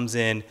that comes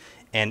in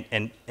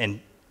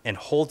and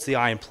holds the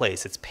eye in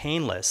place. It's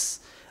painless,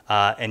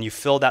 and you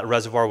fill that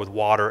reservoir with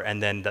water,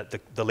 and then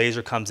the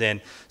laser comes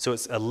in. So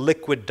it's a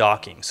liquid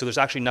docking. So there's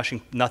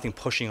actually nothing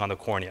pushing on the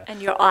cornea.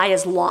 And your eye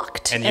is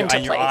locked into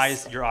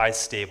place. Your eye is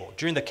stable.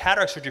 During the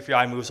cataract surgery, if your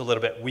eye moves a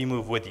little bit, we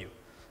move with you.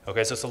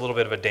 Okay, so it's a little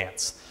bit of a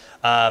dance.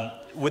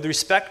 With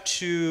respect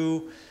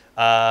to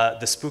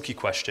the spooky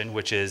question,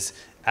 which is,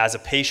 as a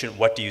patient,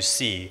 what do you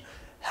see?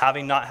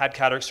 Having not had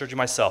cataract surgery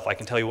myself, I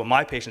can tell you what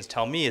my patients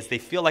tell me is they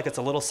feel like it's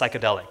a little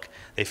psychedelic.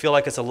 They feel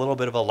like it's a little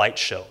bit of a light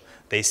show.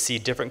 They see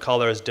different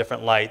colors,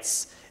 different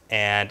lights,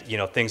 and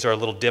things are a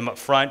little dim up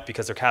front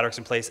because their cataract's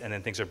in place, and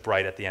then things are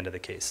bright at the end of the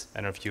case. I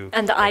don't know if you...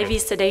 And the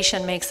IV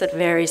sedation makes it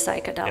very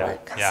psychedelic.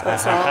 Yeah, so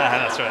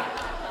that's right.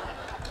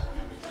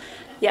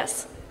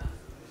 Yes.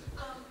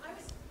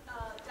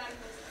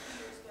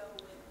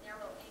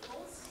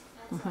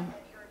 So I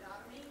had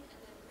iridotomy, and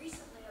then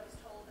recently I was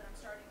told that I'm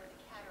starting with a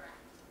cataract.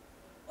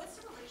 What's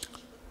the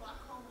relationship with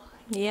glaucoma?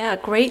 I Yeah,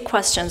 great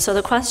question. So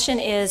the question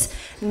is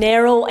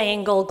narrow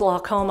angle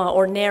glaucoma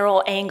or narrow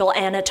angle,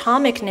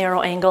 anatomic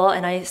narrow angle,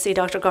 and I see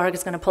Dr. Garg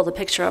is going to pull the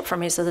picture up for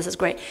me, so this is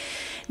great.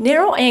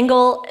 Narrow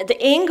angle, the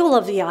angle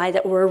of the eye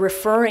that we're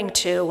referring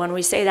to when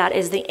we say that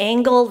is the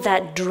angle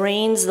that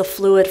drains the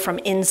fluid from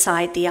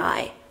inside the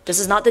eye. This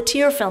is not the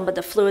tear film, but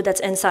the fluid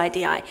that's inside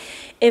the eye.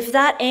 If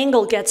that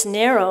angle gets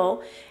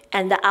narrow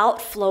and the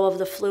outflow of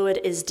the fluid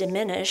is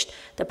diminished,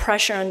 the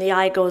pressure in the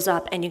eye goes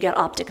up and you get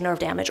optic nerve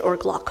damage or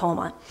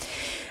glaucoma.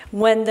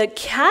 When the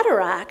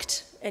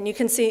cataract, and you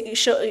can see,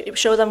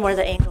 show them where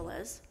the angle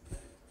is.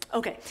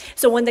 Okay,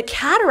 so when the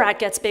cataract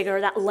gets bigger,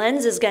 that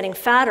lens is getting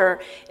fatter,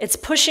 it's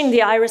pushing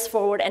the iris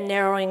forward and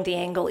narrowing the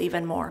angle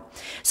even more.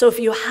 So if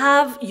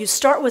you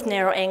start with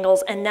narrow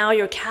angles and now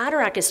your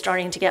cataract is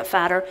starting to get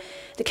fatter,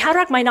 the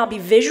cataract might not be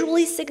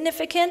visually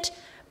significant,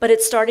 but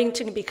it's starting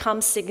to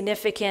become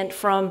significant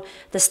from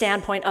the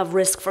standpoint of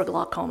risk for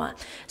glaucoma.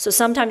 So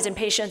sometimes in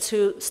patients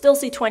who still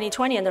see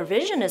 20/20 and their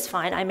vision is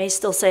fine, I may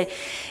still say,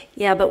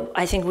 yeah, but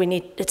I think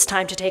it's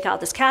time to take out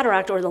this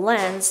cataract or the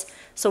lens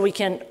so we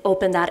can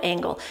open that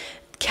angle.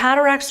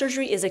 Cataract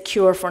surgery is a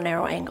cure for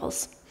narrow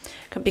angles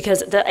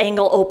because the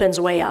angle opens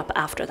way up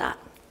after that.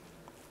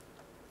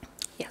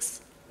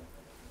 Yes.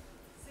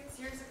 6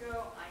 years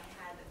ago, I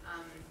had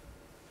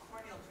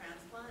corneal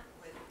transplant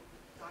with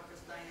Dr.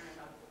 Steiner and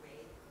Dr.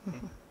 Wade.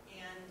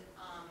 And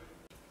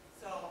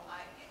so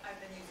I've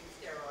been using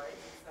steroids,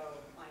 and so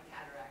my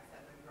cataracts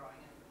have been growing,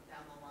 and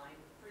down the line,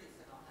 pretty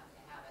soon I'll have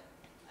to have it.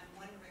 I'm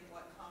wondering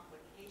what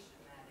complication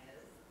that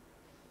is.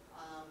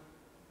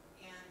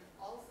 And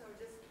also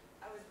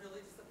I was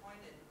really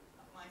disappointed.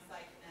 My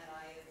sight in that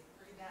eye is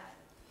pretty bad,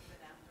 even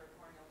after a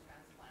corneal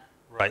transplant.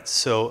 Right,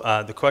 so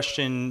the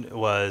question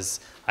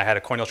was, I had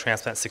a corneal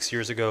transplant 6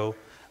 years ago,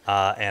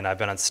 and I've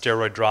been on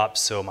steroid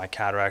drops, so my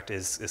cataract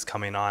is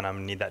coming on, I'm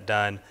gonna need that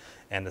done.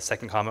 And the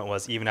second comment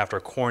was, even after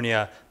a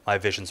cornea, my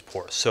vision's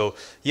poor. So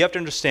you have to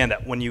understand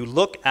that when you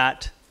look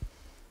at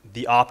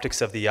the optics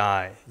of the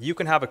eye, you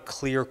can have a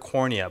clear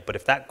cornea, but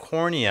if that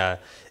cornea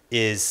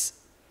is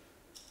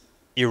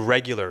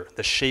irregular,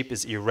 the shape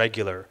is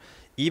irregular,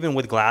 even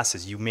with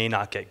glasses, you may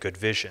not get good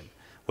vision.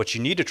 What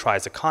you need to try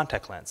is a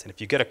contact lens. And if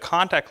you get a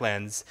contact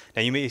lens,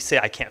 now you may say,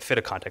 I can't fit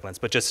a contact lens,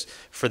 but just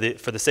for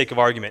the sake of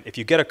argument, if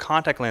you get a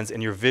contact lens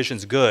and your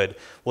vision's good,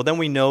 well then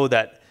we know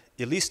that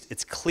at least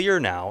it's clear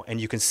now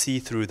and you can see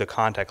through the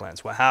contact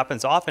lens. What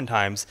happens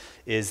oftentimes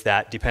is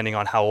that depending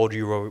on how old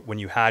you were when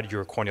you had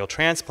your corneal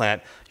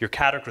transplant, your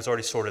cataract was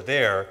already sort of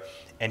there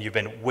and you've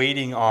been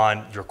waiting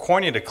on your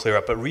cornea to clear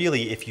up, but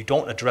really if you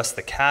don't address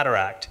the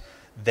cataract,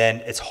 then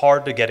it's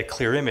hard to get a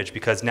clear image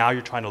because now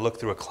you're trying to look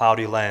through a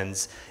cloudy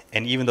lens,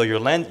 and even though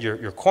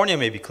your cornea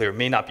may be clear, it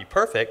may not be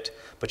perfect,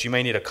 but you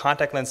may need a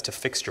contact lens to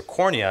fix your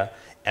cornea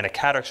and a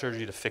cataract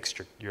surgery to fix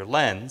your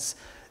lens.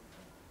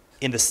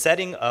 In the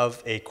setting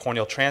of a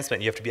corneal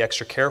transplant, you have to be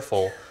extra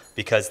careful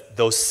because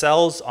those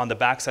cells on the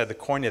backside of the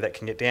cornea that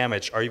can get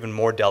damaged are even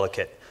more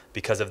delicate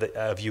because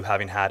of you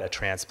having had a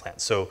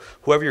transplant. So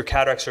whoever your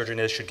cataract surgeon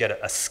is should get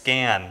a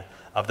scan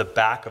of the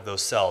back of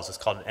those cells. It's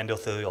called an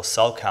endothelial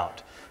cell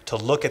count, to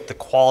look at the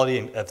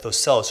quality of those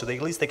cells so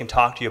at least they can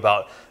talk to you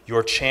about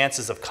your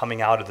chances of coming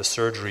out of the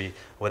surgery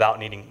without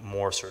needing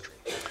more surgery.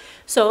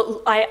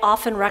 So I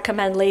often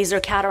recommend laser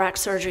cataract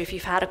surgery if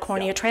you've had a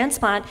cornea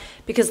transplant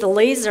because the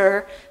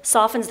laser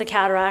softens the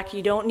cataract,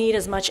 you don't need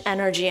as much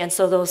energy, and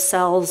so those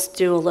cells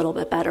do a little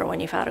bit better when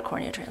you've had a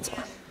cornea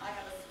transplant. I have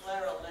a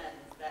scleral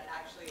lens that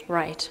actually,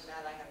 right.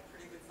 I have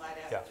pretty good sight.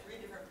 I have 3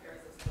 different pairs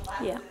of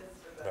glasses. Yeah.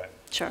 For the Right.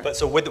 Sure. But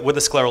so with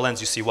the scleral lens,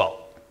 you see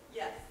well.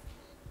 Yes.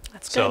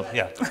 That's good. So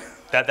yeah,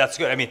 that's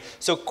good. I mean,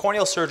 so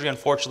corneal surgery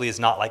unfortunately is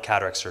not like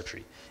cataract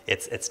surgery.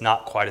 It's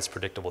not quite as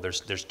predictable.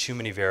 There's too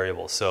many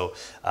variables. So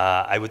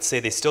I would say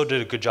they still did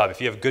a good job.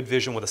 If you have good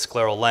vision with a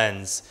scleral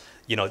lens,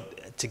 you know,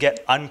 to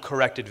get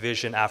uncorrected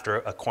vision after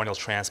a corneal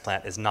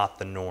transplant is not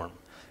the norm.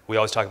 We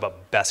always talk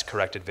about best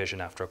corrected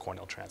vision after a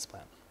corneal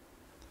transplant.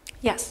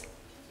 Yes.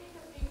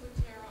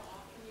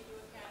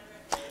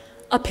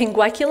 A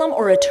pingueculum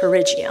or a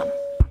pterygium?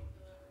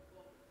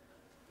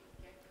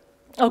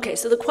 Okay,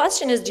 so the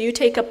question is, do you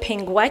take a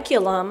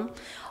pingueculum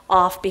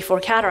off before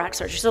cataract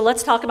surgery? So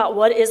let's talk about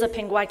what is a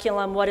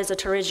pingueculum, what is a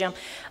pterygium.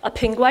 A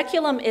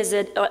pingueculum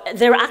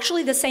they're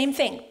actually the same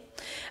thing.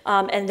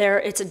 And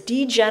it's a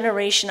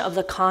degeneration of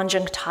the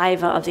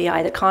conjunctiva of the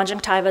eye. The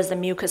conjunctiva is the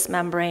mucous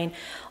membrane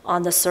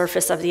on the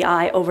surface of the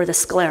eye over the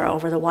sclera,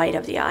 over the white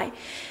of the eye.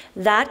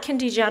 That can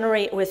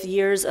degenerate with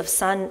years of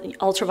sun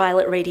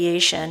ultraviolet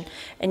radiation,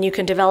 and you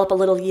can develop a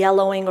little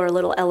yellowing or a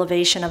little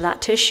elevation of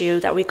that tissue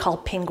that we call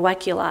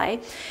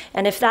pingueculi.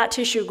 And if that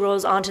tissue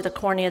grows onto the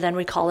cornea, then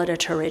we call it a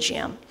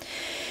pterygium.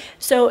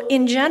 So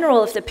in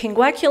general, if the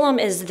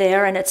pingueculum is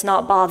there and it's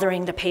not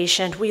bothering the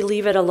patient, we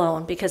leave it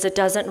alone because it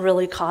doesn't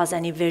really cause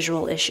any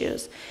visual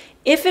issues.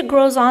 If it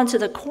grows onto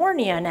the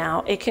cornea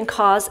now, it can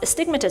cause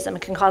astigmatism.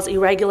 It can cause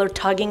irregular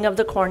tugging of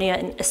the cornea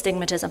and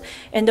astigmatism.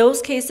 In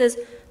those cases,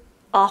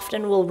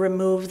 often we'll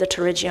remove the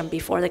pterygium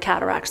before the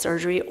cataract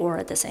surgery or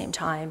at the same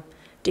time,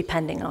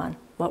 depending on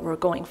what we're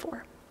going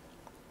for.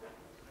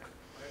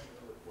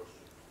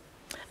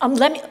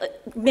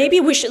 Maybe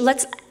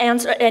let's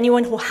answer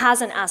anyone who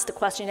hasn't asked the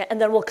question yet, and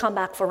then we'll come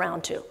back for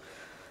round 2.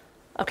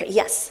 Okay,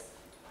 yes?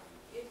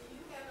 If you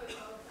have a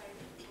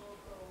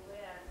multifocal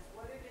lens,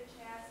 what are the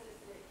chances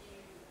that you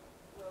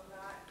will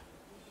not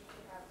need to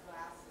have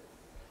glasses?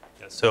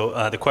 Yeah,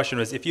 so the question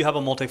was, if you have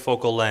a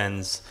multifocal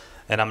lens,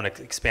 and I'm going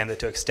to expand it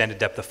to extended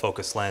depth of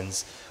focus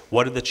lens,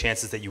 what are the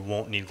chances that you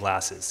won't need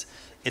glasses?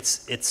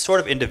 It's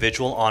sort of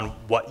individual on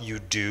what you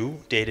do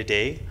day to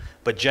day,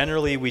 but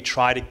generally we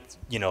try to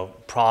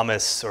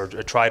promise or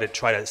try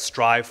to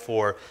strive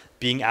for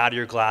being out of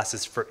your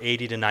glasses for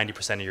 80 to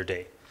 90% of your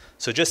day.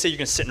 So just say you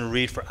can sit and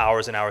read for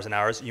hours and hours and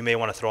hours, you may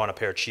want to throw on a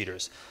pair of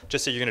cheaters.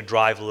 Just say you're going to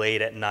drive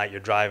late at night,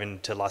 you're driving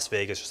to Las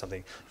Vegas or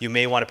something, you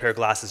may want a pair of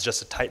glasses just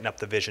to tighten up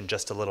the vision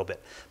just a little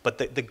bit. But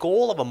the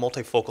goal of a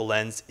multifocal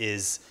lens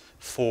is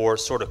for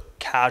sort of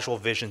casual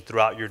vision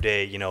throughout your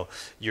day.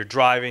 You're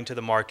driving to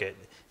the market,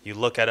 you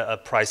look at a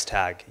price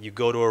tag, you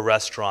go to a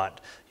restaurant,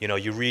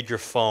 you read your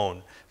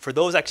phone. For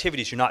those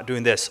activities, you're not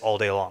doing this all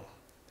day long.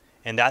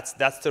 And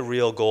that's the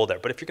real goal there.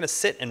 But if you're going to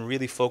sit and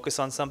really focus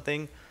on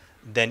something,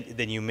 then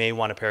you may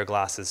want a pair of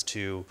glasses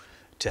to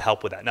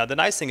help with that. Now, the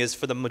nice thing is,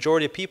 for the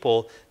majority of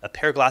people, a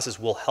pair of glasses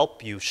will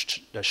help you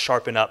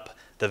sharpen up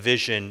the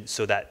vision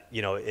so that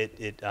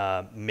it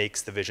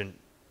makes the vision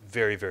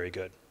very, very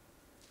good.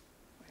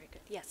 Very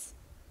good. Yes?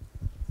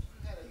 You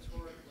had a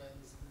toric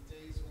lens in the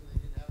days when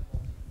they didn't have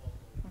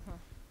multifocal.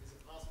 Is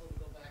it possible to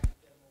go back and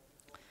get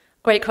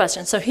multifocal? Great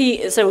question. So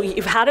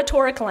you've had a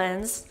toric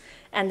lens,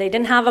 and they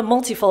didn't have a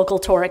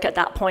multifocal toric at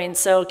that point,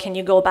 so can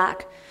you go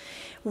back?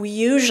 We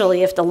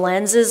usually, if the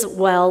lens is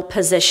well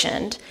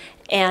positioned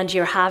and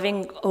you're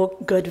having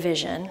good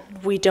vision,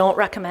 we don't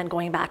recommend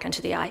going back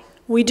into the eye.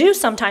 We do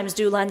sometimes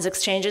do lens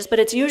exchanges, but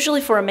it's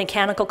usually for a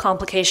mechanical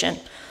complication.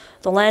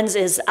 The lens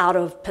is out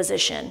of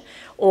position,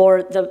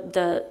 or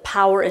the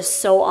power is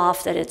so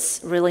off that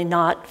it's really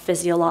not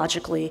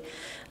physiologically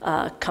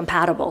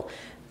compatible.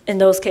 In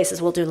those cases,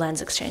 we'll do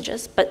lens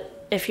exchanges.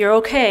 But if you're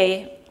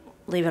okay,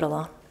 leave it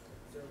alone.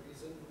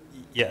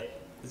 Yeah.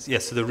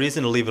 So the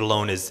reason to leave it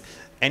alone is,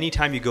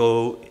 anytime you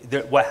go,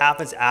 what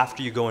happens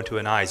after you go into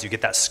an eye is you get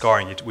that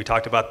scarring. We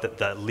talked about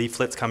the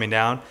leaflets coming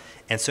down.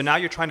 And so now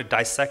you're trying to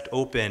dissect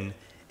open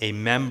a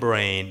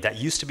membrane that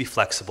used to be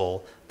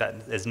flexible, that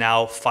is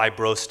now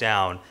fibrosed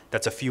down,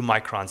 that's a few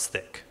microns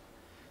thick.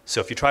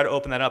 So if you try to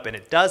open that up and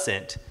it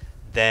doesn't,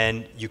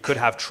 then you could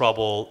have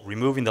trouble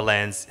removing the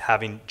lens,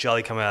 having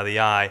jelly coming out of the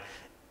eye,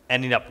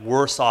 ending up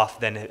worse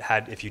off than it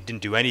had if you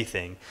didn't do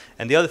anything.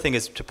 And the other thing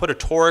is, to put a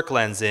toric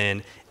lens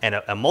in, and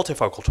a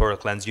multifocal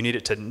toric lens, you need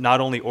it to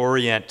not only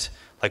orient,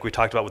 like we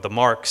talked about with the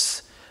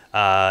marks,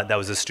 that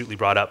was astutely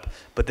brought up,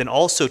 but then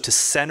also to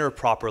center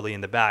properly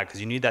in the bag, because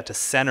you need that to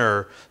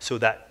center so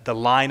that the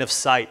line of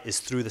sight is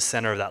through the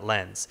center of that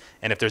lens.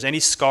 And if there's any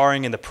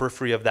scarring in the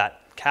periphery of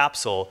that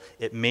capsule,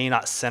 it may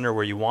not center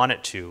where you want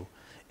it to.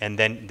 And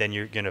then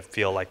you're going to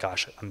feel like,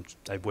 gosh,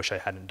 I wish I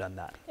hadn't done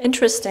that.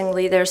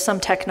 Interestingly, there's some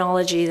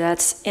technology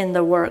that's in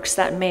the works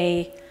that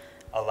may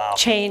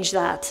change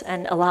that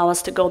and allow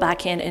us to go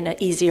back in an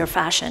easier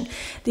fashion.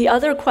 The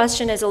other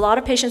question is, a lot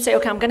of patients say,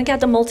 okay, I'm going to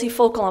get the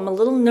multifocal. I'm a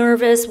little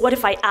nervous. What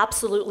if I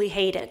absolutely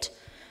hate it?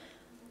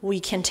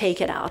 We can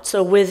take it out.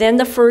 So within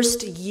the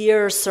first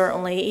year,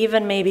 certainly,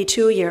 even maybe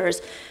 2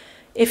 years,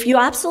 if you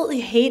absolutely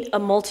hate a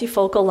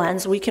multifocal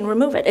lens, we can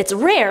remove it. It's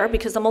rare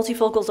because the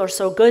multifocals are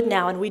so good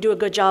now, and we do a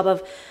good job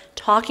of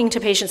talking to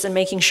patients and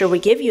making sure we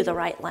give you the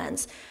right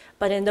lens.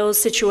 But in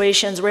those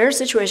situations, rare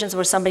situations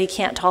where somebody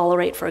can't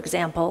tolerate, for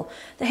example,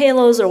 the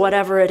halos or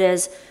whatever it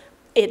is,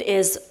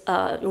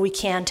 we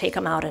can take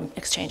them out and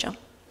exchange them.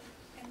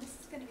 And this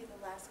is going to be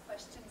the last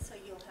question, so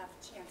you'll have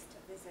a chance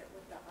to visit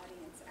with the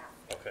audience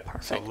after. Okay.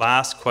 Perfect. So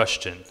last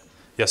question.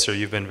 Yes, sir,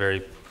 you've been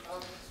very...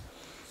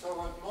 So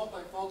on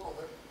multifocal,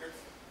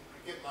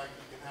 you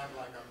can have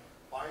like a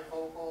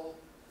bifocal,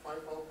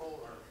 trifocal,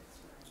 or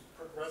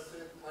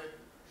progressive type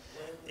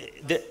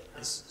lens?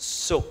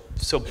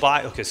 So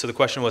the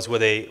question was,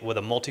 with a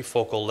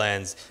multifocal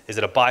lens, is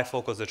it a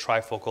bifocal, is it a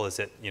trifocal,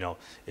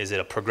 is it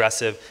a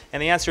progressive?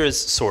 And the answer is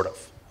sort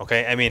of.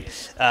 Okay, I mean,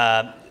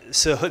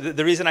 so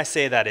the reason I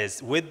say that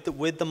is, with the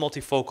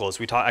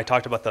multifocals, I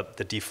talked about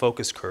the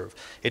defocus curve.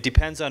 It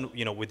depends on,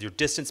 with your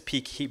distance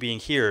peak being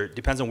here, it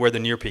depends on where the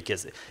near peak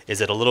is.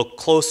 Is it a little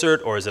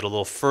closer or is it a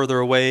little further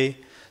away?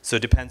 So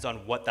it depends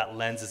on what that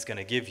lens is going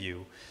to give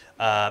you.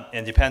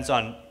 And depends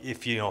on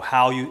if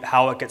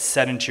how it gets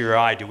set into your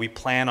eye. Do we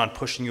plan on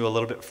pushing you a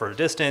little bit further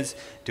distance?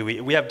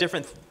 We have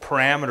different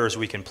parameters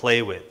we can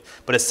play with.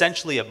 But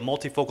essentially, a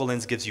multifocal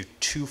lens gives you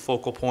 2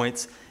 focal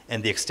points,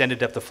 and the extended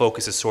depth of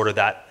focus is sort of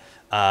that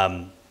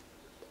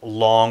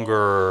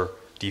longer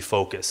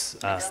defocus.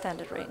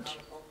 Extended range.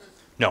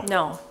 No.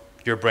 No.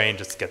 Your brain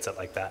just gets it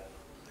like that.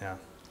 Yeah.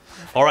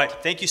 All right.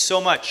 Thank you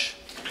so much.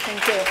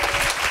 Thank you.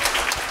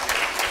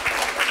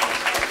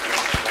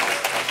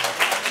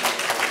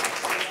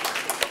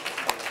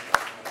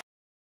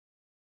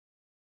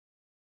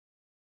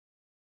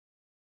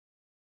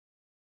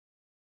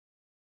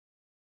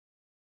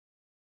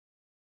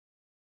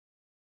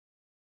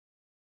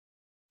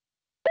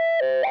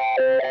 Yeah.